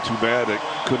played. Too bad it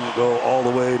couldn't go all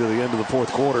the way to the end of the 4th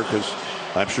quarter, because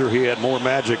I'm sure he had more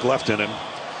magic left in him.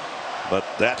 But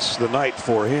that's the night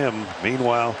for him.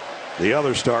 Meanwhile, the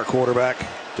other star quarterback,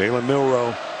 Jalen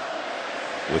Milroe,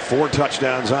 with 4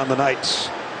 touchdowns on the night,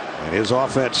 and his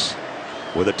offense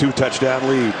with a 2-touchdown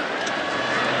lead.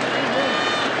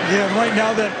 Yeah, right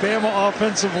now that Bama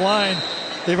offensive line,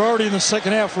 they've already in the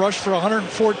second half rushed for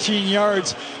 114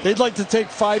 yards. They'd like to take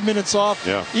 5 minutes off.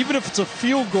 Yeah. Even if it's a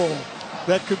field goal,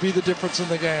 that could be the difference in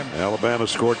the game. Alabama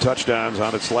scored touchdowns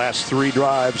on its last 3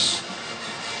 drives,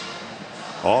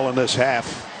 all in this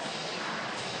half.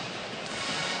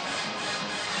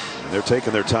 And they're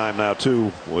taking their time now,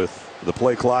 too, with the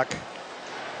play clock.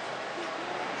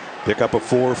 Pick up a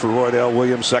 4 for Roydell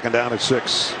Williams, 2nd down at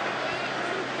 6.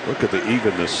 Look at the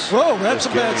evenness. Whoa, that's a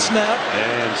bad snap.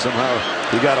 And somehow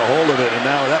he got a hold of it, and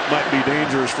now that might be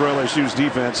dangerous for LSU's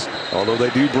defense, although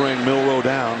they do bring Milroe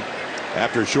down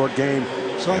after a short game.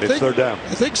 So and it's 3rd down.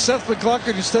 I think Seth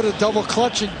McLaughlin, instead of double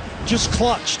clutching, just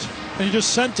clutched, and he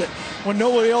just sent it. When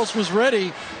nobody else was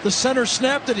ready, the center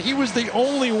snapped it. He was the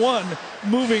only one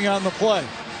moving on the play.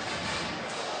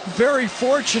 Very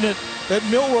fortunate that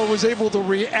Milroe was able to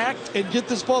react and get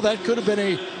this ball. That could have been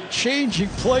a changing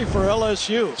play for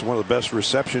LSU. It's one of the best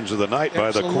receptions of the night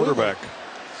by the Absolutely. quarterback.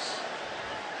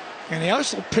 And he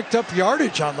also picked up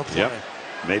yardage on the play. Yep.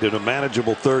 Made it a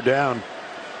manageable third down.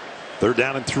 3rd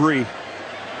down and 3.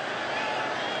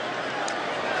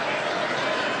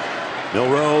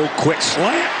 Milroe, quick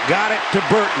slant, got it to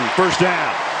Burton, 1st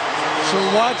down.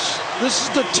 So watch, this is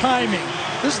the timing.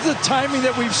 This is the timing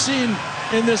that we've seen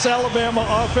in this Alabama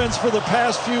offense for the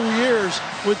past few years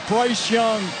with Bryce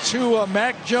Young, Tua,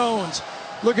 Mac Jones.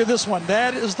 Look at this one.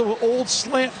 That is the old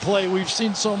slant play we've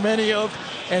seen so many of.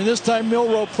 And this time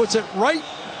Milroe puts it right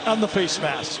on the face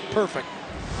mask. Perfect.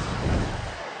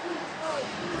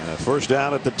 1st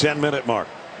down at the 10-minute mark.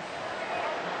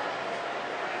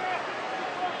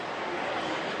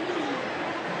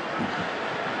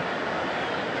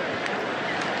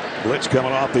 Blitz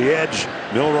coming off the edge.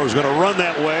 Milroe's going to run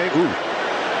that way. Ooh.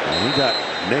 And he got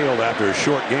nailed after a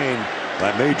short gain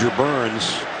by Major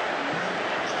Burns.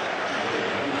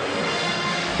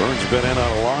 Burns has been in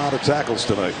on a lot of tackles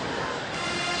tonight.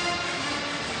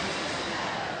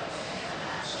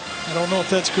 I don't know if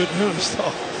that's good news,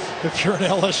 though, if you're an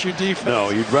LSU defense. No,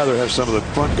 you'd rather have some of the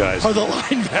front guys. Or the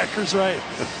linebackers, right.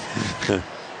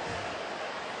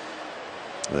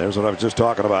 There's what I was just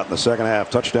talking about in the second half.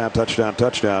 Touchdown, touchdown,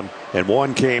 touchdown. And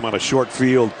one came on a short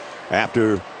field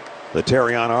after the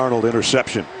Terrion Arnold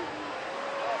interception.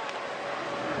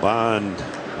 Bond,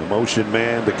 the motion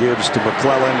man to Gibbs to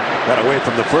McClellan. Got away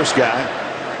from the first guy.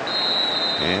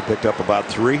 And picked up about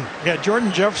 3. Yeah,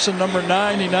 Jordan Jefferson, number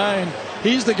 99.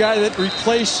 He's the guy that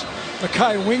replaced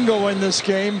Mekhi Wingo in this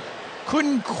game.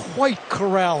 Couldn't quite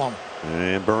corral him.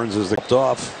 And Burns is the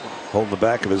off, holding the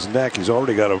back of his neck. He's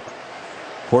already got a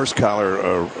horse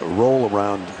collar roll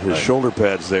around his shoulder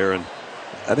pads there, and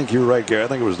I think you're right, Gary. I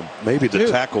think it was maybe the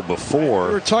tackle before.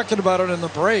 We were talking about it in the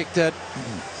break that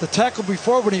the tackle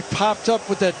before, when he popped up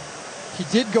with that, he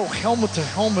did go helmet to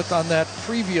helmet on that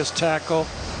previous tackle,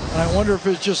 and I wonder if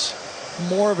it's just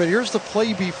more of it. Here's the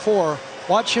play before.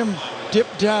 Watch him dip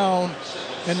down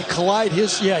and collide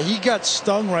his. Yeah, he got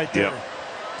stung right there.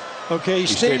 Yep. Okay, he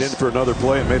stayed in for another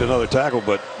play and made another tackle,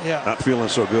 but not feeling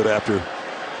so good after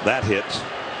that hit.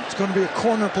 It's going to be a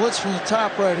corner blitz from the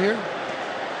top right here.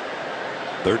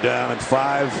 3rd down and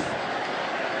 5.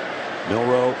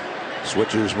 Milroe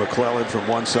switches McClellan from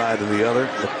one side to the other.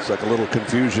 Looks like a little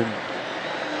confusion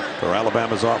for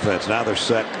Alabama's offense. Now they're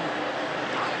set.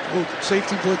 Ooh,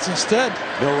 safety blitz instead.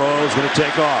 Milroe's going to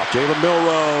take off. Jalen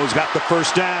Milroe's got the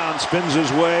 1st down, spins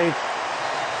his way.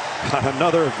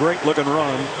 Another great looking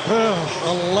run.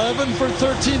 11 for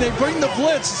 13. They bring the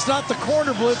blitz. It's not the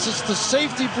corner blitz. It's the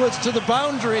safety blitz to the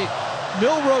boundary.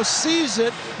 Milroe sees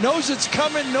it, knows it's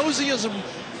coming, knows he has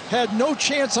had no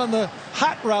chance on the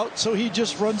hot route, so he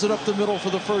just runs it up the middle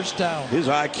for the 1st down. His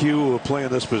IQ of playing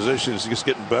this position is just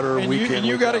getting better week in. And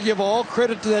you got to give all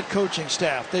credit to that coaching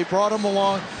staff. They brought him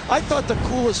along. I thought the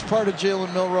coolest part of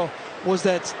Jalen Milroe was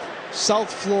that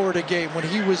South Florida game when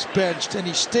he was benched and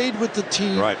he stayed with the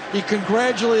team. Right. He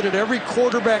congratulated every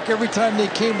quarterback every time they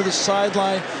came to the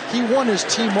sideline. He won his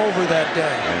team over that day.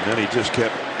 And then he just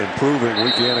kept improving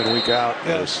week in and week out.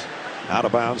 Yes. Out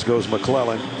of bounds goes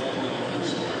McClellan.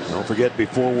 Don't forget,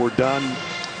 before we're done,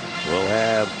 we'll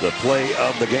have the play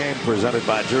of the game presented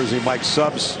by Jersey Mike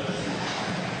Subs.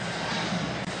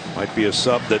 Might be a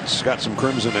sub that's got some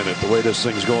crimson in it, the way this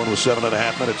thing's going with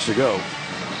 7.5 minutes to go.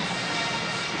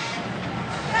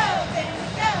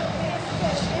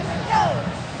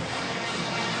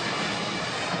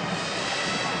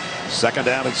 Second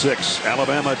down and 6.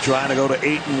 Alabama trying to go to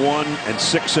 8-1 and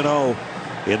 6-0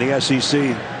 in the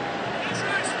SEC.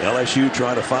 LSU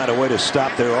trying to find a way to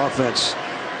stop their offense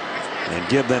and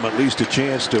give them at least a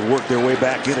chance to work their way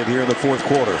back in it here in the 4th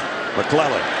quarter.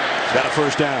 McClellan has got a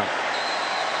 1st down.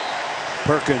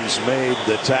 Perkins made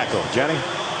the tackle. Jenny?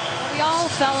 We all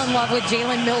fell in love with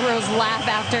Jalen Milroe's laugh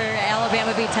after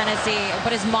Alabama beat Tennessee,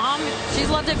 but his mom, she's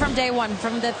loved it from day one.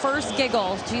 From the first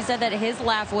giggle, she said that his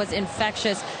laugh was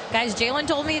infectious. Guys, Jalen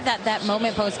told me that that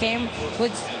moment post-game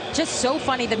was just so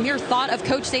funny. The mere thought of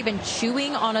Coach Saban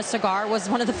chewing on a cigar was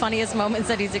one of the funniest moments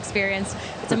that he's experienced.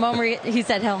 It's a moment he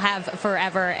said he'll have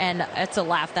forever, and it's a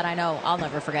laugh that I know I'll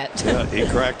never forget. Yeah, he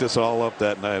cracked us all up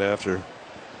that night after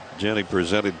Jenny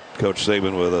presented Coach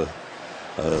Saban with a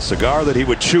cigar that he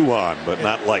would chew on, but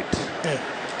not light.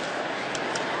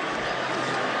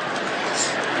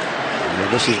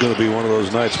 And this is going to be one of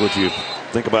those nights which you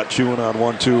think about chewing on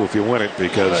one too if you win it,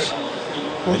 because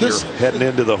you're heading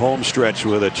into the home stretch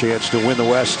with a chance to win the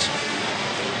West.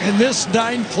 And this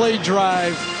 9-play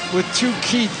drive with 2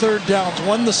 key 3rd downs,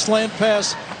 one the slant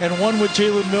pass and one with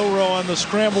Jalen Milroe on the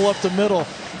scramble up the middle.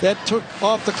 that took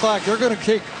off the clock. They're going to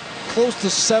take close to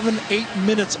 7-8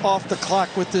 minutes off the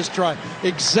clock with this drive.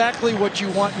 Exactly what you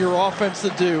want your offense to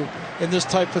do in this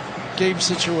type of game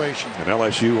situation. And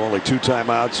LSU only 2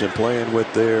 timeouts and playing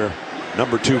with their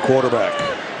 #2 quarterback.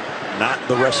 Not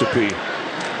the recipe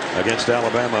against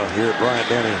Alabama here at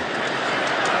Bryant-Denny.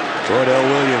 Floyd L.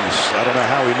 Williams, I don't know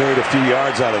how he made a few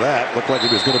yards out of that. Looked like he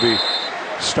was going to be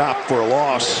stopped for a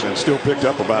loss and still picked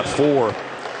up about 4.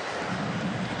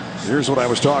 Here's what I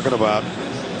was talking about.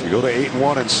 If you go to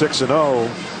 8-1 and 6-0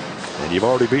 and you've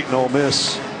already beaten Ole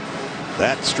Miss,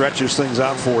 that stretches things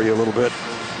out for you a little bit.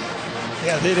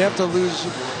 Yeah, they'd have to lose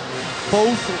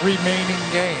both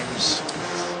remaining games.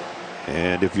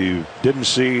 And if you didn't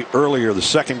see earlier, the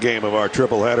second game of our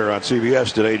tripleheader on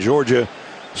CBS today, Georgia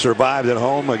survived at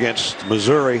home against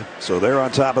Missouri, so they're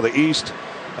on top of the East.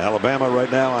 Alabama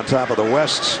right now on top of the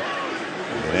West.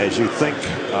 And as you think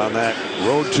on that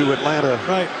road to Atlanta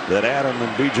that Adam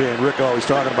and BJ and Rick are always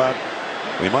talking about,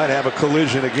 we might have a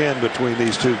collision again between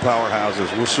these two powerhouses.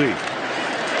 We'll see.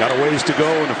 Got a ways to go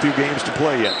and a few games to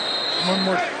play yet. One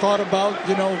more thought about,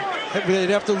 you know, they'd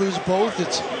have to lose both.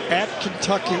 It's at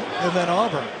Kentucky and then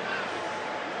Auburn.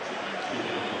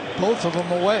 Both of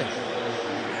them away.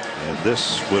 And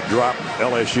this would drop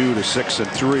LSU to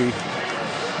 6-3.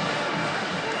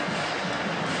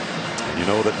 And you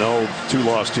know that no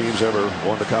 2-loss teams ever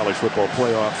won the college football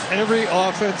playoff. Every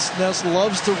offense, Ness,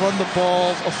 loves to run the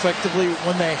ball effectively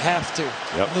when they have to.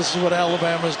 Yep. And this is what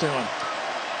Alabama's doing.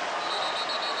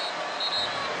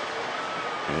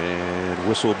 And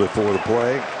whistle before the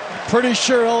play. Pretty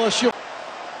sure LSU.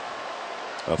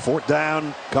 A 4th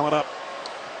down coming up.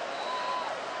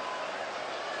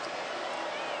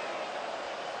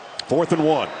 4th and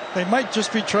 1. They might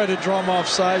just be trying to draw them off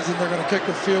sides, and they're going to kick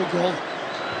a field goal.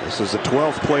 This is the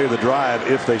 12th play of the drive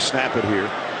if they snap it here.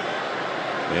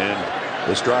 And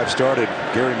this drive started,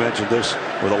 Gary mentioned this,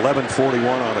 with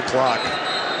 11:41 on the clock.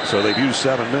 So they've used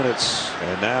 7 minutes,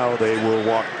 and now they will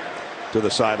walk to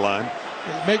the sideline.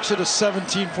 It makes it a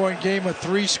 17-point game, a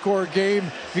 3-score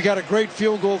game. You got a great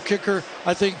field goal kicker.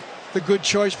 I think the good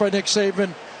choice by Nick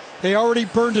Saban. They already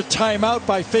burned a timeout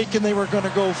by faking they were going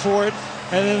to go for it,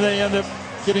 and then they end up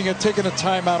taking a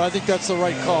timeout. I think that's the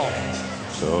right call.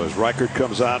 So as Reichert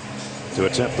comes out to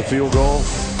attempt the field goal,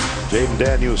 Jaden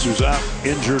Daniels, who's out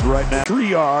injured right now.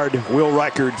 3-yard Will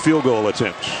Reichert field goal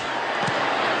attempt.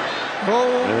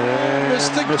 Oh,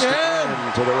 missed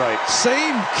again. To the right.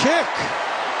 Same kick.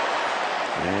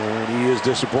 And he is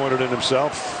disappointed in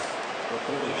himself.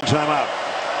 Timeout.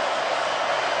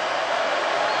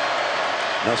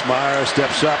 Nussmeier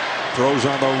steps up, throws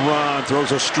on the run,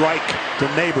 throws a strike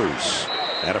to Neighbors.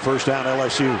 And a 1st down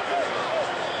LSU.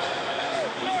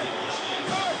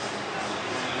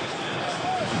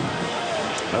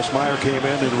 Nussmeier came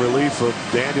in relief of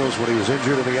Daniels when he was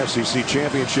injured in the SEC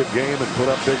championship game and put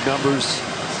up big numbers.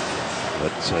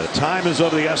 But time is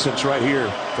of the essence right here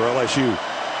for LSU.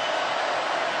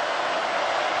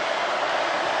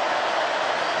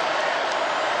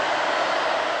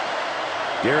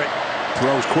 Garrett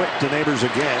throws quick to Neighbors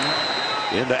again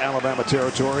into Alabama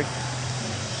territory.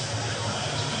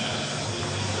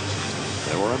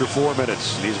 And we're under 4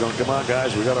 minutes. And he's going, come on,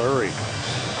 guys, we got to hurry.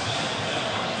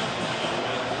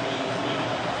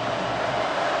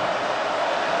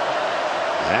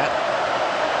 At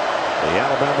the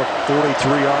Alabama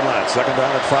 43-yard line. 2nd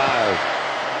down at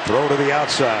 5. Throw to the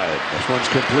outside. This one's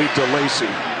complete to Lacey.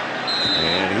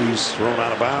 And he's thrown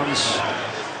out of bounds.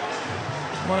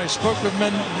 When I spoke with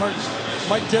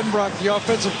Mike Denbrock, the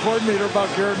offensive coordinator, about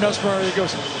Garrett Nussmeier, he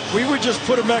goes, we would just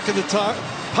put him back in the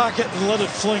pocket and let it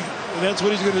fling. And that's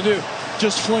what he's going to do.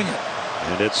 Just fling it.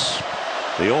 And it's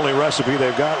the only recipe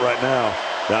they've got right now.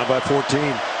 Down by 14.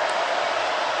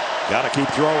 Got to keep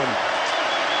throwing.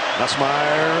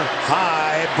 Nussmeier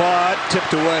high, but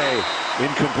tipped away.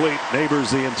 Incomplete. Neighbors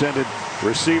the intended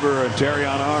receiver, and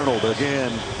Terrion Arnold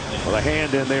again with a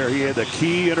hand in there. He had the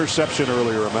key interception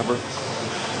earlier, remember?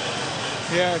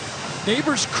 Yeah,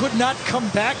 Neighbors could not come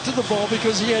back to the ball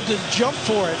because he had to jump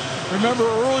for it. Remember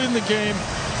early in the game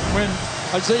when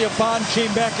Isaiah Bond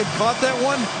came back and caught that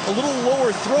one? A little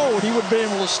lower throw, and he would be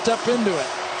able to step into it.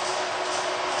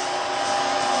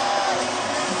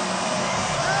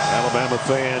 Alabama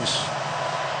fans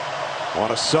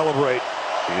want to celebrate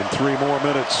in 3 more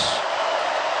minutes.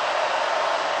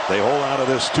 They hold out of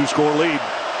this 2-score lead.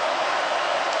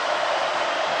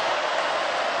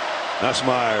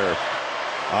 Nussmeier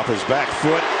off his back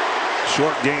foot.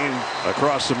 Short gain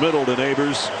across the middle to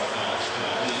Neighbors.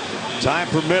 Time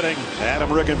permitting,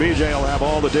 Adam, Rick, and BJ will have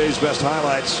all the day's best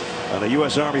highlights on the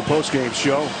U.S. Army postgame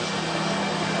show.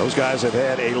 Those guys have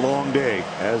had a long day,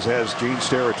 as has Gene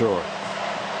Steratore.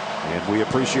 And we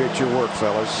appreciate your work,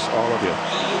 fellas, all of you.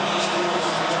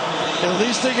 At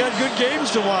least they got good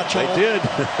games to watch. They did.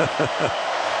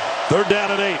 3rd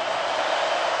down and 8.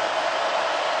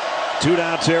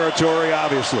 2-down territory,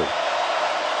 obviously.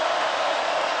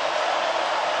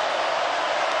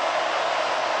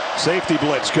 Safety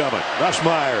blitz coming.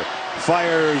 Nussmeier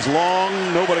fires long.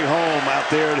 Nobody home out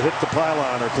there to hit the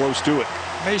pylon or close to it.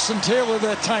 Mason Taylor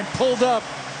that time pulled up.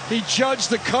 He judged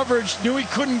the coverage, knew he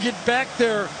couldn't get back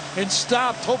there, and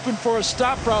stopped, hoping for a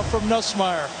stop route from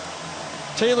Nussmeier.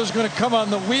 Taylor's going to come on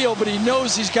the wheel, but he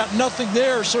knows he's got nothing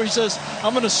there, so he says,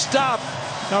 I'm going to stop.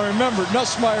 Now remember,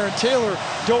 Nussmeier and Taylor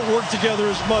don't work together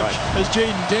as much as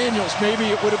Jaden Daniels. Maybe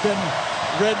it would have been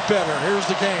read better. Here's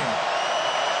the game.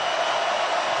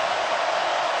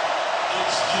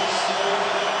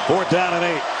 4th down and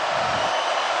 8.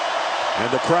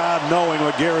 And the crowd, knowing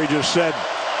what Gary just said,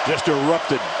 just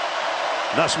erupted.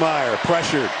 Nussmeier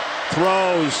pressured,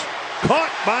 throws,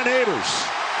 caught by Neighbors.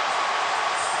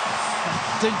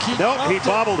 Nope, he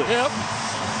bobbled it. Yep.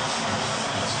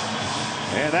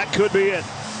 And that could be it.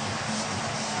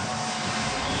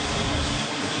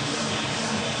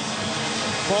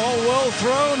 Ball well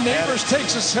thrown. Neighbors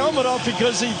takes his helmet off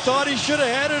because he thought he should have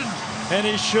had it, and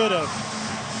he should have.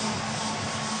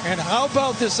 And how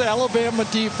about this Alabama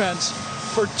defense?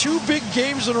 For 2 big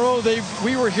games in a row,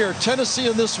 we were here, Tennessee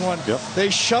in this one. Yep. They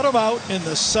shut them out in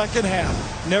the second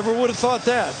half. Never would have thought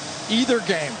that either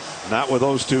game. Not with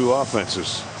those 2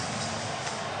 offenses.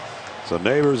 So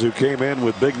Neighbors, who came in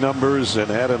with big numbers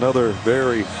and had another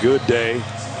very good day,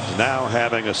 is now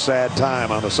having a sad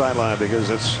time on the sideline because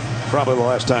it's probably the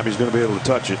last time he's going to be able to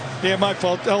touch it. Yeah, my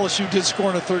fault. LSU did score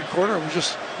in the 3rd quarter. We've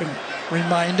just been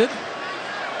reminded.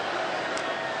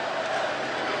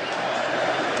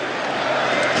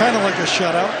 Kind of like a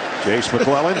shutout. Chase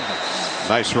McClellan,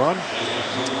 nice run.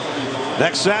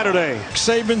 Next Saturday.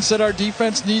 Saban said our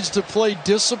defense needs to play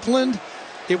disciplined.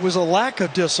 It was a lack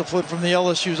of discipline from the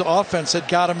LSU's offense that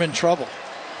got him in trouble.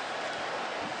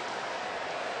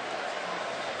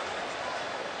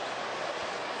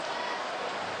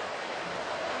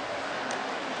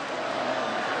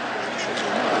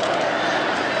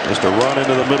 Just a run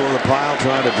into the middle of the pile,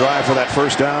 trying to drive for that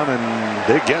 1st down,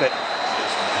 and they get it.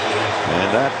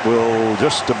 And that will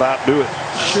just about do it.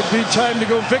 Should be time to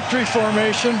go victory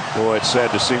formation. Boy, it's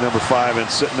sad to see number 5 and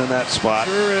sitting in that spot.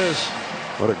 Sure is.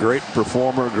 What a great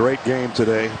performer, great game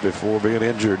today before being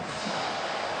injured.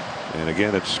 And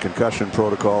again, it's concussion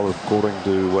protocol according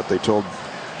to what they told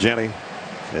Jenny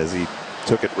as he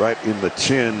took it right in the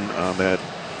chin on that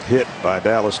hit by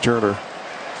Dallas Turner.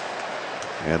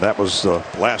 And that was the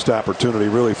last opportunity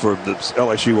really for the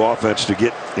LSU offense to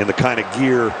get in the kind of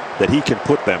gear that he can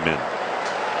put them in.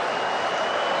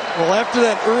 Well, after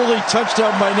that early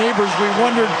touchdown by Neighbors, we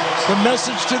wondered the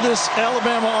message to this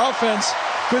Alabama offense.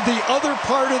 Could the other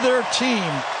part of their team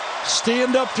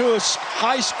stand up to a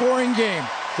high-scoring game?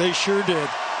 They sure did.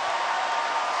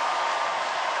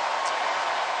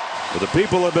 But the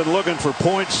people have been looking for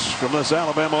points from this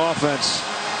Alabama offense.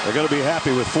 They're going to be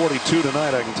happy with 42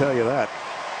 tonight, I can tell you that.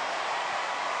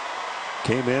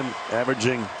 Came in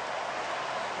averaging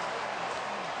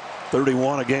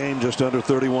 31 a game, just under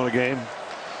 31 a game.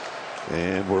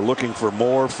 And we're looking for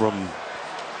more from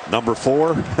number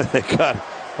 4. They got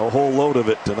a whole load of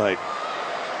it tonight.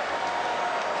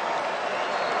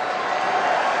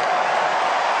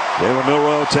 Jalen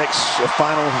Milroe takes a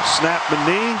final snap and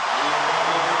knee.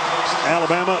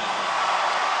 Alabama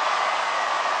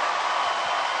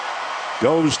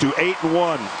goes to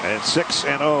 8-1 and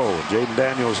 6-0. Jaden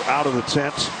Daniels out of the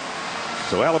tent.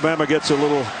 So Alabama gets a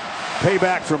little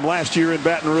payback from last year in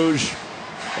Baton Rouge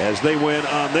as they win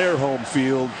on their home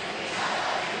field.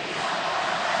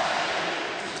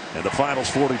 And the finals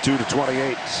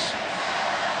 42-28.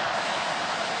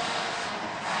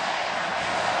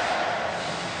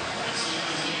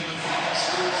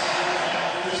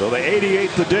 So the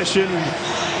 88th edition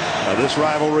of this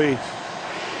rivalry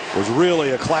was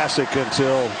really a classic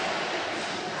until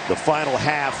the final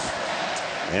half,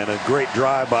 and a great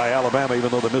drive by Alabama, even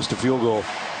though they missed a field goal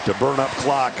to burn up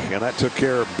clock, and that took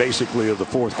care of basically of the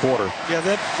 4th quarter. Yeah,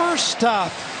 that first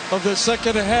stop of the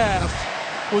second half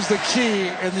was the key,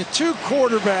 and the 2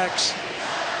 quarterbacks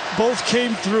both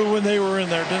came through when they were in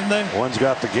there, didn't they? One's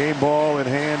got the game ball in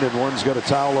hand, and one's got a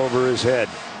towel over his head.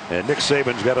 And Nick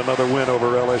Saban's got another win over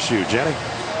LSU. Jenny?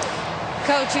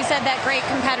 Coach, you said that great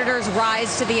competitors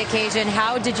rise to the occasion.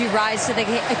 How did you rise to the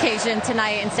occasion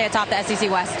tonight and stay atop the SEC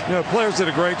West? You know, players did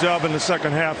a great job in the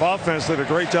second half. Offense did a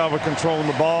great job of controlling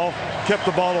the ball, kept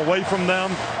the ball away from them.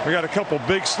 We got a couple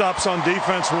big stops on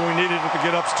defense when we needed it to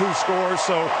get up 2 scores,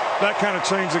 so that kind of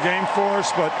changed the game for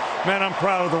us. But man, I'm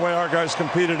proud of the way our guys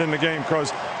competed in the game,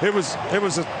 because it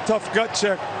was a tough gut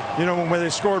check, you know, when they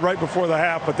scored right before the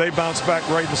half, but they bounced back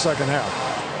right in the second half.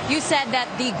 You said that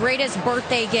the greatest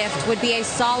birthday gift would be a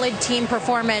solid team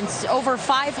performance. Over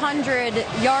 500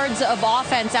 yards of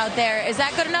offense out there. Is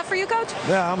that good enough for you, Coach?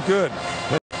 Yeah, I'm good.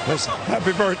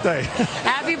 Happy birthday.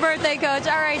 Happy birthday, Coach.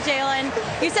 All right, Jalen.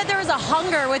 You said there was a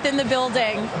hunger within the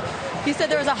building. You said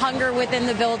there was a hunger within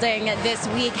the building this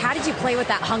week. How did you play with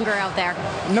that hunger out there?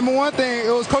 Number one thing,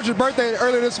 it was Coach's birthday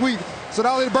earlier this week, so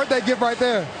that was his birthday gift right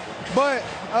there. But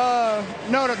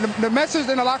no, the message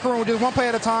in the locker room was just one play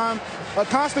at a time.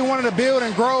 Constantly wanted to build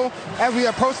and grow as we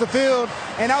approach the field,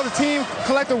 and that was a team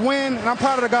collective win, and I'm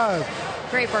proud of the guys.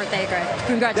 Great birthday, Greg.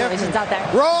 Congratulations out there.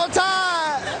 Roll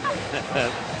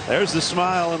Tide! There's the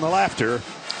smile and the laughter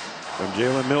from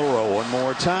Jalen Milroe one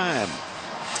more time.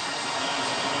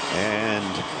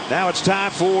 And now it's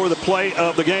time for the play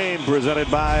of the game presented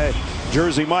by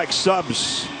Jersey Mike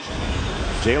Subs.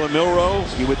 Jalen Milroe,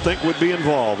 you would think, would be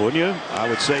involved, wouldn't you? I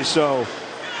would say so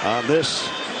on this,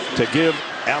 to give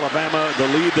Alabama the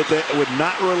lead that they would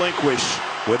not relinquish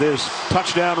with his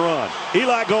touchdown run.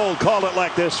 Eli Gold called it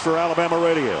like this for Alabama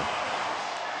radio.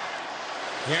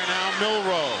 Here now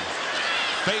Milroe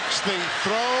fakes the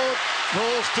throw,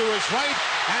 rolls to his right,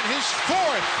 and his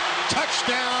 4th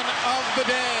touchdown of the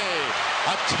day.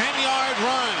 A 10-yard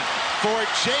run for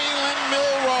Jalen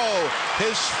Milroe,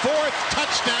 his 4th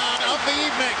touchdown of the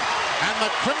evening, and the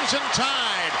Crimson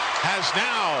Tide has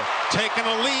now taken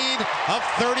a lead of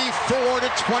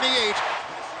 34-28.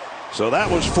 So that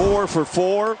was 4 for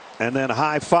 4, and then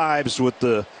high fives with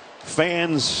the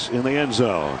fans in the end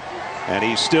zone. And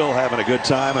he's still having a good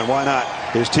time, and why not?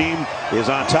 His team is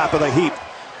on top of the heap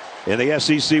in the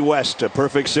SEC West, a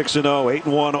perfect 6-0,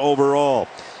 8-1 overall.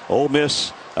 Ole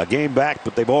Miss a game back,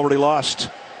 but they've already lost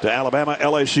to Alabama.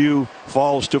 LSU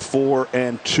falls to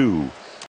 4-2.